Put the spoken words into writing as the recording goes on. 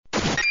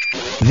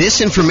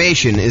This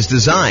information is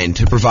designed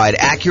to provide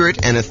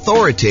accurate and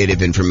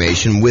authoritative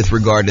information with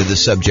regard to the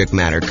subject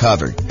matter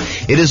covered.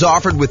 It is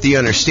offered with the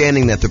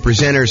understanding that the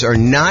presenters are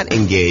not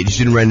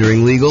engaged in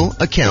rendering legal,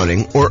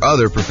 accounting, or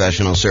other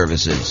professional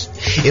services.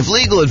 If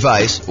legal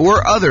advice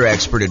or other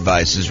expert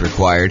advice is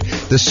required,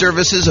 the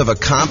services of a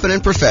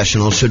competent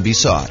professional should be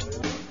sought.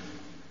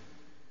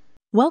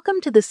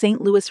 Welcome to the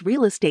St. Louis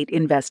Real Estate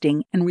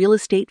Investing and Real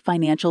Estate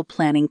Financial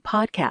Planning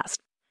Podcast.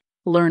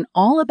 Learn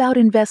all about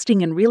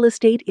investing in real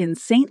estate in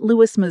St.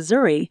 Louis,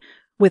 Missouri,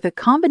 with a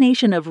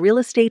combination of real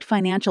estate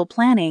financial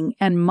planning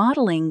and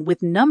modeling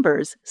with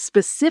numbers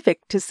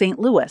specific to St.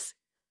 Louis,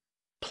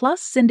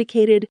 plus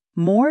syndicated,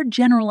 more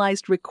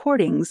generalized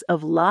recordings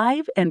of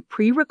live and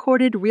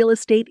pre-recorded real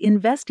estate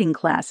investing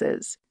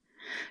classes,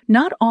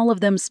 not all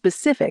of them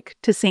specific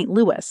to St.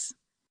 Louis.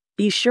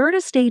 Be sure to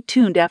stay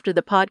tuned after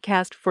the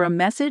podcast for a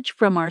message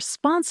from our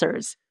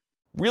sponsors.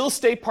 Real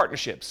estate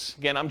partnerships.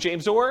 Again, I'm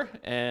James Orr,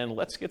 and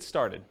let's get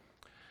started.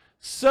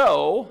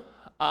 So,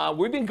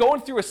 we've been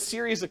going through a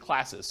series of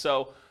classes.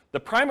 So, the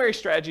primary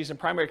strategies and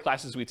primary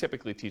classes we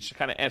typically teach, to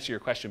kind of answer your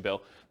question,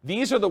 Bill,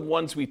 these are the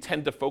ones we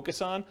tend to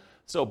focus on.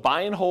 So,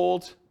 buy and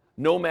hold,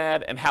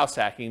 nomad, and house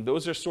hacking,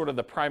 those are sort of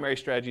the primary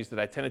strategies that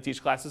I tend to teach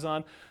classes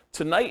on.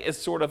 Tonight is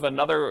sort of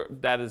another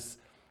that is,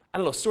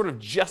 sort of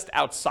just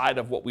outside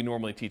of what we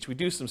normally teach. We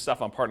do some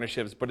stuff on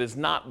partnerships, but it's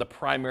not the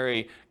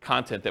primary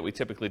content that we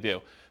typically do.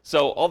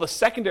 So all the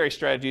secondary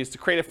strategies to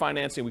creative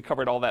financing, we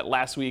covered all that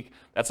last week.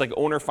 That's like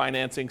owner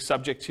financing,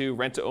 subject to,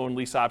 rent to own,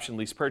 lease option,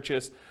 lease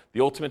purchase,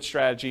 the ultimate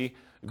strategy,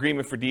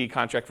 agreement for deed,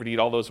 contract for deed,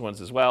 all those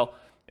ones as well.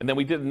 And then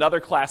we did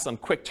another class on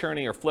quick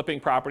turning or flipping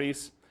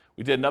properties.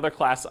 We did another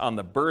class on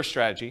the BRRRR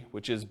strategy,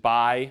 which is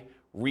buy,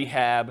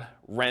 rehab,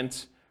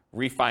 rent,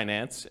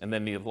 refinance, and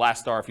then the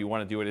last R, if you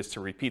want to do it, is to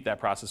repeat that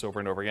process over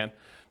and over again.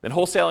 Then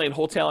wholesaling and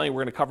wholetailing,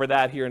 we're going to cover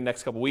that here in the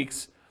next couple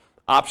weeks.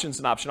 Options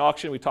and option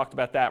auction, we talked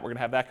about that. We're going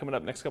to have that coming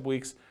up next couple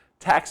weeks.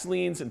 Tax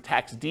liens and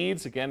tax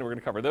deeds, again, we're going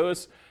to cover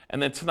those.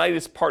 And then tonight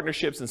is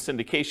partnerships and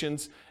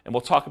syndications, and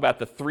we'll talk about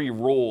the three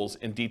roles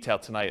in detail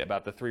tonight,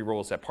 about the three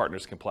roles that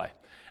partners can play.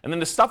 And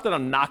then the stuff that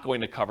I'm not going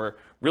to cover,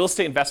 real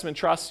estate investment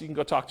trusts, you can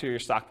go talk to your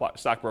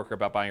stockbroker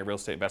about buying a real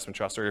estate investment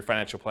trust or your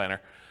financial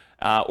planner.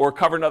 Or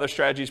covering other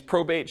strategies,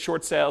 probate,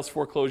 short sales,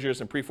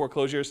 foreclosures, and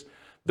pre-foreclosures.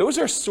 Those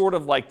are sort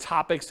of like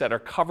topics that are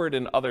covered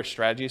in other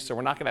strategies, so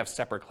we're not going to have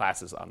separate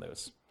classes on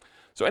those.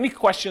 So any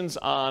questions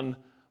on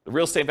the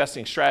real estate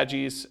investing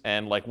strategies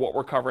and like what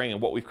we're covering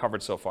and what we've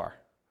covered so far?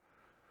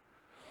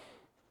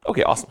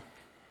 Okay, awesome.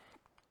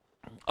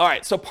 All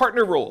right, so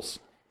partner rules.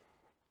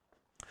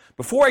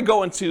 Before I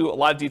go into a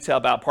lot of detail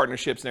about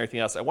partnerships and everything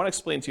else, I want to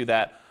explain to you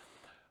that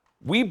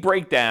we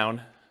break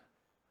down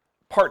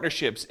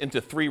partnerships into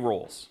three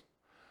roles.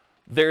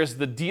 There's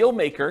the deal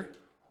maker,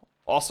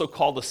 also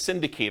called a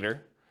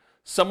syndicator,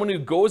 someone who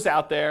goes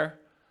out there,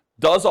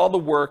 does all the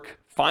work,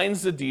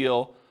 finds the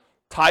deal,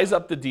 ties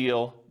up the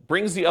deal,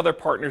 brings the other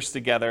partners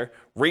together,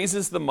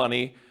 raises the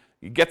money,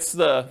 gets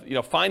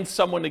finds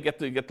someone to get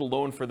the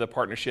loan for the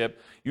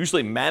partnership,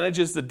 usually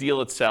manages the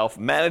deal itself,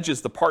 manages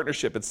the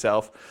partnership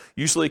itself,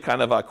 usually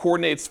kind of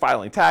coordinates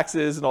filing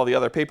taxes and all the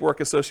other paperwork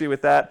associated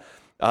with that.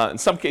 In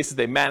some cases,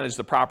 they manage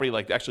the property,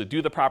 like actually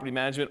do the property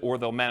management, or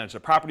they'll manage the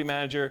property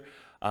manager.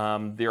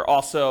 They're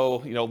also,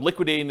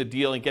 liquidating the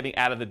deal and getting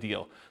out of the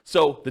deal.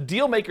 So the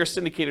deal maker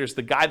syndicator is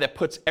the guy that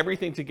puts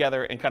everything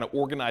together and kind of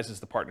organizes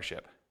the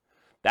partnership.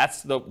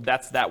 That's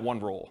that one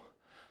role.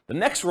 The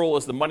next role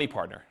is the money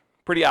partner.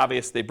 Pretty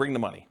obvious, they bring the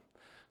money.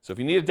 So if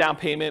you need a down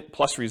payment,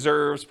 plus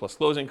reserves, plus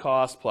closing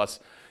costs, plus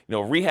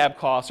rehab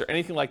costs or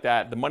anything like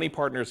that, the money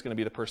partner is going to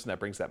be the person that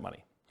brings that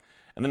money.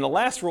 And then the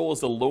last role is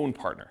the loan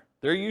partner.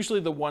 They're usually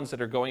the ones that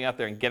are going out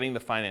there and getting the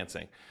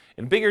financing.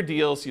 In bigger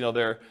deals,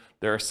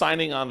 they're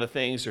signing on the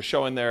things, they're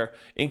showing their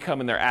income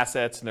and their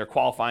assets, and they're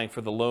qualifying for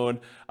the loan.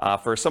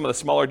 For some of the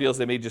smaller deals,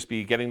 they may just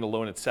be getting the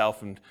loan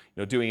itself and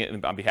doing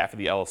it on behalf of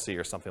the LLC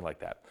or something like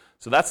that.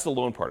 So that's the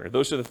loan partner.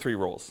 Those are the three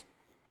roles.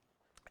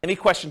 Any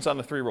questions on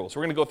the three roles?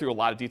 We're going to go through a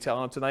lot of detail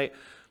on them tonight,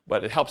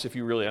 but it helps if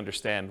you really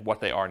understand what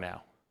they are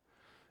now.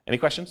 Any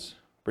questions?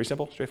 Pretty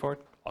simple, straightforward?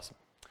 Awesome.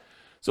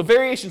 So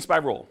variations by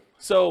role.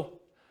 So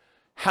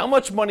how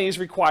much money is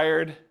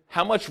required,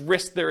 how much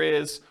risk there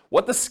is,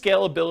 what the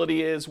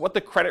scalability is, what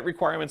the credit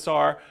requirements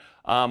are,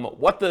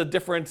 what the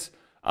different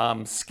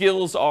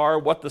skills are,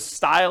 what the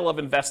style of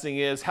investing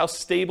is, how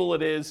stable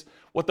it is,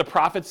 what the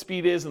profit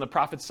speed is and the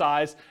profit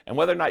size, and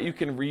whether or not you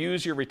can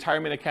reuse your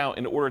retirement account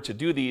in order to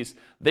do these,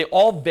 they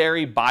all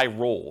vary by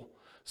role.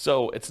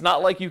 So it's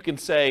not like you can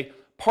say,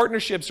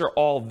 partnerships are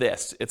all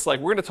this. It's like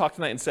we're going to talk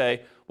tonight and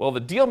say, well, the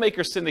deal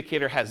maker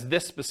syndicator has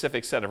this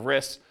specific set of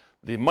risks,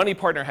 the money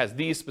partner has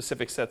these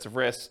specific sets of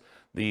risks,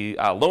 the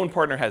loan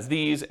partner has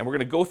these, and we're going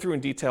to go through in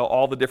detail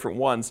all the different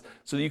ones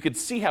so that you can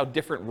see how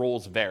different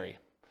roles vary.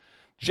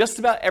 Just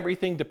about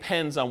everything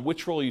depends on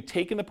which role you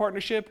take in the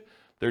partnership.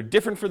 They're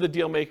different for the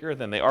deal maker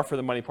than they are for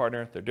the money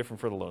partner. They're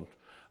different for the loan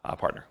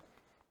partner.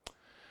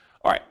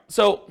 All right,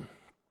 so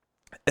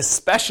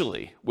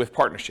especially with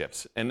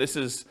partnerships, and this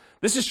is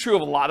true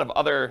of a lot of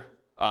other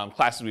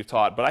classes we've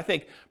taught, but I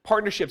think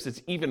partnerships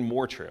is even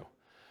more true.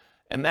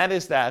 And that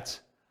is that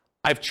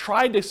I've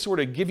tried to sort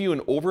of give you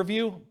an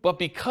overview, but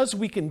because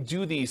we can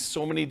do these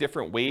so many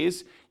different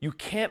ways, you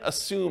can't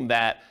assume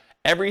that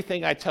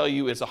everything I tell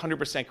you is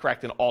 100%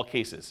 correct in all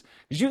cases.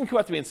 Because you can come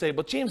up to me and say,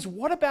 but James,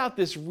 what about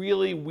this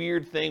really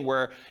weird thing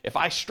where if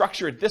I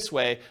structure it this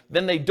way,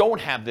 then they don't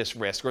have this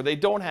risk, or they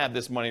don't have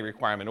this money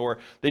requirement, or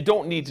they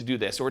don't need to do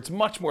this, or it's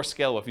much more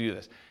scalable if you do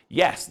this.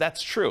 Yes,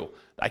 that's true.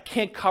 I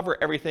can't cover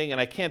everything,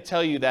 and I can't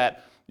tell you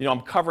that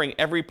I'm covering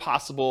every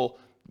possible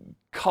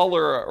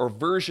color or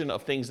version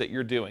of things that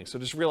you're doing. So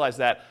just realize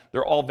that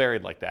they're all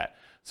varied like that.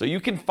 So you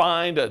can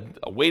find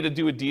a way to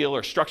do a deal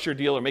or structure a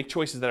deal or make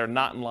choices that are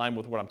not in line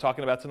with what I'm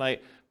talking about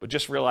tonight, but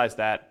just realize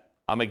that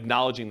I'm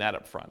acknowledging that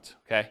up front,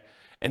 okay?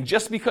 And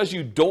just because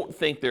you don't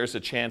think there's a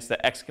chance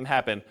that X can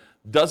happen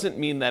doesn't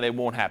mean that it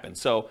won't happen.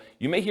 So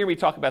you may hear me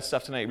talk about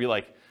stuff tonight and be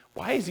like,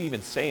 why is he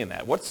even saying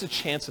that? What's the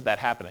chance of that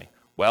happening?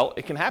 Well,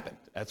 it can happen.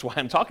 That's why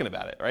I'm talking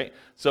about it, right?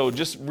 So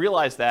just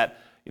realize that,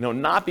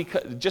 not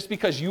because, just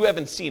because you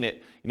haven't seen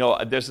it,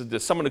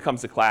 there's someone who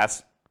comes to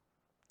class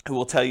who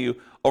will tell you,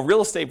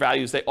 real estate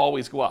values, they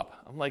always go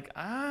up. I'm like,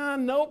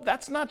 nope,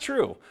 that's not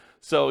true.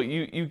 So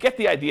you get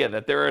the idea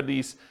that there are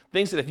these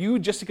things that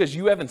just because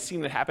you haven't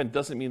seen it happen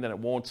doesn't mean that it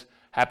won't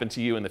happen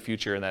to you in the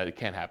future and that it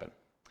can happen.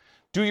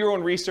 Do your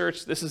own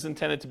research. This is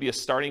intended to be a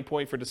starting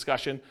point for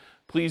discussion.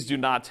 Please do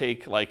not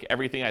take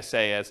everything I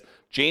say as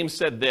James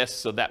said this,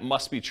 so that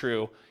must be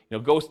true.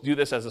 Go do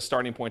this as a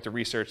starting point to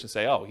research and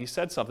say, he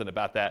said something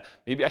about that.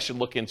 Maybe I should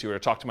look into it or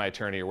talk to my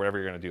attorney or whatever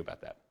you're going to do about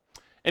that.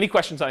 Any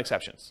questions on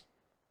exceptions?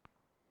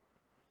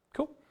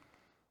 Cool.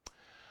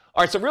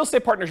 All right, so real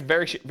estate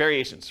partnership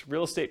variations.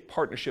 Real estate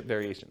partnership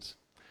variations.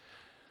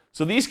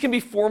 So these can be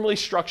formally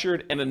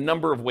structured in a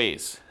number of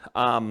ways.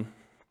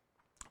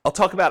 I'll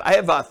talk about, I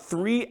have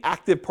 3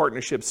 active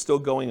partnerships still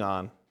going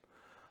on.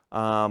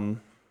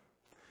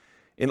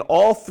 In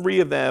all 3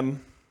 of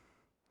them,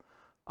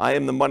 I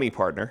am the money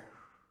partner.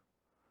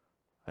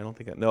 I'm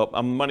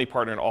the money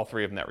partner in all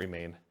 3 of them that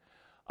remain.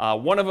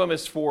 One of them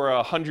is for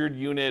a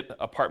 100-unit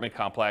apartment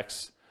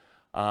complex.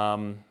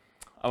 I'm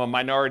a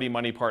minority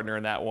money partner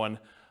in that one.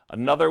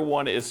 Another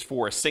one is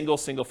for a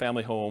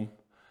single-family home.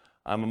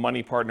 I'm a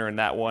money partner in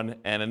that one.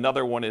 And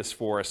another one is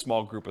for a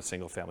small group of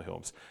single-family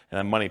homes. And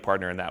I'm a money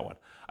partner in that one.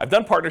 I've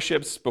done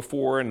partnerships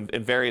before in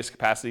various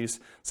capacities.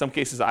 Some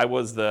cases I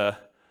was the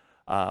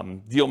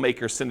deal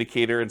maker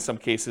syndicator. In some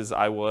cases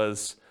I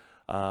was,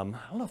 I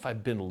don't know if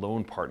I've been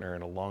loan partner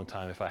in a long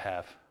time, if I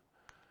have.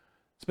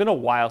 It's been a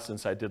while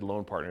since I did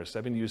loan partners.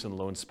 I've been using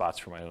loan spots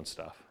for my own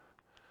stuff.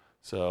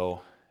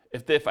 So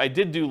if I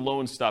did do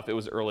loan stuff, it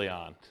was early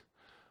on.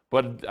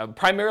 But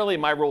primarily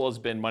my role has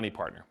been money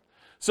partner.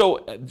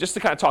 So just to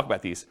kind of talk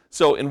about these.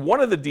 So in one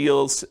of the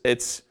deals,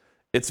 it's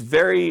a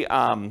very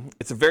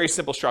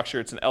simple structure.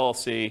 It's an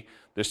LLC.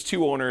 There's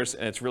 2 owners,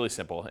 and it's really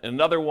simple. In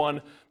another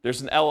one,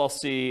 there's an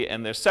LLC,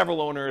 and there's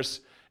several owners,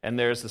 and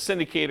there's the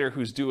syndicator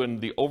who's doing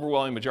the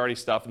overwhelming majority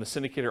stuff, and the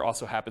syndicator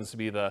also happens to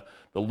be the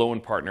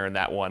loan partner in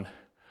that one.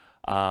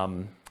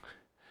 And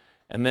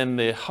then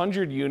the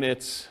 100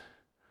 units,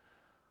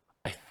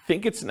 I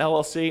think it's an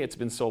LLC. It's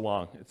been so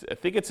long. I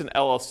think it's an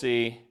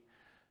LLC,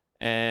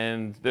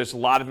 and there's a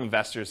lot of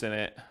investors in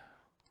it.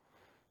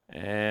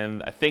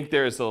 And I think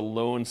there's a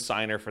loan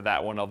signer for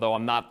that one, although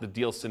I'm not the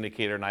deal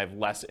syndicator and I have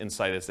less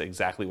insight as to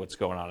exactly what's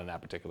going on in that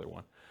particular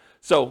one.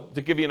 So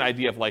to give you an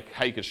idea of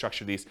how you could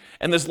structure these,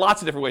 and there's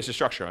lots of different ways to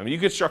structure them. I mean, you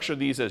could structure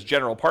these as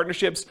general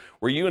partnerships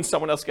where you and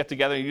someone else get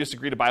together and you just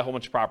agree to buy a whole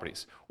bunch of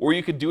properties. Or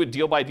you could do it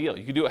deal by deal.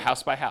 You could do it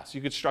house by house.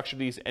 You could structure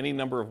these any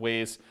number of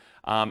ways.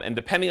 And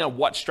depending on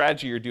what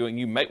strategy you're doing,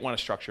 you might want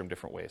to structure them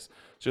different ways.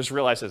 So just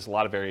realize there's a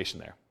lot of variation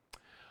there.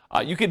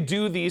 You could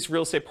do these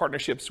real estate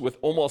partnerships with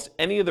almost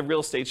any of the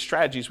real estate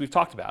strategies we've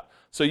talked about.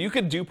 So you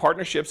could do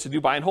partnerships to do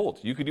buy and hold.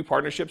 You could do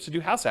partnerships to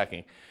do house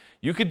hacking.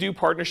 You could do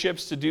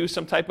partnerships to do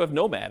some type of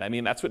nomad. I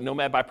mean, that's what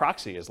nomad by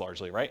proxy is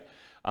largely, right?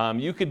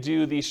 You could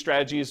do these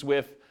strategies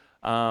with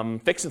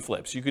fix and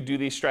flips. You could do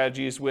these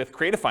strategies with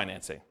creative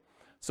financing.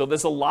 So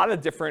there's a lot of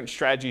different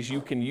strategies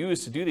you can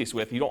use to do these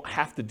with. You don't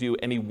have to do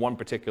any one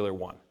particular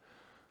one.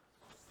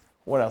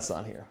 What else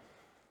on here?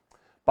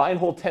 Buy and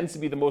hold tends to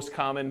be the most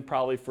common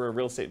probably for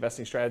real estate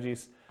investing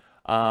strategies.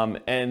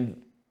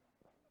 And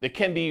it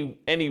can be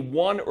any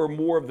one or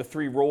more of the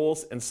 3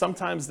 roles, and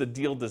sometimes the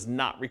deal does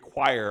not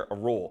require a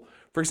role.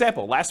 For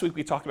example, last week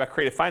we talked about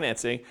creative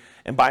financing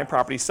and buying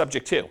properties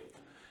subject to.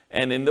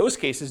 And in those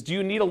cases, do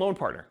you need a loan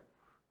partner?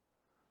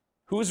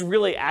 Who's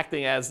really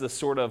acting as the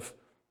sort of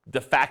de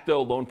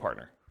facto loan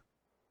partner?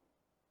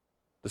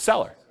 The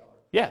seller.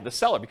 Yeah, the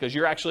seller, because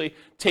you're actually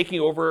taking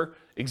over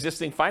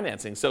existing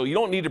financing. So you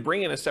don't need to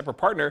bring in a separate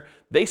partner.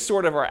 They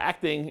sort of are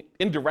acting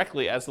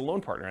indirectly as the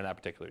loan partner in that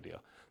particular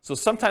deal. So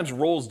sometimes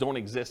roles don't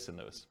exist in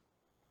those.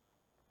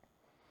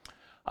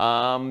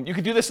 You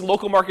could do this in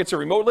local markets or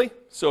remotely.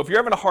 So if you're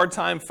having a hard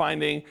time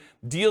finding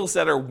deals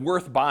that are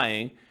worth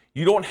buying,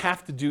 you don't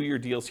have to do your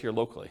deals here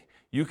locally.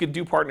 You could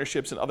do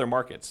partnerships in other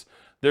markets.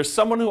 There's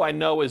someone who I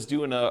know is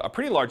doing a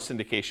pretty large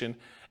syndication,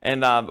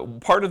 and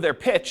part of their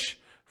pitch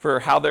for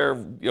how they're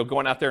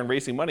going out there and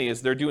raising money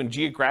is they're doing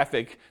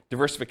geographic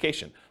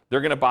diversification.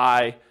 They're going to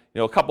buy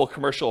a couple of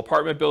commercial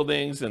apartment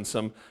buildings and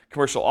some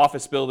commercial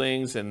office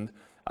buildings, and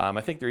I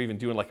think they're even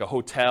doing like a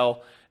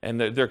hotel, and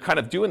they're kind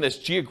of doing this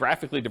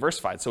geographically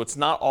diversified, so it's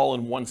not all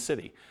in one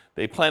city.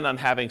 They plan on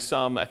having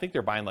some, I think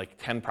they're buying like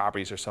 10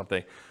 properties or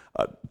something,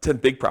 10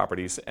 big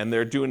properties, and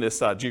they're doing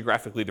this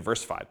geographically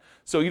diversified.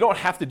 So you don't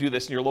have to do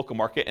this in your local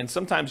market, and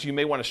sometimes you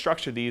may want to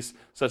structure these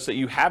such that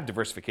you have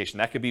diversification.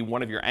 That could be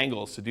one of your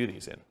angles to do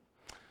these in.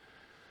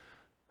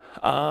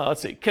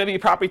 Let's see, can it be a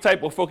property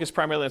type? We'll focus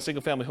primarily on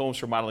single family homes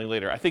for modeling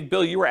later. I think,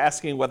 Bill, you were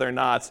asking whether or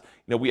not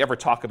we ever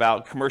talk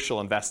about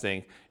commercial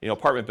investing,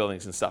 apartment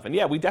buildings and stuff. And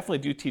yeah, we definitely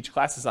do teach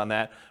classes on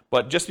that,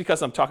 but just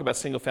because I'm talking about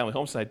single family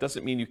homes tonight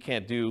doesn't mean you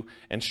can't do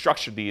and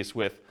structure these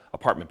with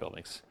apartment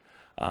buildings.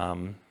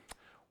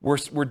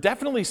 We're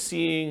definitely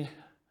seeing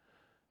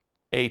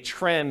a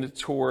trend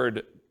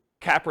toward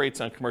cap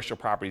rates on commercial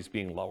properties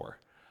being lower.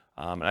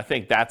 And I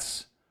think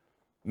that's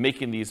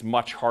making these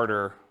much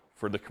harder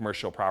for the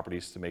commercial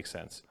properties to make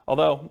sense.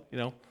 Although,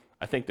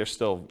 I think they're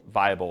still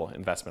viable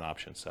investment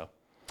options. So,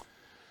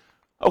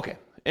 okay,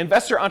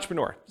 investor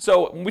entrepreneur.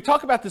 So when we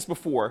talk about this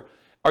before,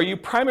 are you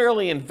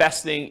primarily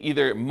investing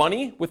either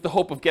money with the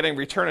hope of getting a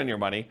return on your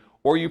money,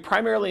 or are you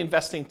primarily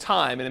investing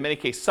time, and in many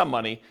cases some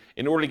money,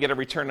 in order to get a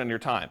return on your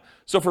time?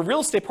 So for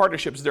real estate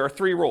partnerships, there are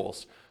 3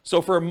 roles.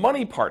 So for a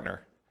money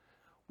partner,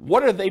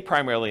 what are they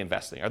primarily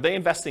investing? Are they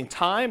investing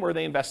time or are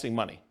they investing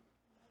money?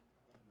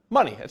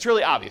 Money. It's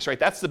really obvious, right?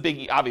 That's the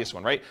big obvious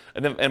one, right?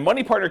 And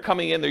money partner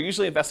coming in, they're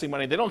usually investing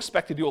money. They don't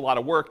expect to do a lot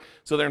of work,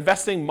 so they're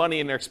investing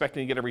money and they're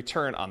expecting to get a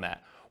return on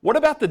that. What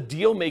about the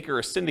deal maker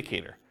or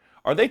syndicator?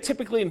 Are they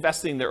typically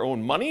investing their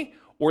own money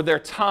or their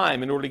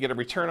time in order to get a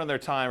return on their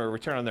time or a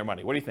return on their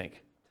money? What do you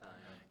think? Time.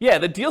 Yeah,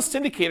 the deal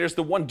syndicator is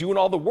the one doing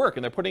all the work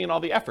and they're putting in all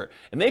the effort.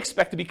 And they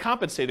expect to be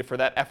compensated for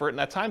that effort and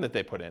that time that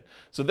they put in.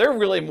 So they're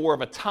really more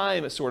of a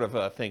time sort of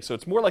a thing. So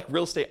it's more like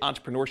real estate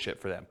entrepreneurship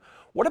for them.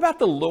 What about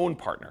the loan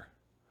partner?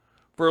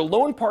 For a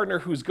loan partner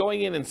who's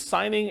going in and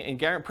signing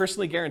and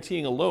personally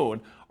guaranteeing a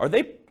loan, are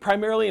they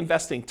primarily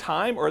investing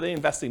time or are they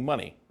investing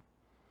money?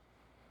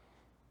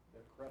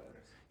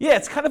 Yeah,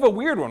 it's kind of a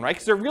weird one, right?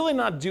 Because they're really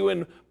not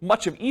doing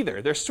much of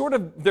either.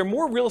 They're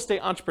more real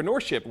estate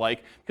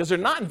entrepreneurship-like because they're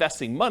not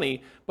investing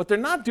money, but they're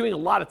not doing a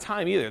lot of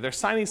time either. They're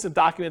signing some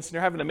documents and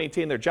they're having to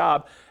maintain their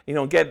job,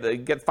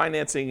 get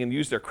financing and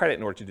use their credit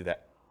in order to do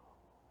that.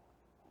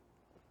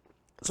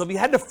 So if you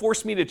had to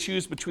force me to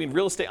choose between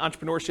real estate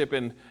entrepreneurship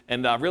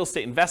and real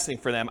estate investing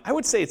for them, I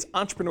would say it's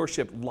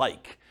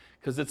entrepreneurship-like,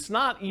 because it's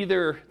not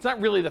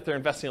really that they're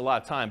investing a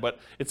lot of time, but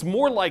it's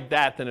more like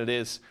that than it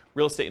is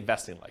real estate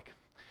investing-like.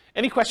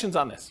 Any questions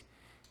on this?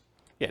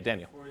 Yeah,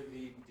 Daniel. For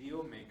the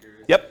deal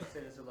makers, yep. You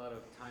said it's a lot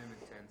of time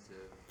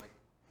intensive. And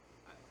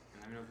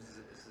I don't know if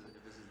this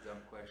is a dumb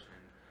question.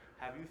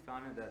 Have you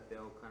found that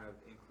they'll kind of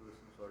include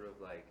some sort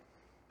of like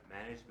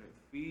management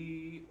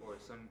fee or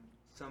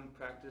some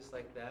practice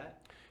like that?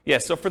 Yeah,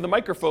 so for the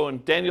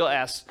microphone, Daniel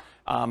asks,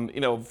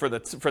 for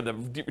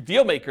the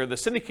deal maker, the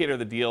syndicator of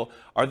the deal,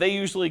 are they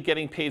usually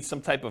getting paid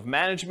some type of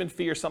management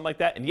fee or something like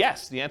that? And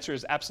yes, the answer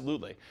is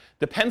absolutely.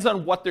 Depends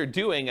on what they're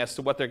doing as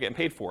to what they're getting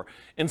paid for.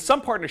 In some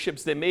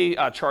partnerships, they may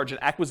charge an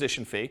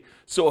acquisition fee,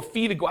 so a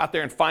fee to go out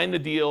there and find the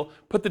deal,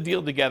 put the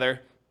deal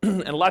together,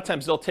 and a lot of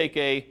times they'll take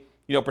a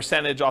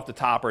percentage off the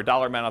top or a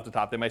dollar amount off the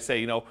top. They might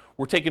say,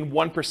 we're taking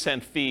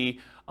 1% fee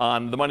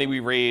on the money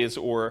we raise,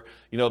 or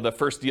the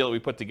first deal that we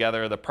put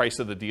together, the price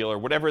of the deal, or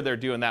whatever they're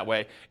doing that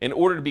way, in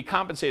order to be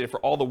compensated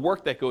for all the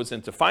work that goes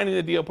into finding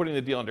the deal, putting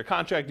the deal under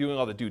contract, doing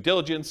all the due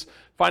diligence,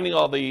 finding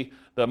all the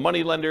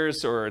money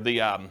lenders or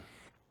the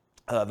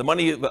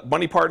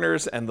money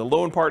partners and the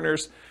loan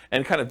partners,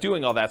 and kind of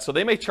doing all that. So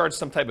they may charge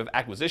some type of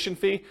acquisition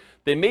fee.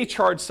 They may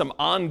charge some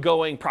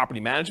ongoing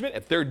property management.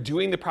 If they're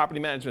doing the property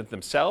management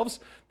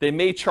themselves, they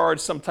may charge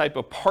some type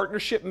of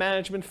partnership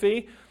management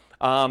fee.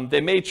 They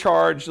may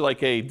charge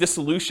like a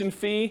dissolution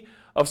fee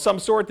of some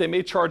sort. They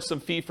may charge some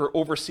fee for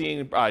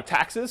overseeing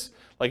taxes,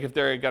 like if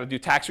they're got to do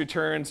tax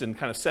returns and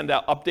kind of send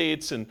out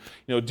updates and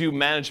do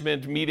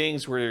management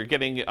meetings where you're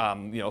getting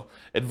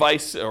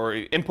advice or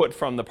input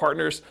from the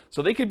partners.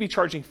 So they could be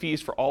charging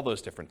fees for all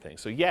those different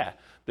things. So yeah,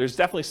 there's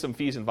definitely some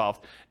fees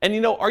involved.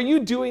 And are you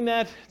doing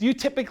that? Do you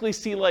typically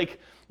see like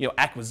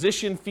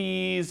acquisition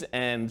fees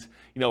and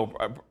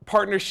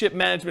partnership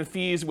management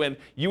fees when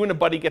you and a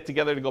buddy get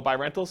together to go buy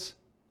rentals?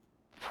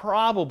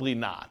 Probably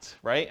not,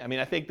 right? I mean,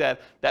 I think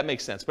that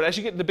makes sense. But as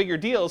you get into bigger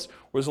deals,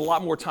 where there's a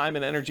lot more time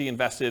and energy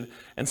invested,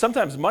 and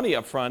sometimes money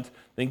up front,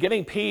 then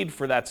getting paid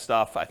for that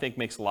stuff, I think,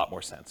 makes a lot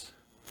more sense.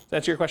 Does that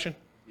answer your question?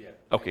 Yeah.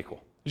 Okay,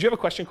 cool. Did you have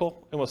a question,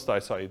 Cole? Almost thought I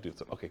saw you do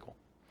something. Okay, cool.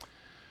 All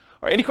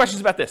right, any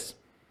questions about this?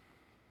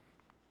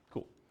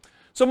 Cool.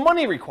 So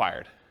money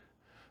required.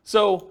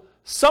 So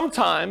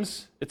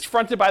sometimes it's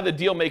fronted by the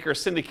deal maker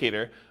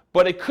syndicator,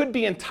 but it could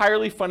be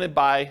entirely funded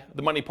by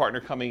the money partner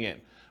coming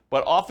in.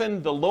 But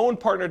often the loan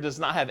partner does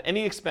not have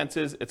any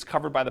expenses. It's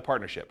covered by the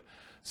partnership.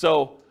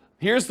 So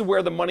Here's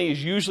where the money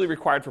is usually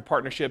required for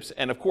partnerships,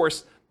 and of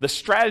course, the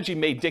strategy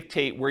may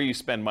dictate where you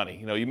spend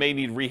money. You may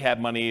need rehab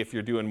money if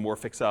you're doing more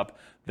fix-up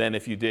than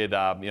if you did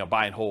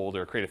buy and hold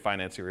or creative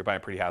financing or you're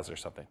buying pretty houses or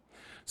something.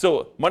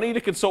 So money to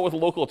consult with a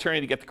local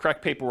attorney to get the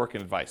correct paperwork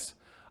and advice.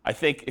 I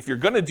think if you're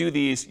going to do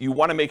these, you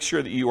want to make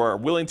sure that you are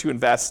willing to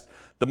invest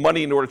the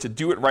money in order to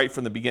do it right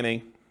from the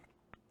beginning.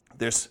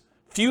 There's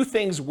few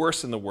things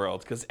worse in the world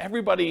because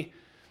everybody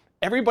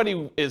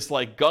is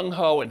like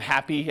gung-ho and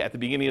happy at the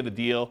beginning of the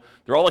deal.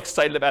 They're all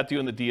excited about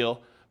doing the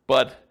deal,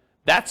 but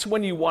that's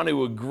when you want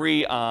to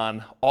agree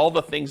on all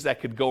the things that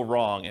could go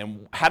wrong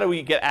and how do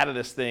we get out of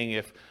this thing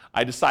if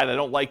I decide I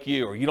don't like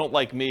you or you don't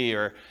like me,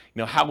 or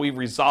how we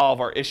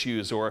resolve our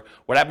issues, or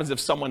what happens if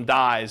someone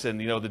dies and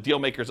the deal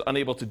maker is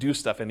unable to do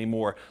stuff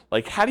anymore.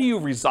 Like, how do you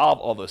resolve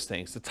all those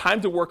things? The time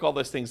to work all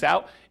those things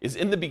out is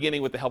in the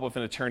beginning with the help of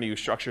an attorney who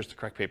structures the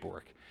correct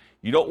paperwork.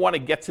 You don't want to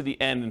get to the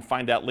end and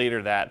find out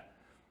later that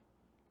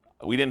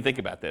we didn't think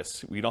about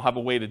this. We don't have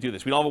a way to do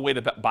this. We don't have a way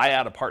to buy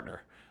out a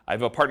partner. I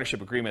have a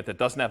partnership agreement that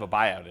doesn't have a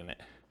buyout in it,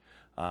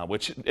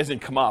 which isn't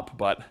come up,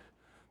 but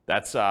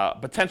that's a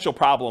potential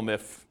problem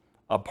if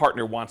a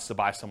partner wants to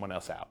buy someone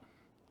else out,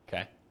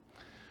 okay?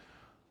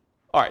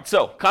 All right,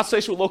 so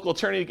consultation with a local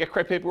attorney to get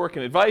correct paperwork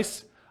and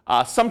advice.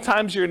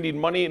 Sometimes you're gonna need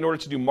money in order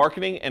to do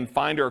marketing and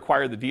find or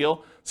acquire the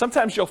deal.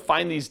 Sometimes you'll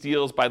find these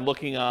deals by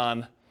looking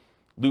on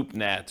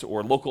LoopNet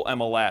or local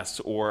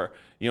MLS or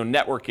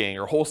networking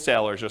or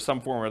wholesalers or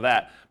some form of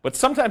that. But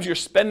sometimes you're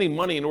spending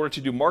money in order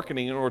to do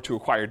marketing in order to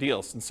acquire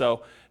deals. And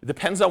so it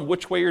depends on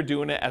which way you're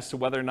doing it as to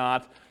whether or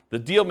not the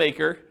deal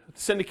maker,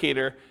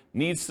 syndicator,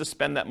 needs to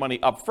spend that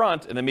money up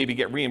front and then maybe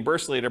get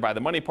reimbursed later by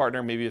the money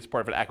partner, maybe it's part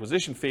of an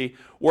acquisition fee,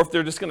 or if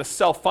they're just going to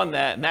self-fund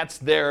that and that's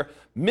their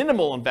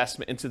minimal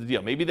investment into the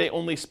deal. Maybe they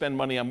only spend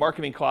money on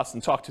marketing costs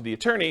and talk to the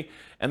attorney,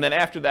 and then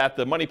after that,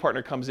 the money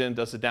partner comes in,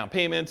 does the down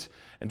payment,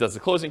 and does the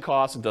closing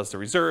costs, and does the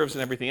reserves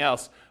and everything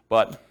else,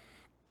 but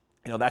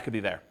that could be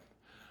there.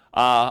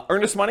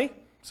 Earnest money.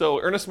 So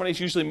earnest money is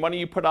usually money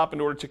you put up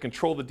in order to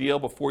control the deal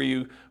before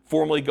you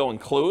formally go and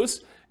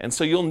close, and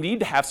so you'll need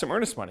to have some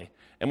earnest money.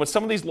 And with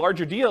some of these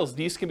larger deals,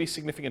 these can be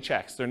significant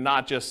checks. They're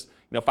not just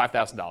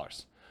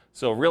 $5,000.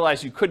 So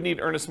realize you could need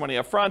earnest money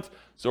up front.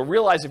 So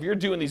realize if you're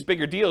doing these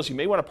bigger deals, you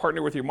may want to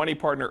partner with your money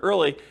partner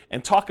early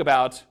and talk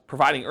about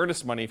providing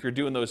earnest money if you're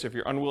doing those, if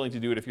you're unwilling to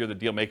do it, if you're the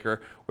deal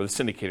maker or the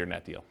syndicator in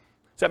that deal.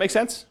 Does that make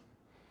sense?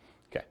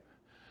 Okay.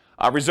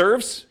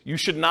 Reserves, you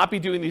should not be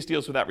doing these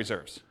deals without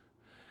reserves.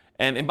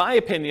 And in my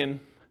opinion,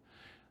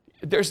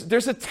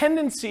 there's a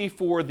tendency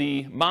for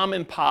the mom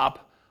and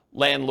pop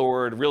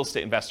landlord, real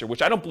estate investor,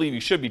 which I don't believe you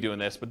should be doing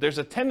this, but there's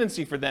a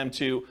tendency for them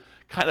to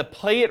kind of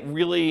play it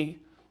really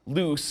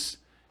loose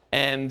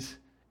and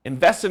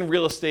invest in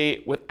real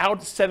estate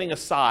without setting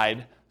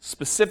aside,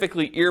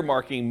 specifically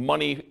earmarking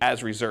money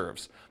as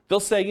reserves. They'll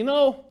say,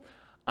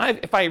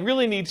 if I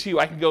really need to,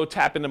 I can go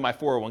tap into my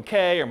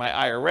 401k or my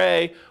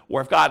IRA, or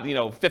I've got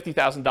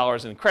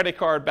 $50,000 in credit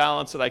card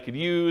balance that I could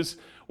use,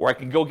 or I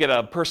could go get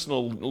a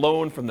personal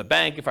loan from the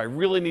bank if I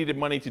really needed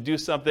money to do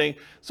something.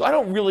 So I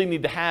don't really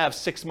need to have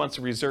 6 months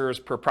of reserves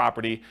per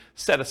property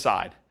set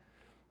aside.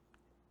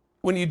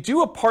 When you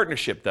do a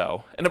partnership,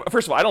 though, and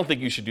first of all, I don't think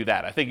you should do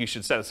that. I think you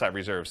should set aside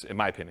reserves, in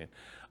my opinion.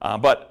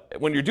 But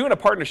when you're doing a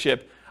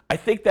partnership, I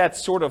think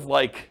that's sort of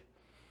like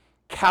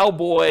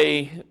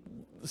cowboy,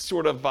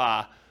 sort of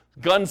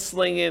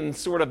gunslinging,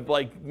 sort of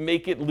like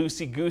make it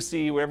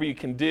loosey-goosey, whatever you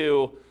can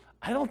do.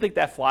 I don't think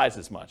that flies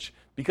as much.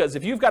 Because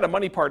if you've got a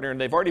money partner and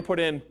they've already put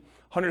in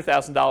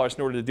 $100,000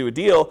 in order to do a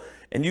deal,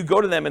 and you go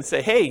to them and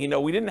say, hey,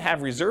 we didn't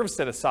have reserves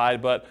set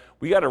aside, but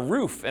we got a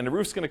roof, and the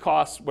roof's going to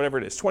cost whatever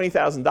it is,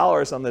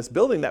 $20,000 on this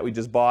building that we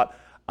just bought.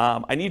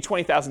 I need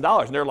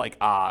 $20,000. And they're like,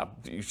 I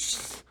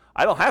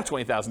don't have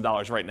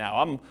 $20,000 right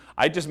now.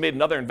 I just made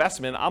another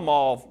investment.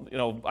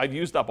 I've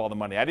used up all the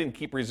money. I didn't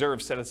keep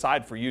reserves set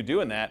aside for you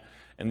doing that.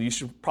 And you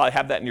should probably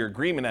have that in your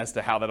agreement as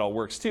to how that all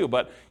works too.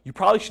 But you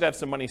probably should have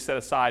some money set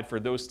aside for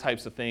those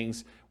types of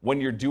things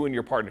when you're doing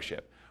your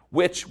partnership.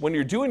 Which, when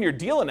you're doing your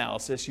deal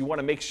analysis, you want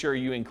to make sure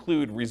you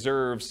include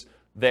reserves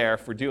there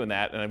for doing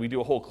that. And we do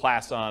a whole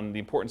class on the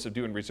importance of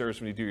doing reserves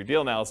when you do your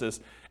deal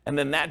analysis. And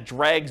then that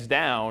drags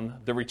down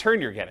the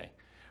return you're getting,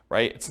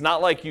 right? It's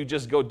not like you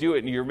just go do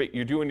it and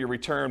you're doing your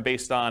return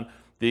based on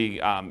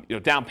the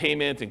down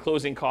payment and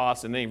closing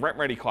costs and any rent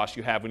ready costs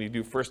you have when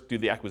you first do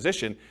the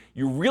acquisition.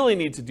 You really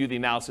need to do the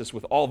analysis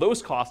with all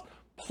those costs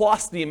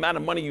plus the amount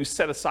of money you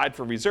set aside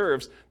for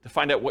reserves to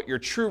find out what your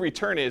true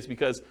return is,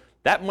 because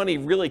that money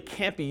really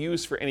can't be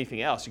used for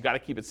anything else. You got to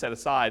keep it set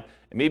aside,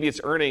 and maybe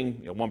it's earning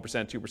 1%,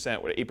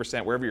 2%,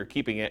 8%, wherever you're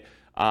keeping it,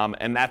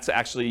 and that's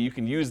actually, you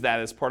can use that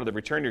as part of the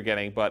return you're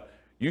getting, but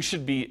you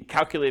should be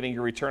calculating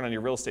your return on your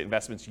real estate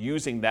investments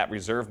using that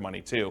reserve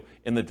money too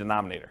in the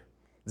denominator.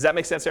 Does that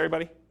make sense to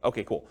everybody?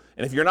 Okay, cool.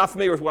 And if you're not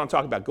familiar with what I'm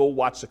talking about, go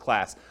watch the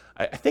class.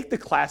 I think the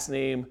class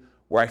name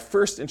where I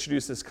first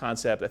introduced this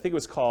concept, I think it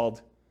was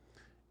called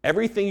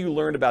Everything You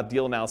Learned About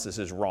Deal Analysis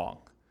is Wrong.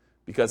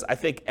 Because I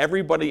think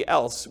everybody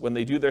else, when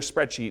they do their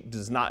spreadsheet,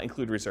 does not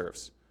include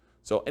reserves.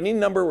 So any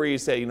number where you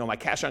say, my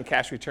cash on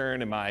cash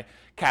return and my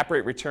cap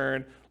rate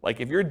return, like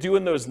if you're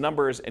doing those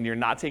numbers and you're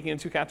not taking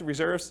into account the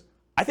reserves,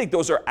 I think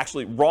those are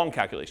actually wrong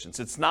calculations.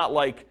 It's not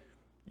like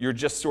you're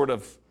just sort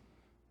of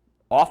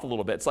off a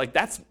little bit. It's like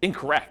that's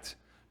incorrect.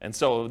 And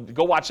so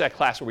go watch that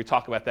class where we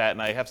talk about that,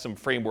 and I have some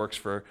frameworks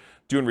for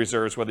doing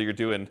reserves, whether you're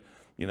doing,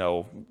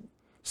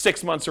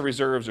 6 months of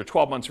reserves or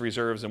 12 months of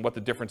reserves, and what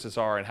the differences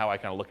are and how I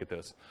kind of look at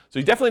those. So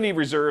you definitely need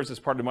reserves as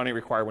part of the money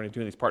required when you're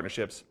doing these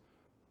partnerships.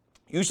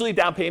 Usually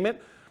down payment,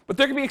 but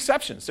there can be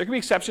exceptions. There can be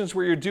exceptions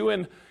where you're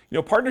doing,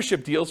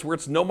 partnership deals where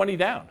it's no money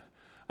down.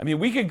 I mean,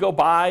 we could go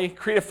buy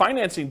creative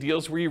financing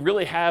deals where you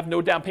really have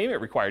no down payment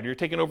required. You're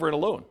taking over in a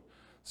loan.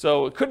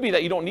 So it could be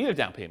that you don't need a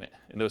down payment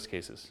in those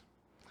cases.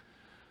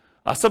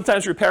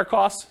 Sometimes repair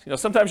costs.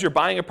 Sometimes you're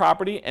buying a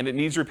property and it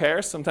needs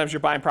repairs. Sometimes you're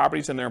buying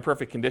properties and they're in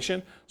perfect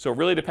condition. So it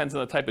really depends on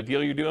the type of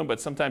deal you're doing,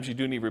 but sometimes you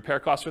do need repair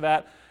costs for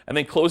that. And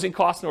then closing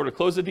costs in order to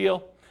close the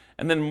deal.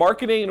 And then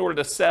marketing in order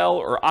to sell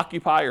or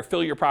occupy or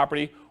fill your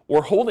property,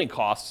 or holding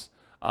costs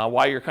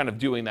while you're kind of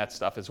doing that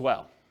stuff as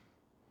well.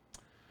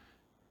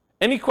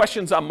 Any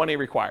questions on money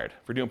required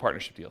for doing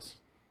partnership deals?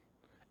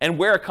 And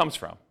where it comes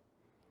from?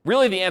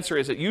 Really, the answer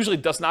is it usually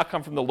does not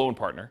come from the loan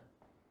partner,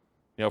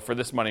 for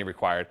this money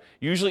required.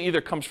 Usually either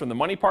comes from the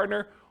money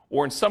partner,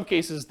 or in some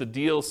cases the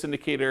deal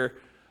syndicator,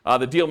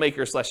 the deal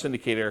maker /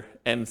 syndicator,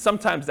 and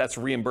sometimes that's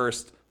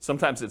reimbursed,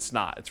 sometimes it's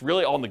not. It's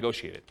really all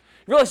negotiated.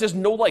 You realize there's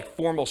no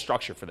formal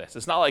structure for this.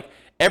 It's not like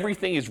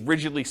everything is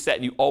rigidly set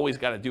and you always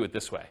got to do it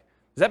this way.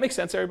 Does that make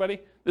sense, everybody?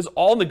 This is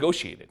all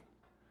negotiated.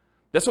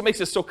 That's what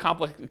makes it so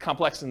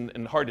complex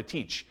and hard to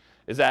teach,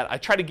 is that I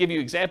try to give you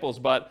examples,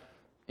 but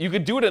you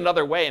could do it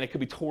another way and it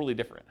could be totally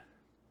different.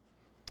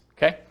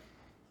 Okay?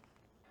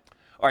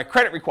 All right,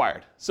 credit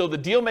required. So the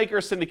deal maker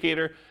or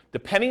syndicator,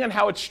 depending on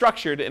how it's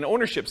structured and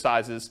ownership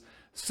sizes,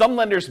 some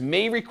lenders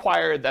may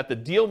require that the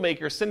deal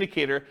maker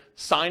syndicator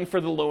sign for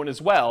the loan as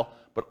well,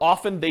 but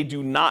often they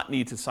do not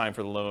need to sign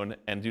for the loan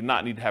and do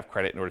not need to have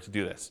credit in order to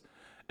do this,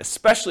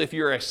 especially if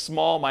you're a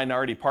small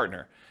minority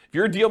partner. If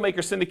you're a deal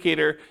maker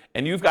syndicator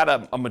and you've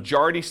got a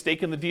majority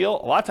stake in the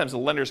deal, a lot of times the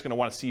lender is going to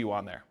want to see you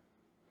on there,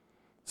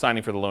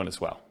 signing for the loan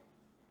as well.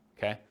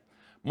 Okay?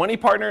 Money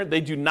partner,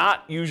 they do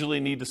not usually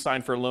need to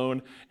sign for a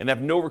loan and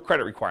have no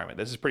credit requirement.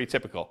 This is pretty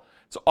typical.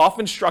 It's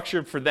often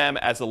structured for them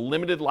as a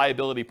limited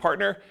liability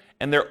partner,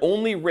 and their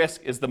only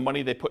risk is the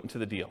money they put into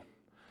the deal.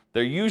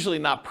 They're usually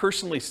not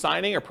personally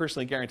signing or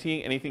personally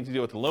guaranteeing anything to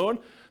do with the loan.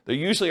 They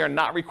usually are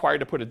not required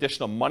to put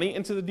additional money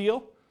into the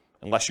deal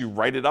unless you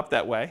write it up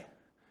that way.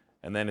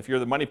 And then if you're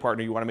the money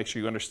partner, you want to make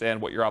sure you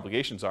understand what your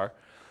obligations are.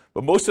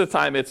 But most of the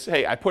time it's,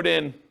 hey, I put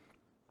in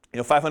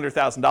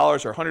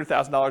 $500,000 or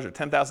 $100,000 or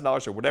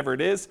 $10,000 or whatever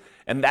it is,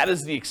 and that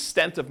is the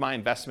extent of my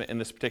investment in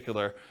this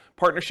particular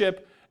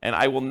partnership, and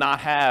I will not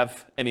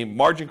have any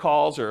margin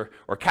calls or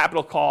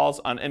capital calls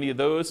on any of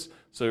those.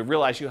 So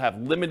realize you have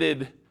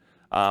limited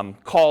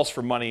calls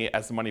for money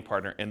as the money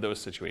partner in those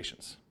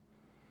situations.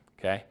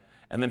 Okay?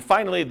 And then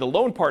finally, the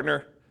loan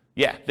partner,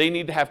 yeah, they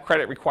need to have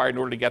credit required in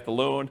order to get the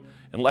loan,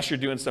 unless you're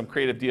doing some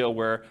creative deal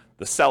where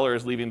the seller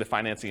is leaving the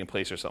financing in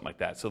place or something like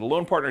that. So the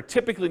loan partner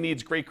typically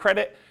needs great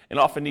credit and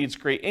often needs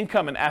great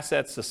income and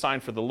assets to sign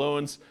for the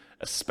loans,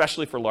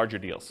 especially for larger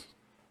deals.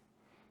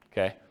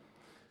 Okay?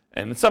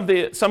 And in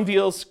some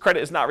deals,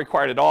 credit is not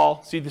required at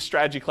all. See the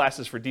strategy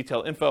classes for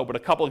detailed info, but a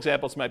couple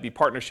examples might be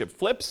partnership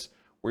flips,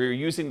 where you're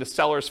using the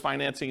seller's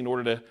financing in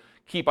order to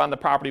keep on the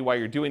property while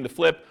you're doing the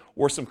flip,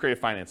 or some creative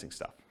financing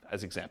stuff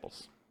as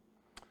examples.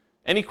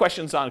 Any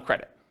questions on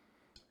credit?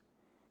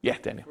 Yeah,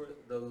 Daniel. For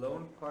the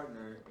loan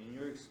partner, in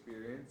your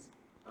experience,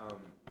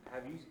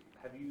 have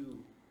you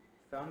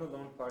found the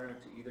loan partner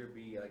to either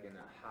be like in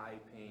a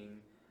high-paying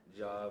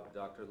job,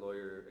 doctor,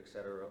 lawyer,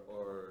 etc.,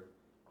 or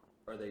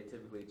are they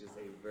typically just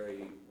a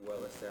very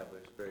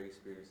well-established, very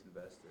experienced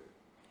investor?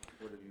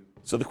 What have you?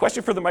 So the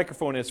question for the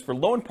microphone is, for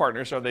loan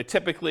partners, are they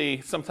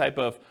typically some type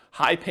of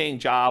high-paying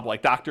job,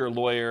 like doctor,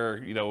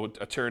 lawyer,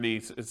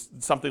 attorney,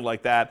 something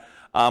like that,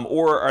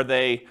 or are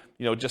they,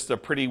 just a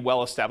pretty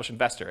well-established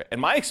investor?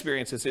 And my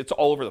experience is it's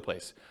all over the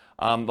place.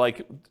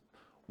 Like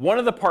one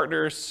of the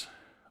partners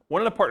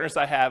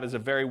I have is a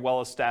very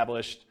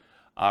well-established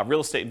real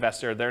estate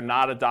investor. They're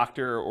not a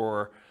doctor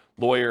or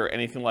lawyer or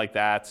anything like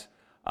that.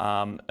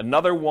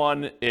 Another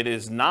one, it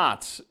is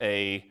not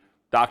a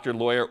doctor,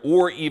 lawyer,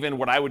 or even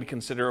what I would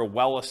consider a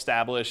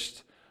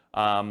well-established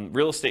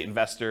real estate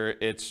investor.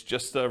 It's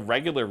just a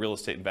regular real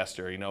estate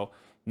investor,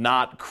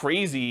 not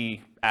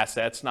crazy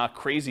assets, not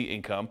crazy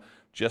income,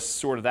 just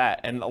sort of that.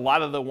 And a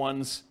lot of the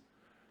ones,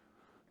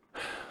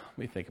 let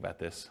me think about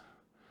this.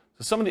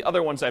 So some of the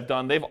other ones I've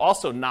done, they've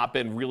also not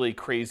been really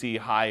crazy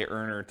high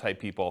earner type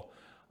people.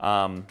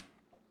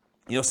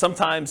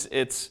 Sometimes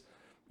it's,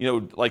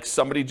 like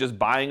somebody just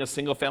buying a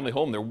single family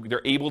home.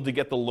 They're able to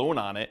get the loan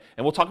on it.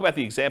 And we'll talk about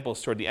the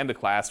examples toward the end of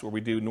class where we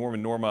do Norm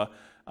and Norma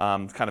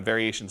kind of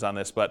variations on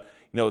this. But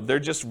they're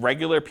just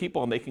regular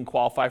people and they can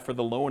qualify for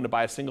the loan to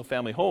buy a single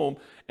family home,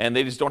 and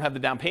they just don't have the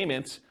down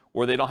payment,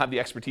 or they don't have the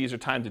expertise or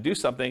time to do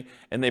something,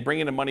 and they bring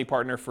in a money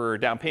partner for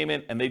down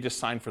payment and they just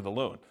sign for the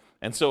loan.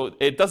 And so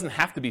it doesn't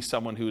have to be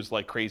someone who's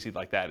like crazy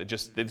like that. They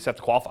just have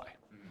to qualify.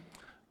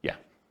 Yeah.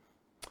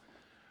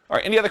 All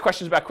right, any other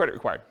questions about credit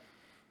required?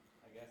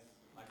 I guess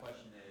my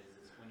question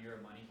is when you're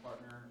a money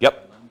partner Yep. or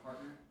a loan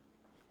partner,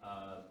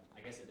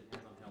 I guess it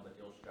depends on how the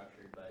deal's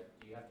structured, but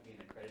do you have to be an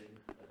accredited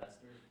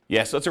investor?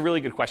 Yeah, so that's a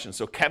really good question.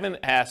 So Kevin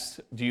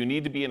asked, do you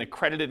need to be an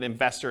accredited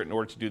investor in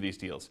order to do these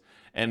deals?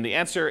 And the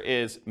answer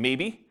is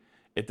maybe.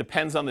 It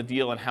depends on the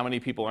deal and how many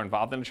people are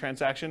involved in the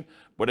transaction.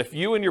 But if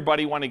you and your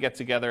buddy want to get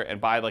together and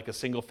buy like a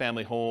single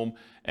family home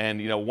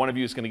and one of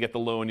you is going to get the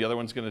loan, the other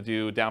one's going to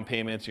do down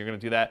payments, you're going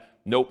to do that,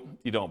 nope,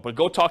 you don't. But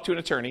go talk to an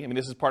attorney. I mean,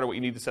 this is part of what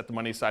you need to set the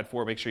money aside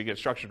for, make sure you get it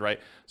structured right.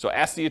 So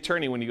ask the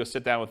attorney when you go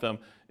sit down with them,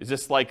 is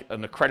this like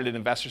an accredited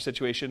investor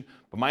situation?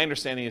 But my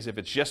understanding is if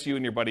it's just you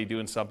and your buddy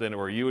doing something,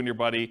 or you and your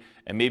buddy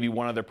and maybe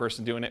one other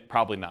person doing it,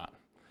 probably not.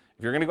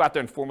 If you're going to go out there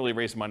and formally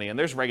raise money, and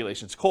there's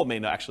regulations, Cole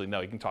may actually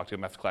know, you can talk to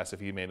him after class if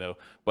he may know,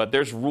 but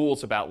there's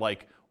rules about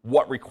like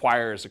what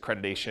requires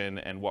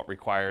accreditation and what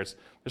requires,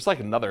 there's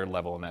like another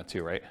level in that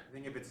too, right? I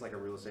think if it's like a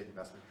real estate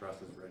investment trust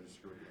that's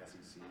registered with the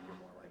SEC, you're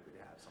more likely to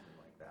have something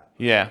like that.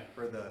 Yeah.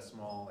 For the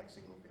small, like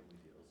single family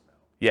deals, no.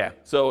 Yeah,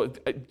 so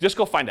just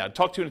go find out.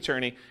 Talk to an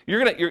attorney.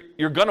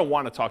 You're gonna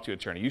want to talk to an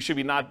attorney. You should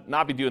be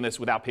not be doing this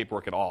without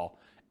paperwork at all.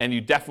 And you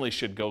definitely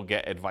should go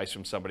get advice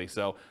from somebody.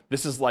 So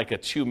this is like a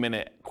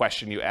 2-minute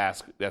question you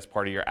ask that's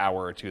part of your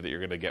hour or two that you're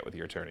going to get with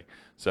your attorney.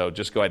 So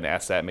just go ahead and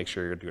ask that and make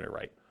sure you're doing it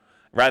right,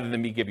 rather than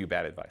me give you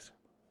bad advice.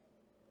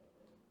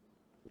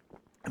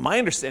 And my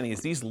understanding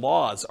is these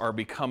laws are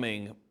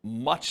becoming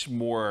much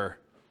more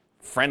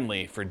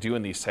friendly for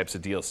doing these types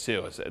of deals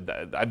too.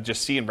 I'm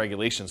just seeing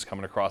regulations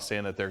coming across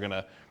saying that they're going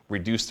to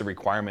reduce the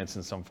requirements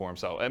in some form.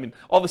 So, I mean,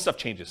 all this stuff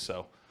changes.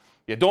 So,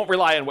 yeah, don't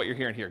rely on what you're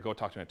hearing here. Go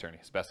talk to an attorney.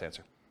 It's the best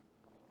answer.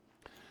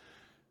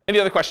 Any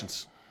other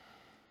questions?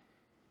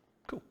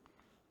 Cool.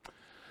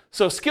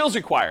 So skills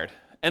required.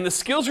 And the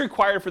skills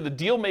required for the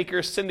deal maker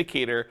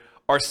syndicator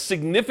are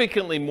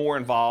significantly more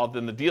involved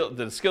than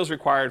the skills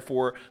required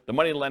for the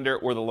money lender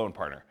or the loan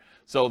partner.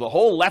 So the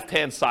whole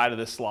left-hand side of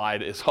this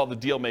slide is all the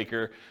deal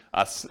maker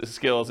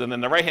skills, and then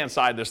the right-hand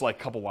side, there's like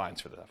a couple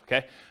lines for that,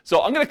 okay?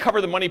 So I'm gonna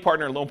cover the money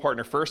partner and loan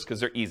partner first because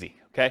they're easy,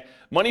 okay?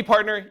 Money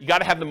partner, you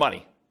gotta have the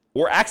money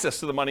or access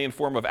to the money in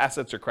form of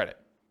assets or credit.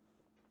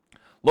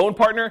 Loan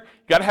partner,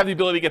 you got to have the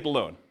ability to get the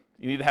loan.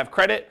 You need to have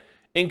credit,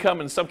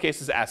 income, and in some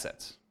cases,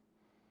 assets.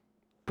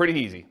 Pretty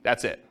easy.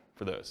 That's it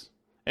for those.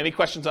 Any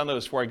questions on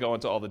those before I go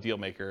into all the deal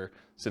maker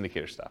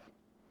syndicator stuff?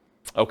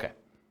 Okay.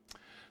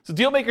 So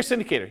deal maker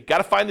syndicator, you got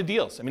to find the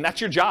deals. I mean, that's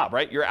your job,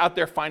 right? You're out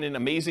there finding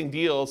amazing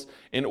deals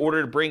in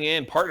order to bring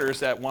in partners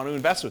that want to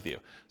invest with you.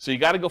 So you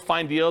got to go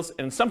find deals,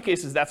 and in some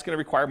cases, that's going to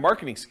require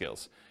marketing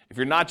skills. If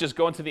you're not just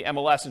going to the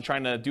MLS and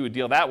trying to do a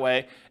deal that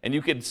way, and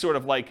you could sort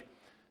of like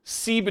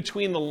see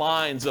between the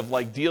lines of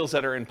like deals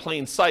that are in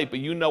plain sight, but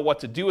you know what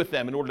to do with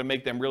them in order to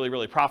make them really,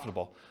 really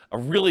profitable. A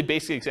really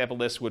basic example of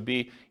this would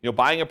be,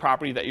 buying a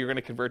property that you're going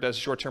to convert as a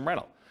short-term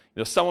rental.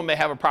 Someone may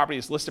have a property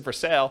that's listed for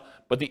sale,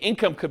 but the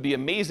income could be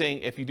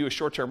amazing if you do a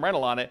short-term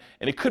rental on it,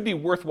 and it could be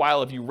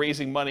worthwhile if you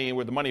raising money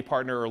with a money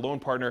partner or a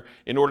loan partner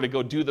in order to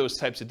go do those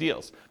types of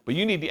deals. But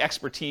you need the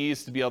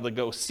expertise to be able to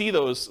go see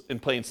those in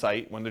plain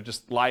sight when they're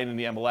just lying in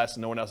the MLS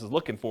and no one else is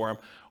looking for them,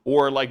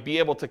 or like be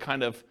able to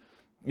kind of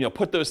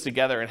put those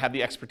together and have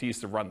the expertise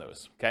to run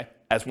those, okay?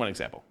 As one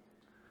example.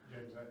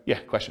 James, Yeah,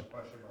 question.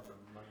 Question about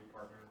the money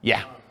partner.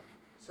 Yeah.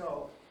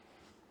 So,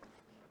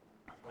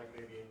 like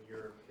maybe in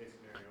your case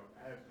scenario,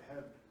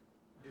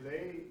 do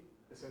they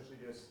essentially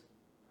just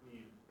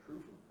need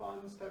proof of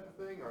funds type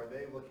of thing, or are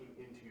they looking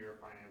into your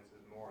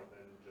finances more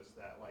than just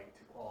that, like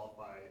to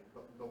qualify,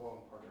 the loan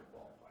partner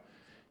qualify?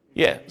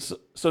 Yeah,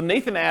 so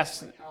Nathan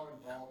asked, Like how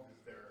involved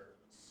is their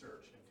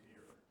search into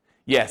your...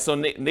 yeah, so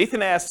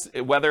Nathan asked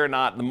whether or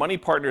not the money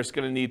partner is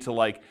going to need to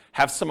like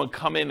have someone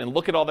come in and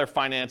look at all their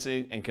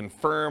financing and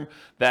confirm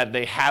that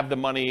they have the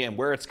money and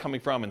where it's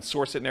coming from and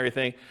source it and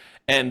everything.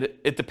 And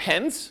it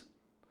depends.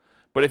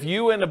 But if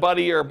you and a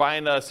buddy are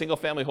buying a single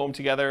family home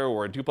together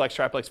or a duplex,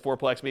 triplex,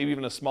 fourplex, maybe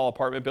even a small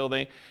apartment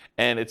building,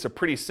 and it's a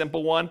pretty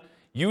simple one,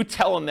 you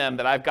telling them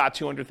that I've got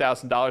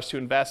 $200,000 to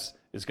invest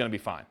is going to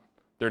be fine.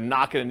 They're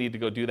not going to need to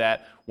go do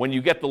that. When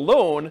you get the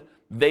loan,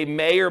 they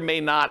may or may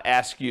not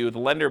ask you, the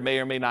lender may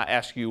or may not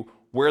ask you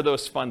where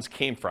those funds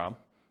came from,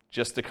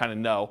 just to kind of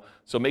know.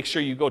 So make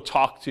sure you go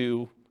talk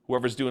to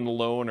whoever's doing the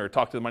loan or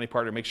talk to the money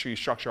partner, make sure you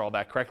structure all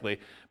that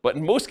correctly. But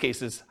in most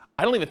cases,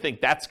 I don't even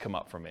think that's come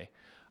up for me.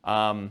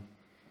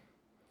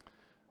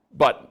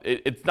 But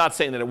it's not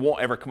saying that it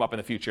won't ever come up in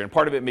the future. And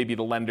part of it may be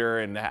the lender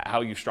and how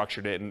you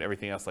structured it and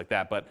everything else like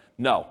that. But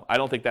no, I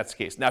don't think that's the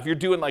case. Now, if you're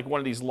doing like one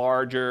of these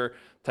larger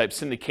type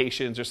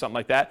syndications or something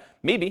like that,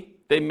 maybe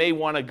they may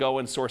want to go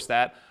and source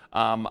that.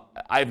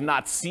 I've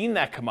not seen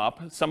that come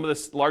up. Some of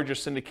the larger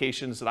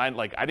syndications that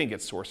I didn't get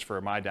sourced for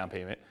my down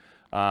payment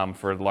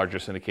for the larger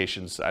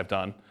syndications I've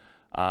done.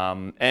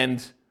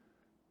 And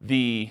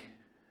the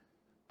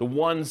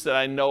ones that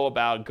I know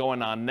about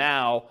going on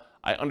now,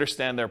 I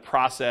understand their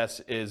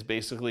process is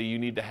basically you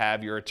need to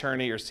have your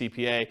attorney or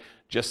CPA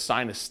just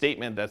sign a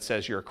statement that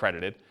says you're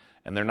accredited.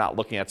 and they're not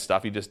looking at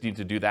stuff. You just need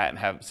to do that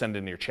and send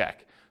in your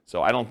check.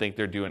 So I don't think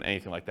they're doing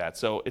anything like that.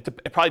 So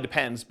it probably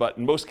depends, but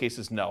in most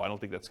cases, no, I don't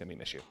think that's going to be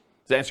an issue.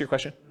 Does that answer your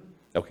question?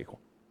 Okay, cool.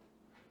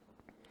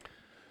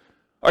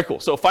 All right,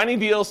 cool. So finding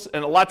deals,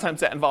 and a lot of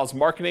times that involves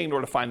marketing in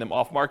order to find them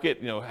off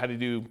market, how to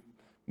do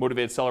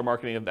motivated seller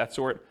marketing of that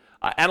sort.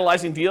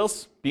 Analyzing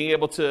deals, being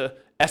able to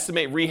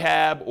estimate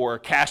rehab or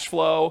cash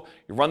flow,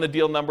 you run the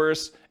deal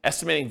numbers,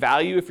 estimating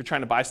value if you're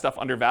trying to buy stuff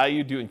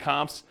undervalued, doing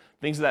comps,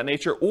 things of that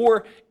nature.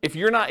 Or if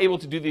you're not able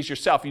to do these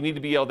yourself, you need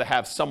to be able to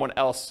have someone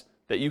else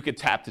that you could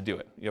tap to do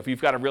it. If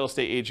you've got a real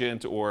estate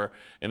agent or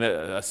a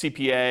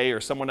CPA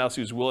or someone else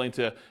who's willing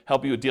to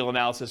help you with deal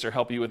analysis or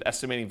help you with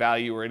estimating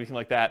value or anything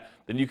like that,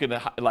 then you can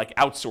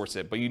outsource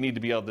it. But you need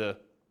to be able to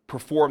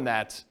perform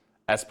that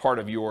as part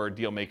of your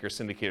deal maker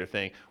syndicator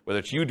thing, whether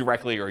it's you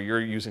directly or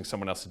you're using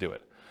someone else to do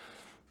it.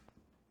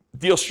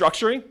 Deal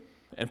structuring,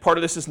 and part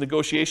of this is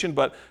negotiation,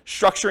 but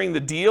structuring the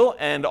deal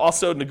and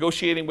also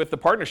negotiating with the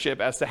partnership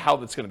as to how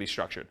that's going to be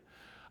structured.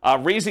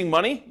 Raising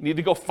money, you need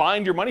to go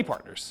find your money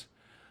partners.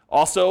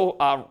 Also,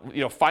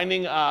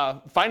 finding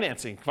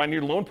financing, finding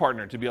your loan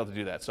partner to be able to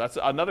do that. So that's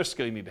another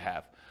skill you need to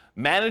have.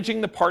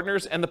 Managing the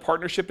partners and the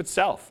partnership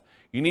itself.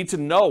 You need to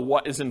know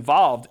what is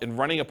involved in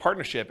running a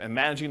partnership and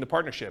managing the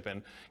partnership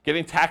and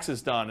getting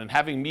taxes done and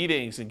having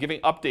meetings and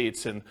giving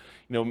updates and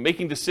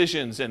making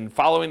decisions and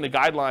following the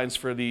guidelines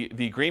for the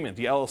agreement,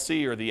 the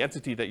LLC or the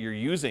entity that you're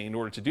using in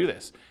order to do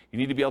this. You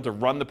need to be able to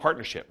run the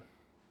partnership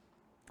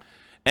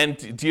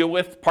and deal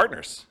with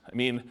partners. I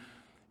mean,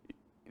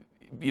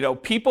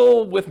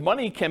 people with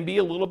money can be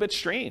a little bit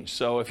strange.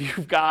 So if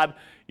you've got,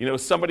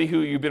 somebody who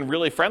you've been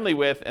really friendly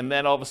with, and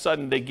then all of a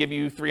sudden they give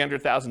you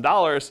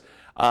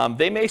 $300,000,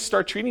 they may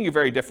start treating you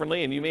very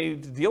differently, and you may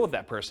need to deal with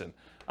that person.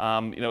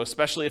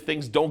 Especially if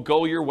things don't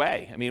go your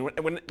way. I mean,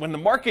 when the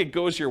market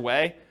goes your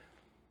way,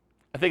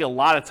 I think a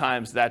lot of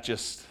times that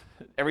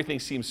everything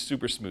seems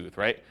super smooth,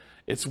 right?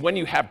 It's when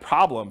you have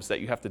problems that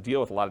you have to deal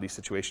with a lot of these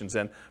situations,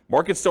 and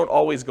markets don't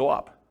always go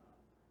up.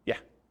 Yeah.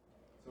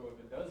 So if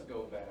it does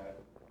go bad,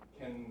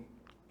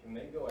 can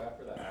they go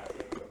after the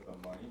assets of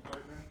the money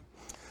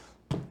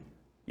partner?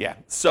 Yeah.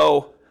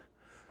 So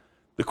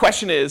the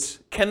question is,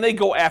 can they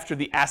go after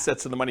the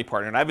assets of the money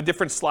partner? And I have a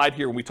different slide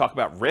here when we talk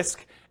about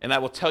risk, and I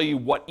will tell you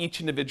what each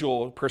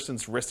individual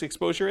person's risk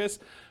exposure is.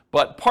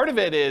 But part of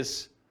it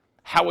is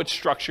how it's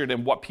structured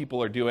and what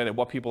people are doing and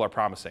what people are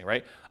promising,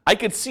 right? I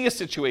could see a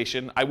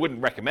situation, I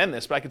wouldn't recommend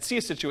this, but I could see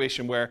a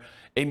situation where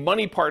a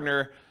money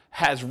partner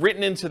has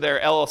written into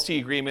their LLC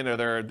agreement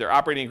or their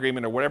operating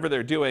agreement or whatever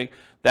they're doing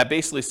that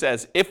basically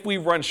says, if we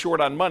run short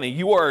on money,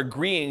 you are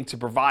agreeing to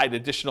provide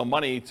additional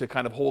money to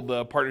kind of hold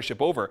the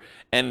partnership over.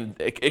 And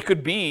it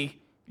could be,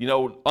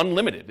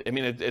 unlimited. I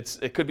mean,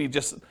 it could be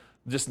just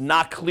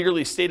not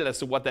clearly stated as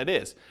to what that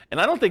is.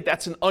 And I don't think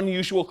that's an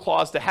unusual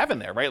clause to have in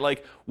there, right?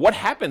 Like, what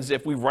happens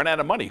if we run out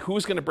of money?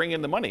 Who's going to bring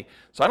in the money?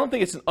 So I don't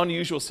think it's an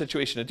unusual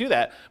situation to do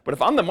that. But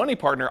if I'm the money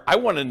partner, I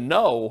want to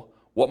know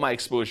what my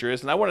exposure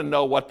is, and I want to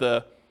know what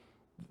the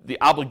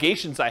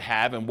obligations I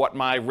have and what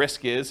my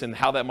risk is and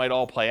how that might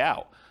all play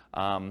out.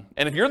 And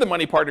if you're the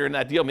money partner in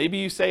that deal, maybe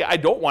you say, I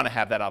don't want to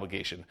have that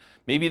obligation.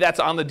 Maybe that's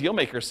on the deal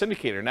maker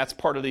syndicator, and that's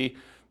part of the,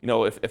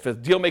 if a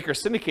deal maker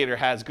syndicator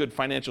has good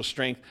financial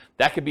strength,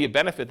 that could be a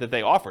benefit that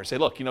they offer. Say,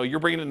 look, you're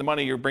bringing in the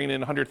money, you're bringing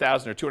in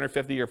 $100,000 or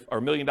 $250,000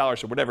 or $1 million or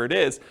whatever it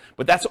is,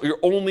 but that's your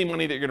only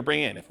money that you're going to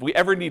bring in. If we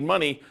ever need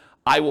money,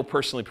 I will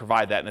personally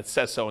provide that, and it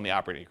says so in the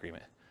operating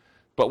agreement.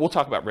 But we'll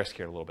talk about risk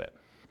here in a little bit.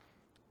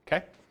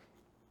 Okay?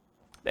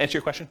 Answer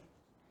your question?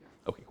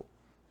 Okay, cool.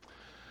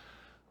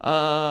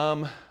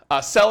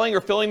 Selling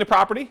or filling the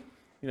property,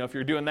 if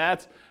you're doing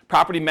that.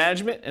 Property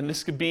management, and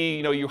this could be,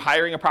 you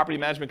hiring a property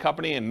management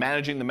company and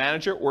managing the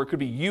manager, or it could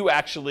be you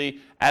actually,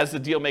 as the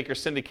deal maker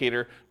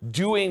syndicator,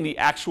 doing the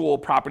actual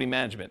property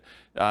management.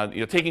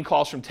 Taking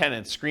calls from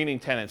tenants, screening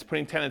tenants,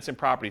 putting tenants in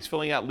properties,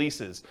 filling out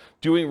leases,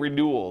 doing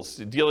renewals,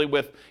 dealing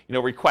with,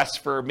 requests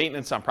for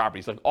maintenance on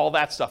properties. Like all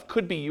that stuff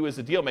could be you as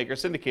a deal maker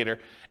syndicator,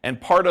 and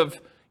part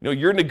of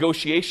your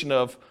negotiation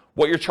of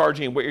what you're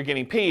charging and what you're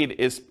getting paid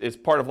is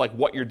part of like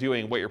what you're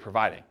doing, what you're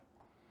providing.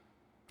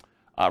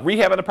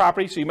 Rehab on the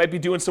property, so you might be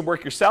doing some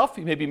work yourself,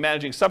 you may be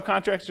managing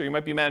subcontractors, or you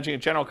might be managing a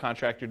general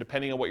contractor,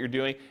 depending on what you're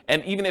doing,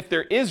 and even if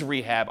there is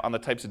rehab on the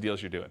types of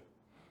deals you're doing.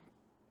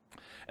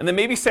 And then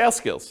maybe sales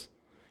skills.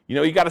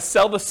 You got to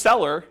sell the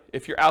seller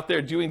if you're out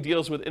there doing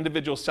deals with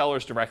individual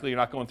sellers directly, you're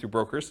not going through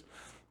brokers.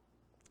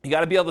 You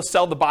got to be able to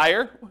sell the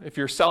buyer if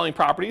you're selling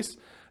properties.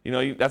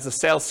 That's a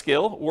sales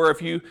skill. Or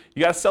if you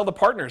got to sell the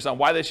partners on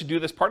why they should do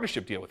this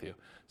partnership deal with you.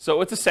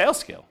 So it's a sales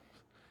skill.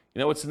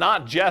 It's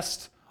not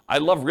just, I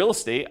love real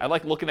estate, I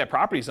like looking at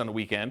properties on the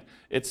weekend.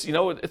 It's,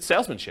 it's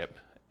salesmanship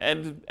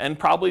and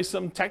probably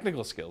some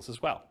technical skills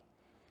as well.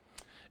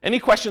 Any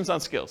questions on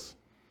skills?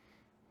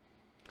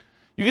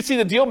 You can see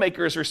the deal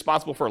maker is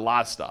responsible for a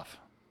lot of stuff.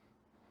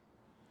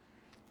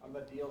 On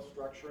the deal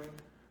structuring,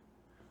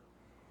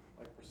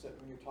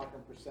 when you're talking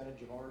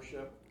percentage of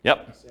ownership,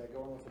 Yep. Say I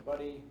go in with a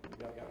buddy,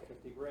 I got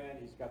 50 grand,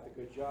 he's got the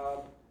good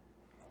job.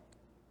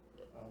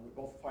 We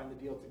both find the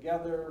deal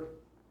together.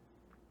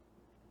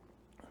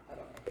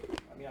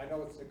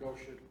 know it's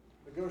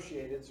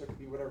negotiated, so it can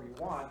be whatever you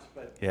want,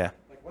 but Yeah.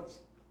 like what's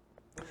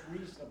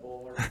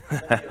reasonable or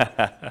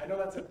I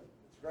know it's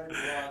very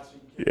broad, so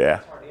you can't,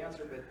 it's hard to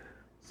answer, but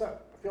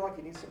I feel like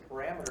you need some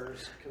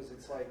parameters because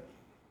it's like,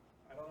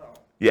 I don't know.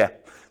 Yeah.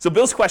 So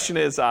Bill's question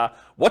is,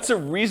 what's a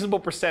reasonable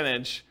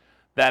percentage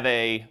that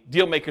a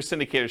deal maker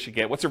syndicator should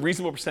get? What's a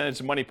reasonable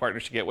percentage a money partner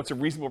should get? What's a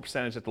reasonable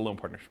percentage that the loan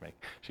partner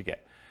should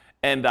get?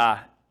 And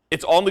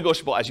it's all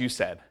negotiable, as you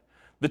said.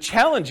 The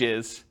challenge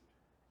is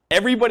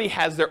everybody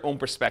has their own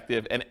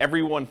perspective, and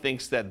everyone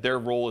thinks that their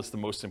role is the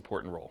most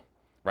important role,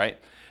 right?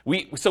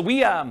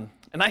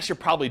 And I should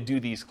probably do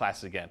these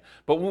classes again.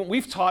 But when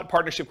we've taught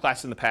partnership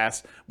classes in the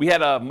past, we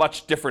had a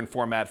much different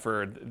format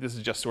for, this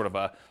is just sort of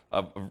a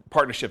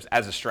partnerships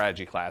as a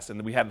strategy class.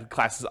 And we had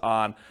classes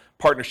on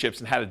partnerships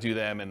and how to do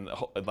them and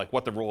like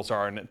what the rules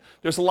are. And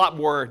there's a lot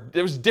more,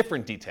 there was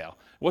different detail.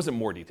 It wasn't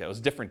more detail, it was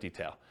different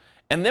detail.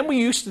 And then we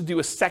used to do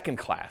a second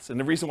class. And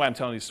the reason why I'm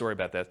telling you a story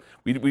about this,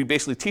 we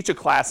basically teach a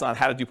class on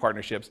how to do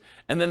partnerships.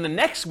 And then the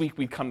next week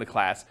we'd come to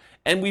class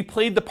and we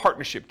played the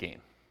partnership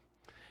game.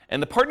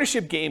 And the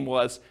partnership game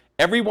was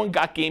everyone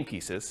got game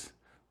pieces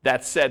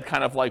that said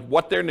kind of like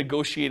what their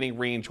negotiating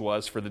range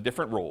was for the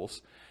different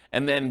roles.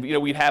 And then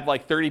we'd have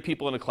like 30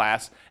 people in a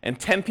class, and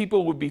 10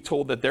 people would be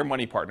told that they're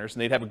money partners,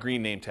 and they'd have a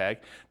green name tag.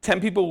 10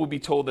 people would be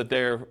told that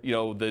they're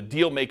the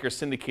deal maker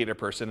syndicator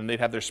person, and they'd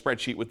have their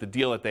spreadsheet with the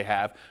deal that they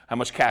have, how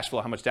much cash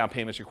flow, how much down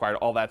payments required,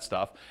 all that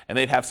stuff. And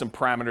they'd have some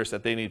parameters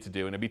that they need to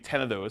do, and it'd be 10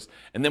 of those.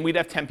 And then we'd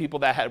have 10 people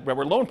that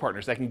were loan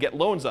partners that can get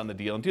loans on the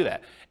deal and do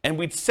that. And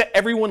we'd set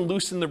everyone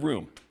loose in the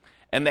room.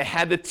 And they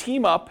had to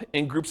team up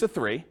in groups of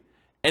 3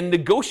 and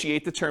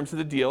negotiate the terms of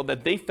the deal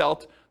that they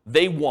felt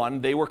they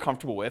won, they were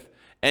comfortable with.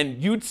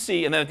 And you'd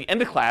see, and then at the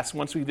end of class,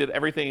 once we did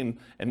everything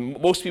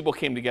and most people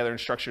came together and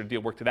structured a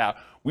deal, worked it out,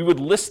 we would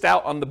list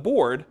out on the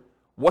board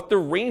what the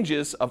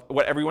ranges of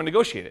what everyone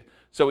negotiated.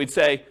 So we'd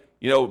say,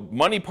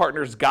 money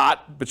partners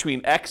got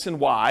between X and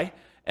Y,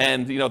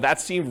 and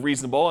that seemed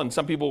reasonable, and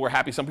some people were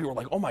happy. Some people were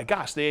like, oh my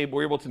gosh, they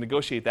were able to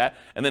negotiate that.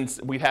 And then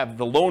we'd have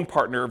the loan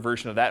partner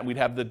version of that, and we'd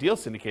have the deal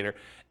syndicator.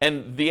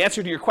 And the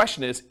answer to your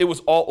question is, it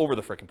was all over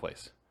the frickin'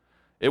 place.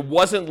 It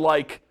wasn't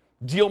like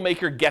deal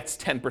maker gets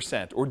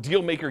 10%, or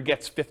deal maker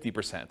gets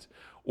 50%,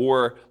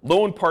 or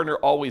loan partner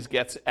always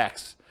gets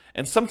X.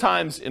 And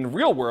sometimes in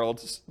real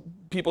world,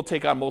 people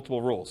take on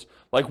multiple roles.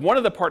 Like one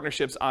of the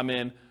partnerships I'm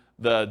in,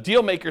 the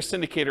deal maker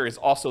syndicator is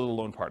also the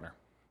loan partner.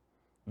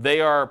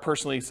 They are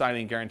personally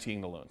signing,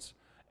 guaranteeing the loans.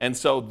 And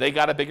so they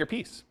got a bigger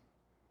piece,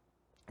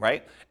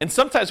 right? And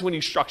sometimes when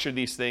you structure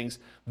these things,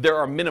 there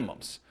are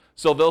minimums.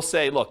 So they'll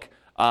say, look,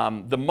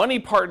 the money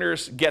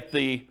partners get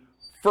the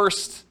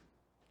first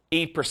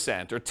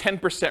 8% or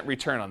 10%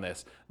 return on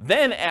this.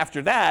 Then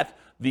after that,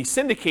 the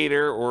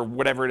syndicator or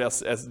whatever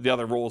else as the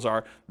other roles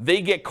are,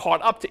 they get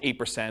caught up to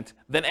 8%.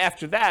 Then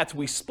after that,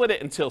 we split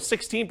it until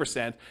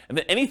 16%. And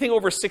then anything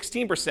over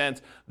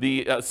 16%,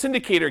 the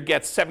syndicator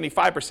gets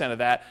 75% of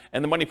that,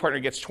 and the money partner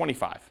gets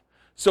 25%.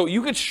 So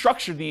you could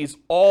structure these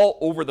all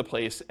over the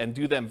place and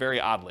do them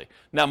very oddly.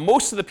 Now,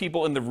 most of the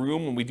people in the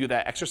room, when we do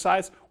that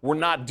exercise, we're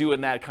not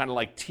doing that kind of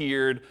like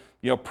tiered,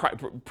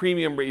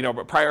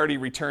 premium, priority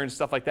returns,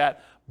 stuff like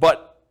that.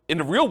 But in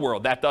the real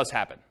world, that does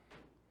happen.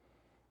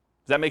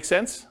 Does that make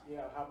sense?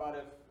 Yeah, how about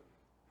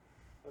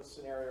if a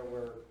scenario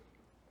where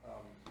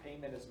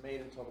payment is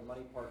made until the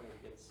money partner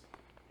gets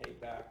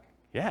paid back?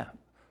 Yeah.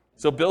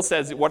 So Bill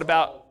says, what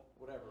about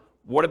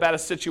a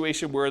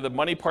situation where the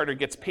money partner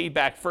gets paid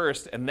back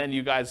first and then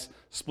you guys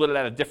split it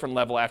at a different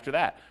level after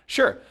that?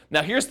 Sure.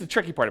 Now here's the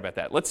tricky part about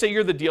that. Let's say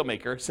you're the deal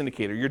maker,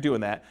 syndicator, you're doing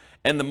that,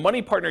 and the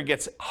money partner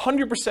gets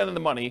 100% of the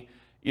money,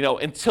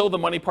 until the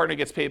money partner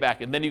gets paid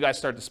back, and then you guys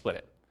start to split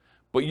it.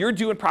 But you're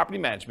doing property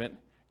management,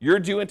 you're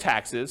doing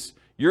taxes,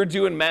 you're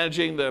doing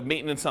managing the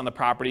maintenance on the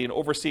property and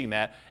overseeing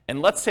that, and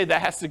let's say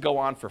that has to go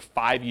on for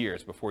 5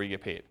 years before you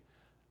get paid.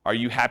 Are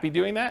you happy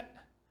doing that?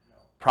 No.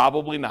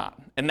 Probably not.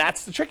 And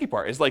that's the tricky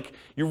part, is like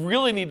you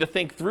really need to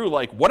think through,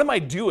 like, what am I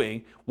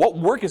doing? What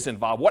work is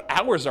involved? What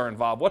hours are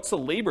involved? What's the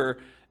labor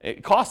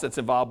cost that's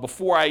involved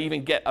before I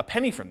even get a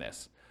penny from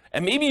this?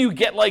 And maybe you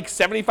get like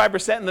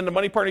 75% and then the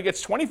money partner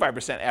gets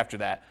 25% after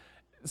that.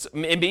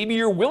 And maybe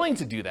you're willing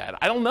to do that.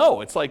 I don't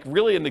know. It's like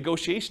really a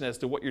negotiation as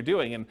to what you're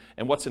doing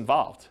and what's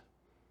involved.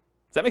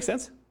 Does that make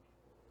sense?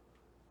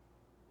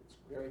 It's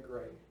very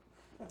gray.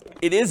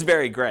 It is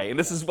very gray. And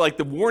this is like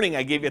the warning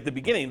I gave you at the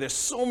beginning. There's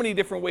so many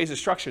different ways to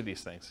structure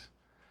these things.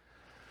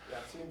 Yeah,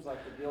 it seems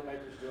like the deal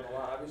maker's doing a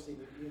lot. Obviously,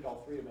 you need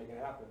all 3 to make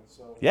it happen.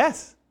 So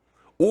yes.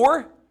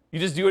 Or you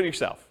just do it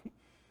yourself.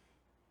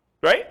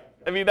 Right?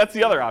 I mean, that's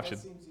the other option.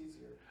 That seems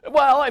easier.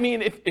 Well, I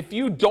mean, if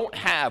you don't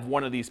have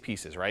one of these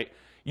pieces, right,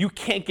 you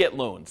can't get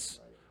loans.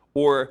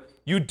 Or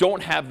you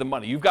don't have the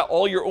money. You've got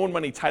all your own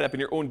money tied up in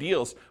your own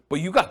deals, but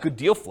you got good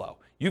deal flow.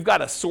 You've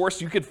got a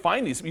source. You could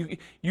find these.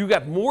 You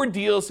got more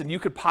deals than you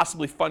could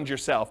possibly fund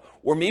yourself.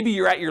 Or maybe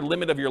you're at your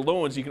limit of your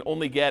loans. You can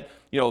only get,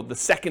 the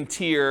second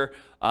tier,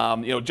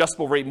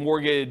 adjustable rate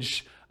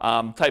mortgage,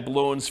 type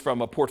loans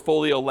from a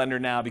portfolio lender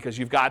now because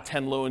you've got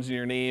 10 loans in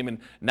your name, and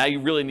now you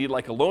really need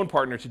like a loan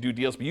partner to do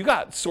deals. But you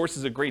got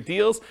sources of great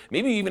deals.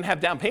 Maybe you even have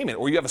down payment,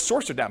 or you have a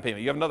source of down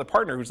payment. You have another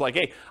partner who's like,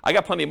 hey, I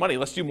got plenty of money.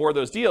 Let's do more of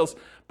those deals.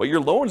 But your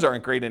loans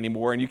aren't great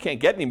anymore, and you can't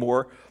get any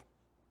more.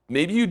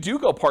 Maybe you do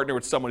go partner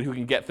with someone who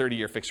can get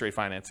 30-year fixed rate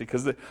financing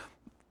because,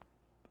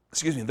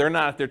 they're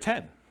not at their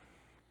 10. Does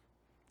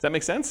that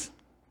make sense?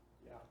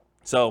 Yeah.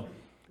 So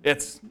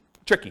it's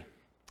tricky.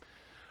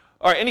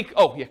 All right,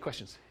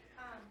 questions?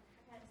 I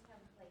kind of just have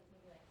like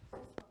maybe like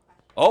personal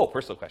questions. Oh,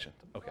 personal question.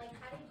 Okay. Like,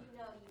 how did you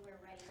know you were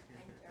ready to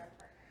enter a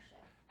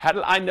partnership? How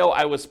did I know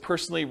I was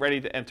personally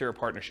ready to enter a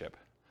partnership?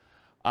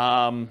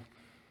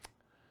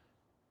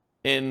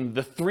 In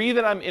the 3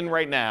 that I'm in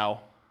right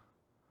now,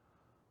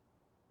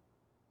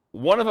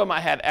 one of them I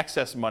had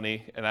excess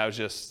money, and I was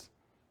just,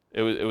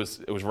 it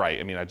was right.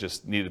 I mean, I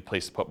just needed a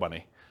place to put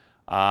money.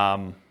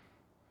 Another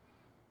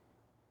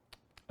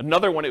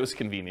one, it was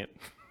convenient.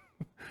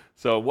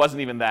 So it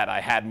wasn't even that I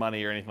had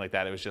money or anything like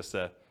that. It was just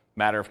a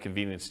matter of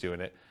convenience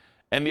doing it.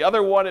 And the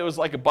other one, it was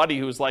like a buddy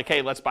who was like,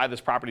 hey, let's buy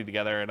this property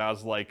together. And I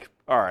was like,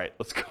 all right,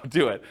 let's go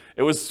do it.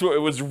 It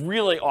was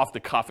really off the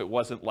cuff. It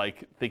wasn't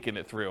like thinking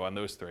it through on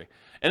those 3.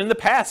 And in the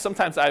past,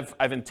 sometimes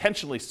I've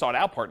intentionally sought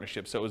out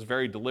partnerships. So it was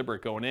very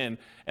deliberate going in,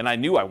 and I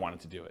knew I wanted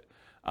to do it.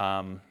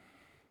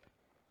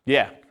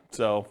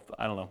 So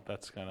I don't know.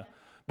 That's kind of,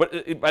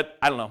 but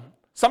I don't know.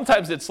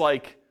 Sometimes it's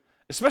like,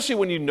 especially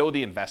when you know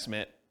the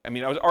investment. I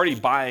mean, I was already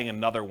buying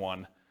another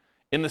one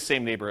in the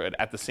same neighborhood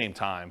at the same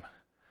time.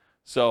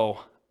 So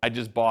I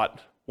just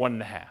bought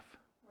 1.5,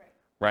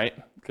 right?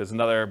 Because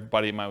another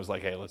buddy of mine was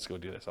like, hey, let's go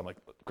do this. I'm like,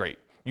 great.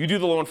 You do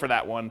the loan for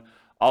that one.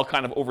 I'll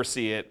kind of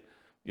oversee it.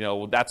 You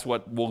know, that's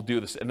what we'll do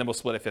this, and then we'll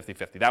split it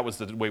 50-50. That was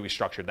the way we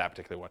structured that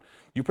particular one.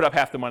 You put up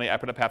half the money, I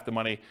put up half the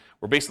money.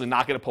 We're basically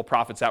not going to pull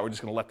profits out. We're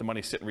just going to let the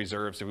money sit in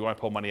reserves. If we want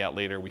to pull money out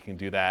later, we can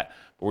do that.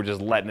 But we're just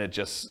letting it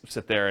just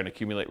sit there and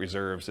accumulate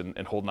reserves and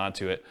holding on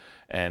to it.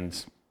 And,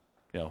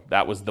 you know,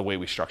 that was the way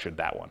we structured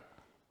that one.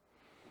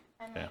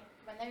 And Yeah. like,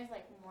 when there's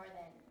like more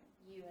than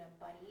you and a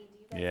buddy, do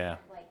you guys Yeah. have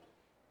like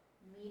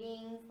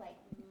meetings like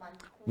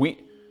monthly?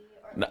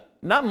 Or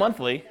Not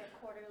monthly. or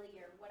quarterly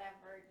or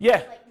whatever? Yeah.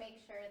 To like make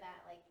sure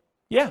that like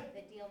Yeah.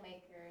 the deal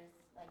maker is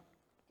like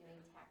doing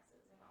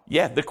taxes and all.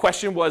 Yeah, the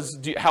question was,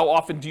 how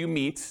often do you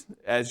meet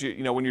as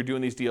you know when you're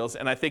doing these deals?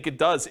 And I think it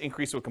does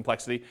increase with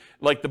complexity.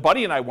 Like the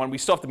buddy and I one, we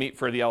still have to meet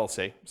for the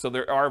LLC. So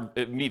there are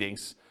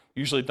meetings,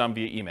 usually done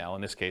via email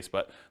in this case,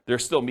 but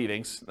there's still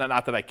meetings.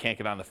 Not that I can't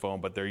get on the phone,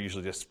 but they're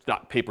usually just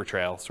not paper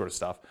trail sort of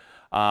stuff.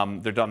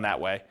 They're done that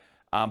way.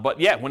 But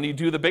yeah, when you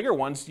do the bigger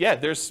ones, yeah,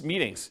 there's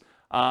meetings.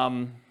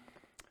 The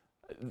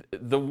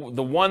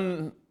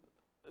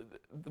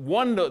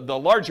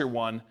larger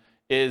one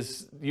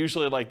is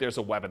usually like there's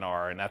a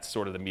webinar, and that's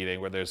sort of the meeting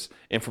where there's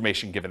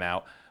information given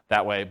out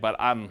that way. But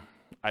I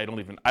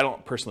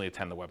don't personally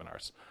attend the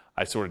webinars.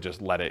 I sort of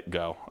just let it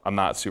go. I'm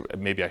not super,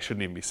 maybe I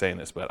shouldn't even be saying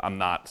this, but I'm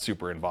not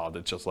super involved.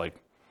 It's just like,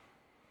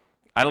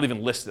 I don't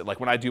even list it.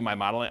 Like when I do my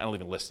modeling, I don't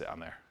even list it on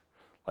there.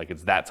 Like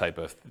it's that type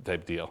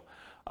deal.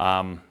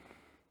 And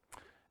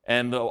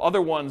the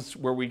other ones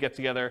where we get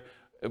together,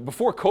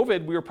 before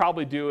COVID, we were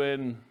probably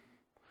doing,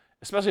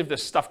 especially if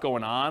there's stuff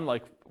going on,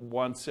 like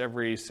once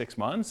every 6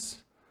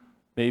 months,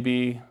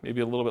 maybe a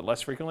little bit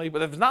less frequently.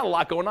 But if there's not a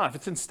lot going on, if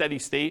it's in steady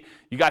state,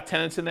 you got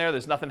tenants in there,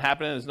 there's nothing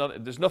happening,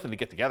 there's nothing to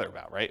get together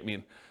about, right? I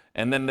mean,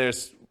 and then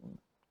there's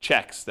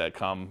checks that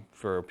come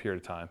for a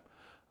period of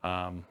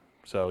time.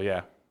 So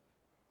yeah. Does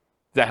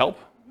that help?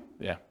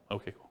 Mm-hmm. Yeah.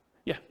 Okay, cool.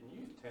 Yeah. Can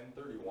you use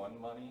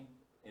 1031 money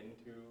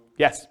into?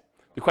 Yes.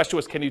 The question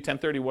was, can you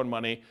 1031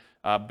 money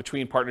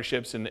between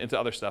partnerships and into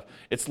other stuff?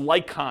 It's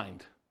like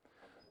kind.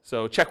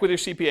 So check with your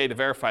CPA to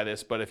verify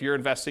this, but if you're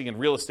investing in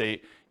real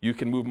estate, you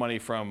can move money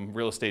from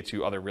real estate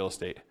to other real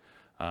estate.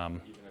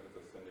 Even if it's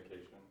a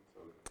syndication?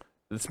 So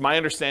It's my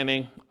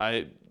understanding,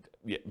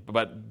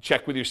 but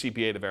check with your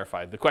CPA to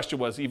verify. The question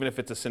was, even if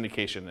it's a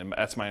syndication, and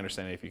that's my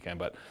understanding if you can,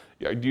 but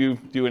do you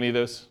do any of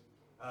those?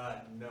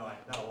 No,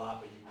 not a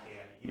lot, but you can,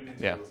 even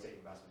into Yeah. real estate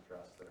investment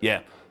trusts.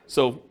 Yeah.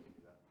 So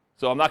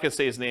I'm not going to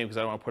say his name because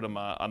I don't want to put him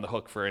on the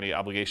hook for any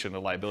obligation or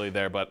liability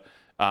there, but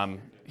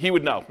he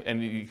would know,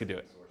 and you could do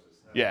it.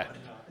 Yeah.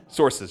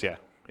 Sources, yeah.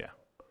 does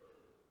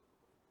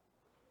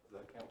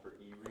that count for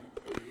E-REITs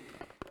too?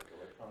 Like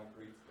electronic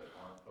REITs that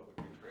aren't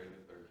publicly traded,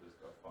 they're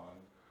just a fund,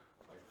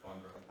 like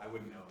fund. I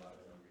wouldn't know about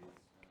it.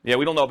 Yeah,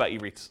 we don't know about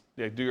E-REITs.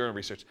 Yeah, do your own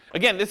research.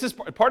 Again, this is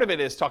part of it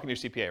is talking to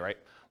your CPA, right?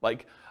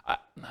 Like, I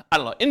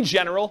don't know. In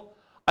general,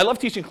 I love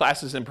teaching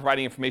classes and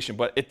providing information,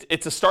 but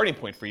it's a starting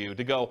point for you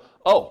to go,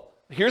 oh,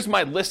 here's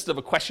my list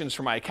of questions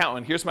for my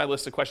accountant. Here's my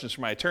list of questions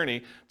for my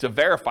attorney to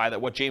verify that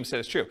what James said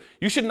is true.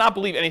 You should not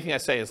believe anything I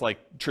say is like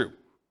true,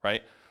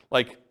 right?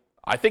 Like,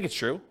 I think it's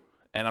true,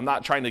 and I'm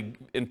not trying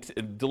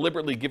to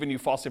deliberately giving you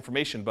false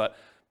information, but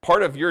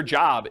part of your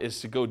job is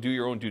to go do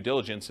your own due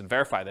diligence and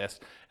verify this.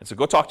 And so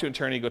go talk to an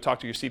attorney, go talk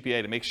to your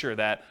CPA to make sure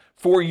that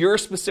for your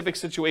specific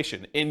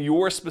situation, in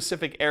your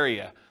specific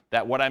area,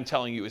 that what I'm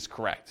telling you is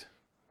correct.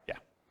 Yeah.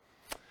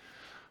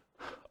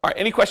 All right,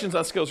 any questions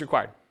on skills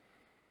required?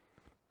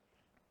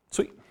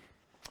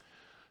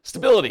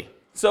 Stability.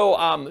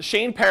 So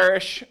Shane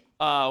Parrish,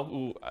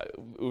 who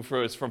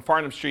was from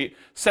Farnham Street,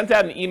 sent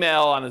out an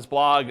email on his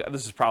blog.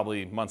 This is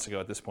probably months ago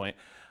at this point.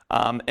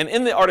 And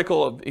in the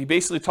article, he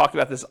basically talked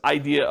about this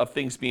idea of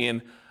things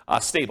being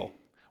stable,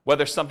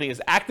 whether something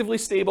is actively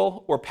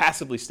stable or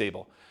passively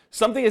stable.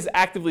 Something is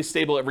actively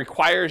stable, it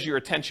requires your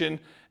attention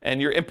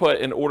and your input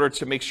in order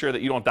to make sure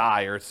that you don't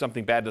die or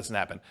something bad doesn't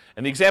happen.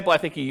 And the example I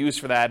think he used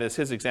for that is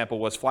his example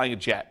was flying a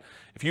jet.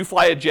 If you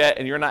fly a jet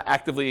and you're not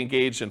actively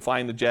engaged in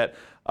flying the jet,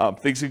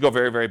 things could go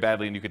very, very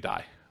badly and you could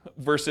die.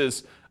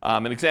 Versus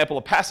an example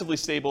of passively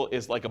stable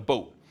is like a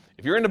boat.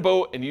 If you're in a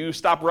boat and you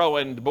stop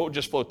rowing, the boat will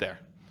just float there.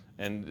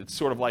 And it's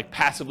sort of like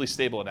passively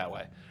stable in that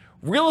way.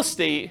 Real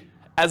estate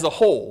as a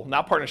whole,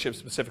 not partnerships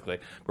specifically,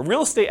 but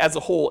real estate as a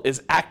whole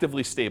is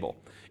actively stable.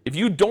 If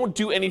you don't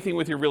do anything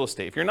with your real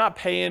estate, if you're not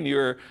paying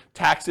your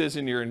taxes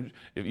and you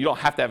don't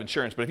have to have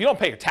insurance, but if you don't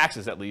pay your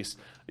taxes at least,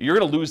 you're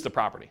going to lose the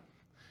property.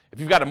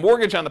 If you've got a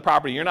mortgage on the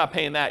property, you're not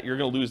paying that, you're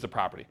going to lose the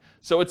property.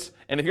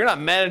 And if you're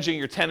not managing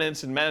your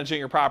tenants and managing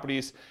your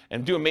properties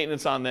and doing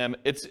maintenance on them,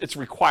 it's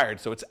required.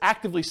 So it's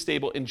actively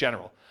stable in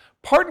general.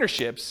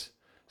 Partnerships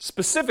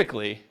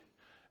specifically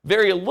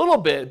vary a little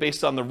bit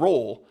based on the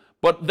role,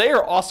 but they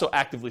are also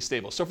actively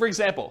stable. So for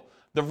example,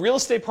 the real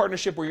estate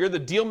partnership where you're the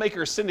deal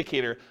maker or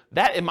syndicator,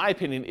 that in my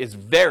opinion is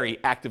very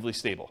actively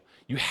stable.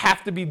 You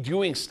have to be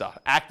doing stuff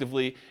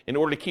actively in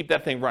order to keep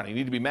that thing running. You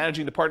need to be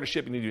managing the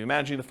partnership, you need to be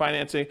managing the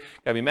financing, you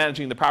got to be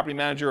managing the property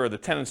manager or the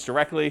tenants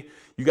directly.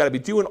 You got to be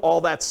doing all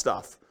that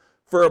stuff.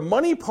 For a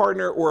money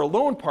partner or a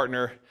loan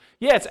partner,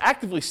 yeah, it's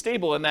actively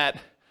stable in that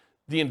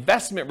the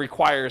investment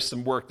requires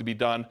some work to be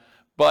done,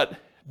 but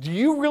do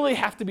you really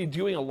have to be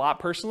doing a lot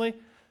personally?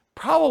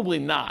 Probably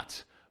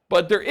not.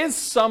 But there is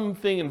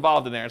something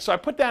involved in there. So I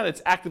put down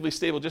it's actively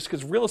stable just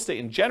because real estate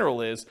in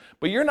general is,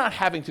 but you're not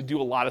having to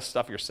do a lot of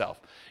stuff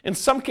yourself. In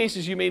some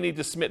cases, you may need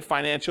to submit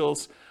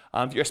financials,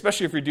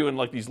 especially if you're doing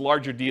like these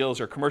larger deals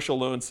or commercial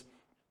loans.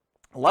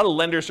 A lot of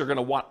lenders are going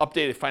to want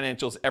updated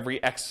financials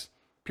every X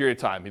period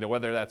of time,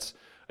 whether that's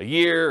a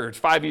year or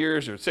 5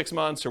 years or 6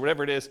 months or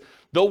whatever it is.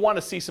 They'll want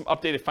to see some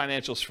updated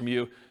financials from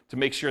you to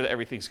make sure that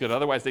everything's good.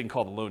 Otherwise, they can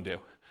call the loan due.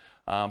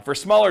 For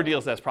smaller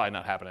deals, that's probably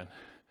not happening.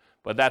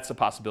 But that's a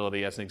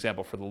possibility as an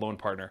example for the loan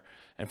partner.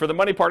 And for the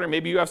money partner,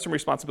 maybe you have some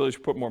responsibilities to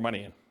put more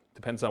money in.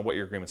 Depends on what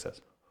your agreement says.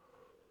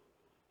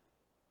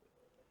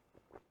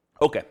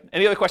 Okay,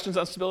 any other questions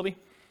on stability?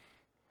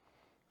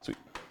 Sweet.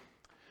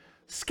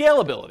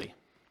 Scalability.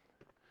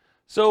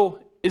 So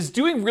is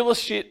doing real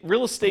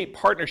estate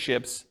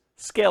partnerships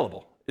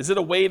scalable? Is it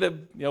a way to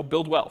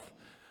build wealth?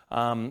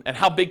 And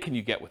how big can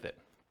you get with it?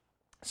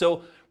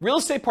 So real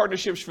estate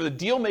partnerships for the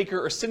deal maker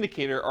or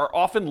syndicator are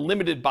often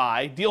limited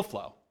by deal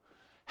flow.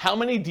 How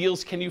many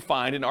deals can you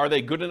find, and are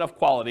they good enough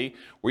quality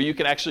where you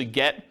can actually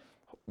get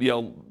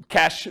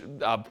cash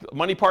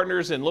money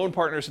partners and loan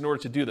partners in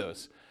order to do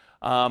those?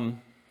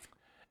 And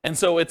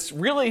so it's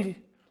really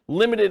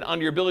limited on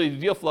your ability to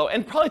deal flow,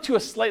 and probably to a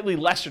slightly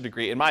lesser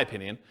degree, in my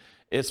opinion,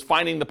 is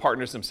finding the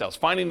partners themselves,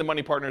 finding the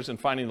money partners and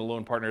finding the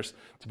loan partners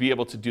to be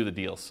able to do the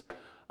deals.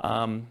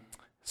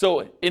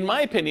 So in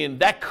my opinion,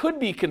 that could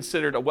be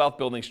considered a wealth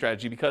building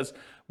strategy because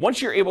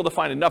once you're able to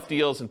find enough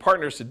deals and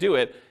partners to do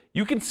it,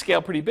 you can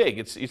scale pretty big.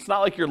 It's not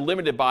like you're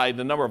limited by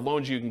the number of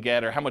loans you can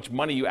get or how much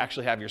money you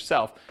actually have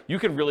yourself. You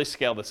can really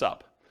scale this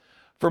up.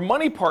 For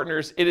money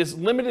partners, it is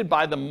limited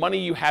by the money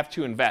you have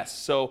to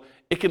invest. So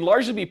it can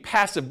largely be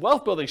passive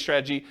wealth building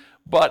strategy,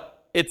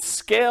 but it's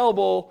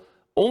scalable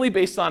only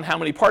based on how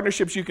many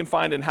partnerships you can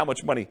find and how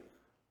much money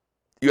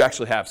you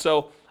actually have.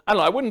 So I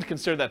don't know, I wouldn't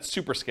consider that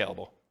super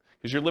scalable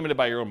because you're limited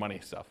by your own money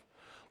stuff.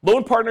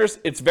 Loan partners,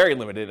 it's very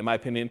limited in my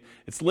opinion.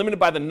 It's limited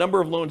by the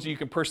number of loans that you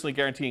can personally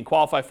guarantee and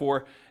qualify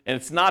for, and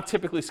it's not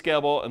typically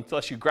scalable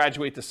unless you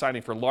graduate to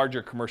signing for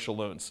larger commercial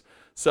loans.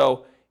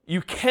 So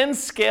you can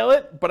scale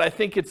it, but I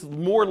think it's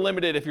more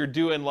limited if you're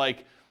doing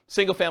like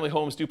single family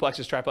homes,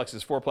 duplexes,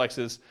 triplexes,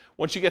 fourplexes.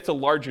 Once you get to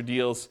larger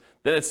deals,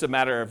 then it's a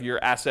matter of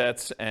your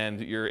assets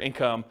and your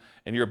income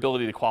and your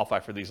ability to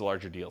qualify for these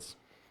larger deals.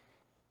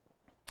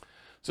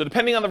 So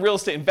depending on the real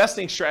estate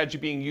investing strategy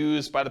being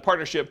used by the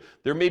partnership,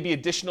 there may be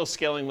additional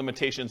scaling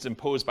limitations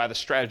imposed by the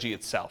strategy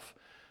itself.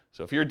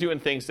 So if you're doing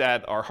things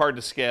that are hard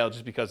to scale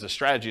just because the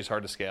strategy is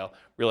hard to scale,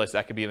 realize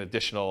that could be an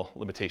additional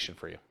limitation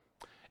for you.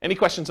 Any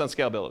questions on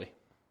scalability?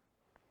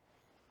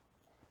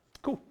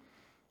 Cool.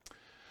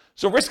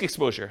 So risk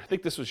exposure. I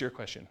think this was your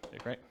question,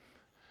 Nick, right?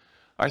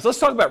 All right, so let's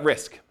talk about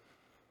risk.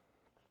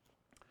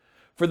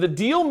 For the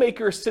deal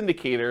maker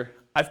syndicator,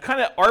 I've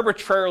kind of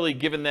arbitrarily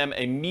given them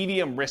a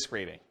medium risk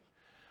rating.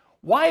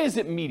 Why is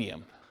it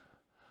medium?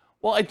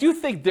 Well, I do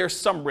think there's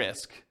some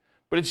risk,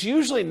 but it's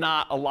usually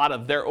not a lot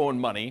of their own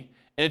money,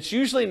 and it's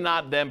usually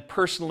not them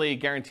personally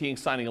guaranteeing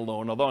signing a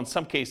loan, although in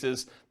some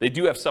cases, they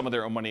do have some of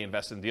their own money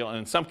invested in the deal, and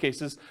in some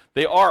cases,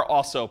 they are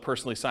also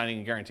personally signing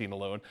and guaranteeing the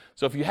loan.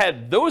 So if you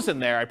had those in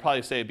there, I'd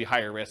probably say it'd be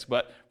higher risk,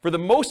 but for the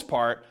most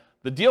part,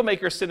 the deal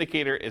maker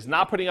syndicator is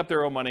not putting up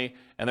their own money,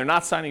 and they're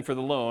not signing for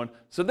the loan,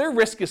 so their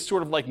risk is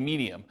sort of like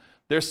medium.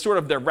 There's sort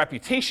of their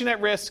reputation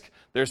at risk,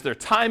 there's their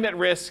time at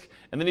risk,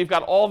 And then you've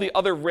got all the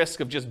other risk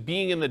of just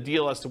being in the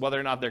deal as to whether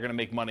or not they're going to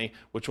make money,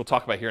 which we'll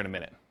talk about here in a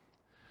minute.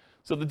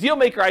 So the deal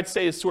maker, I'd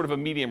say, is sort of a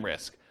medium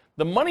risk.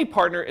 The money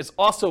partner is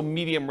also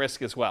medium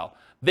risk as well.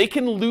 They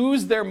can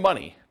lose their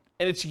money,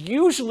 and it's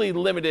usually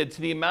limited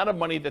to the amount of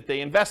money that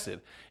they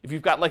invested. If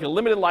you've got like a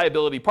limited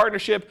liability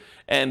partnership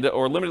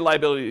or limited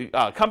liability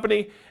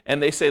company,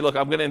 and they say, look,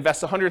 I'm going to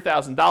invest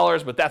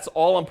 $100,000, but that's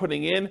all I'm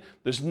putting in.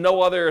 There's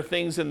no other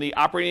things in the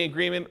operating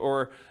agreement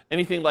or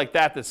anything like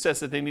that that says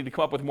that they need to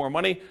come up with more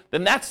money,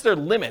 then that's their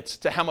limit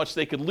to how much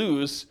they could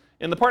lose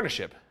in the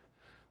partnership.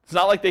 It's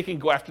not like they can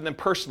go after them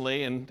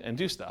personally and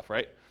do stuff,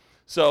 right?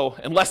 So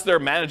unless they're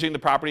managing the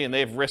property and they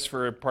have risk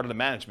for part of the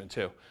management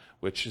too,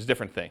 which is a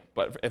different thing.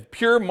 But a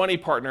pure money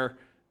partner,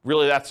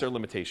 really that's their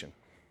limitation.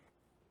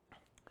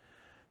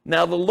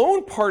 Now the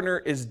loan partner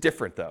is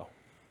different though.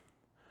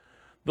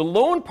 The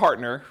loan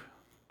partner,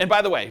 and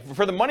by the way,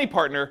 for the money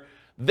partner,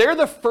 they're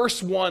the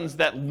first ones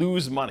that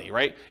lose money,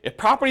 right? If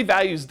property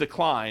values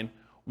decline,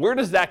 where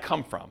does that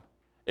come from?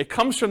 It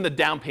comes from the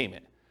down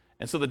payment.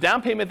 And so the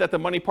down payment that the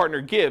money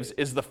partner gives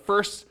is the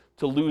first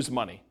to lose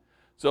money.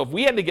 So if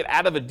we had to get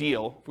out of a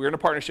deal, if we were in a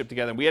partnership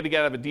together and we had to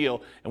get out of a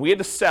deal and we had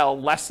to sell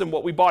less than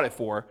what we bought it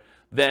for,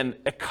 then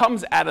it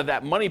comes out of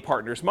that money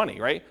partner's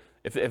money, right?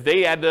 If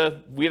we had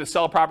to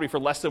sell a property for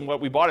less than what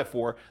we bought it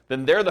for,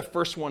 then they're the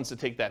first ones to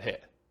take that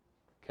hit,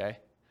 okay?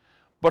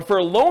 But for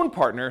a loan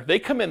partner, they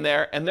come in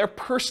there and they're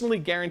personally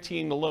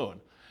guaranteeing the loan.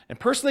 And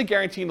personally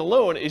guaranteeing the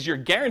loan is you're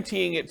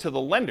guaranteeing it to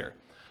the lender.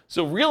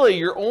 So really,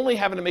 you're only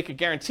having to make a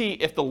guarantee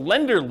if the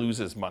lender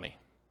loses money,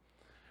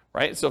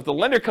 right? So if the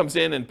lender comes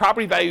in and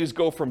property values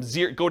go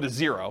to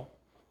zero,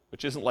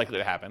 which isn't likely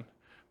to happen,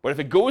 but if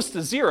it goes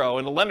to zero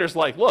and the lender's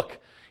like, look,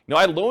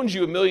 I loaned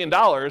you $1 million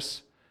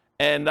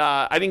and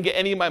I didn't get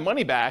any of my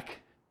money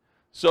back,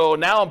 so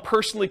now I'm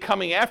personally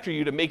coming after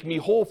you to make me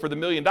whole for the $1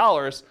 million.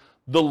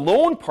 The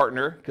loan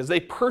partner, because they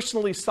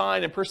personally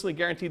signed and personally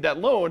guaranteed that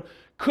loan,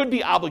 could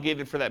be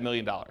obligated for that $1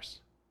 million.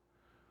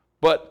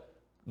 But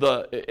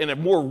in a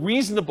more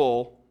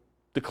reasonable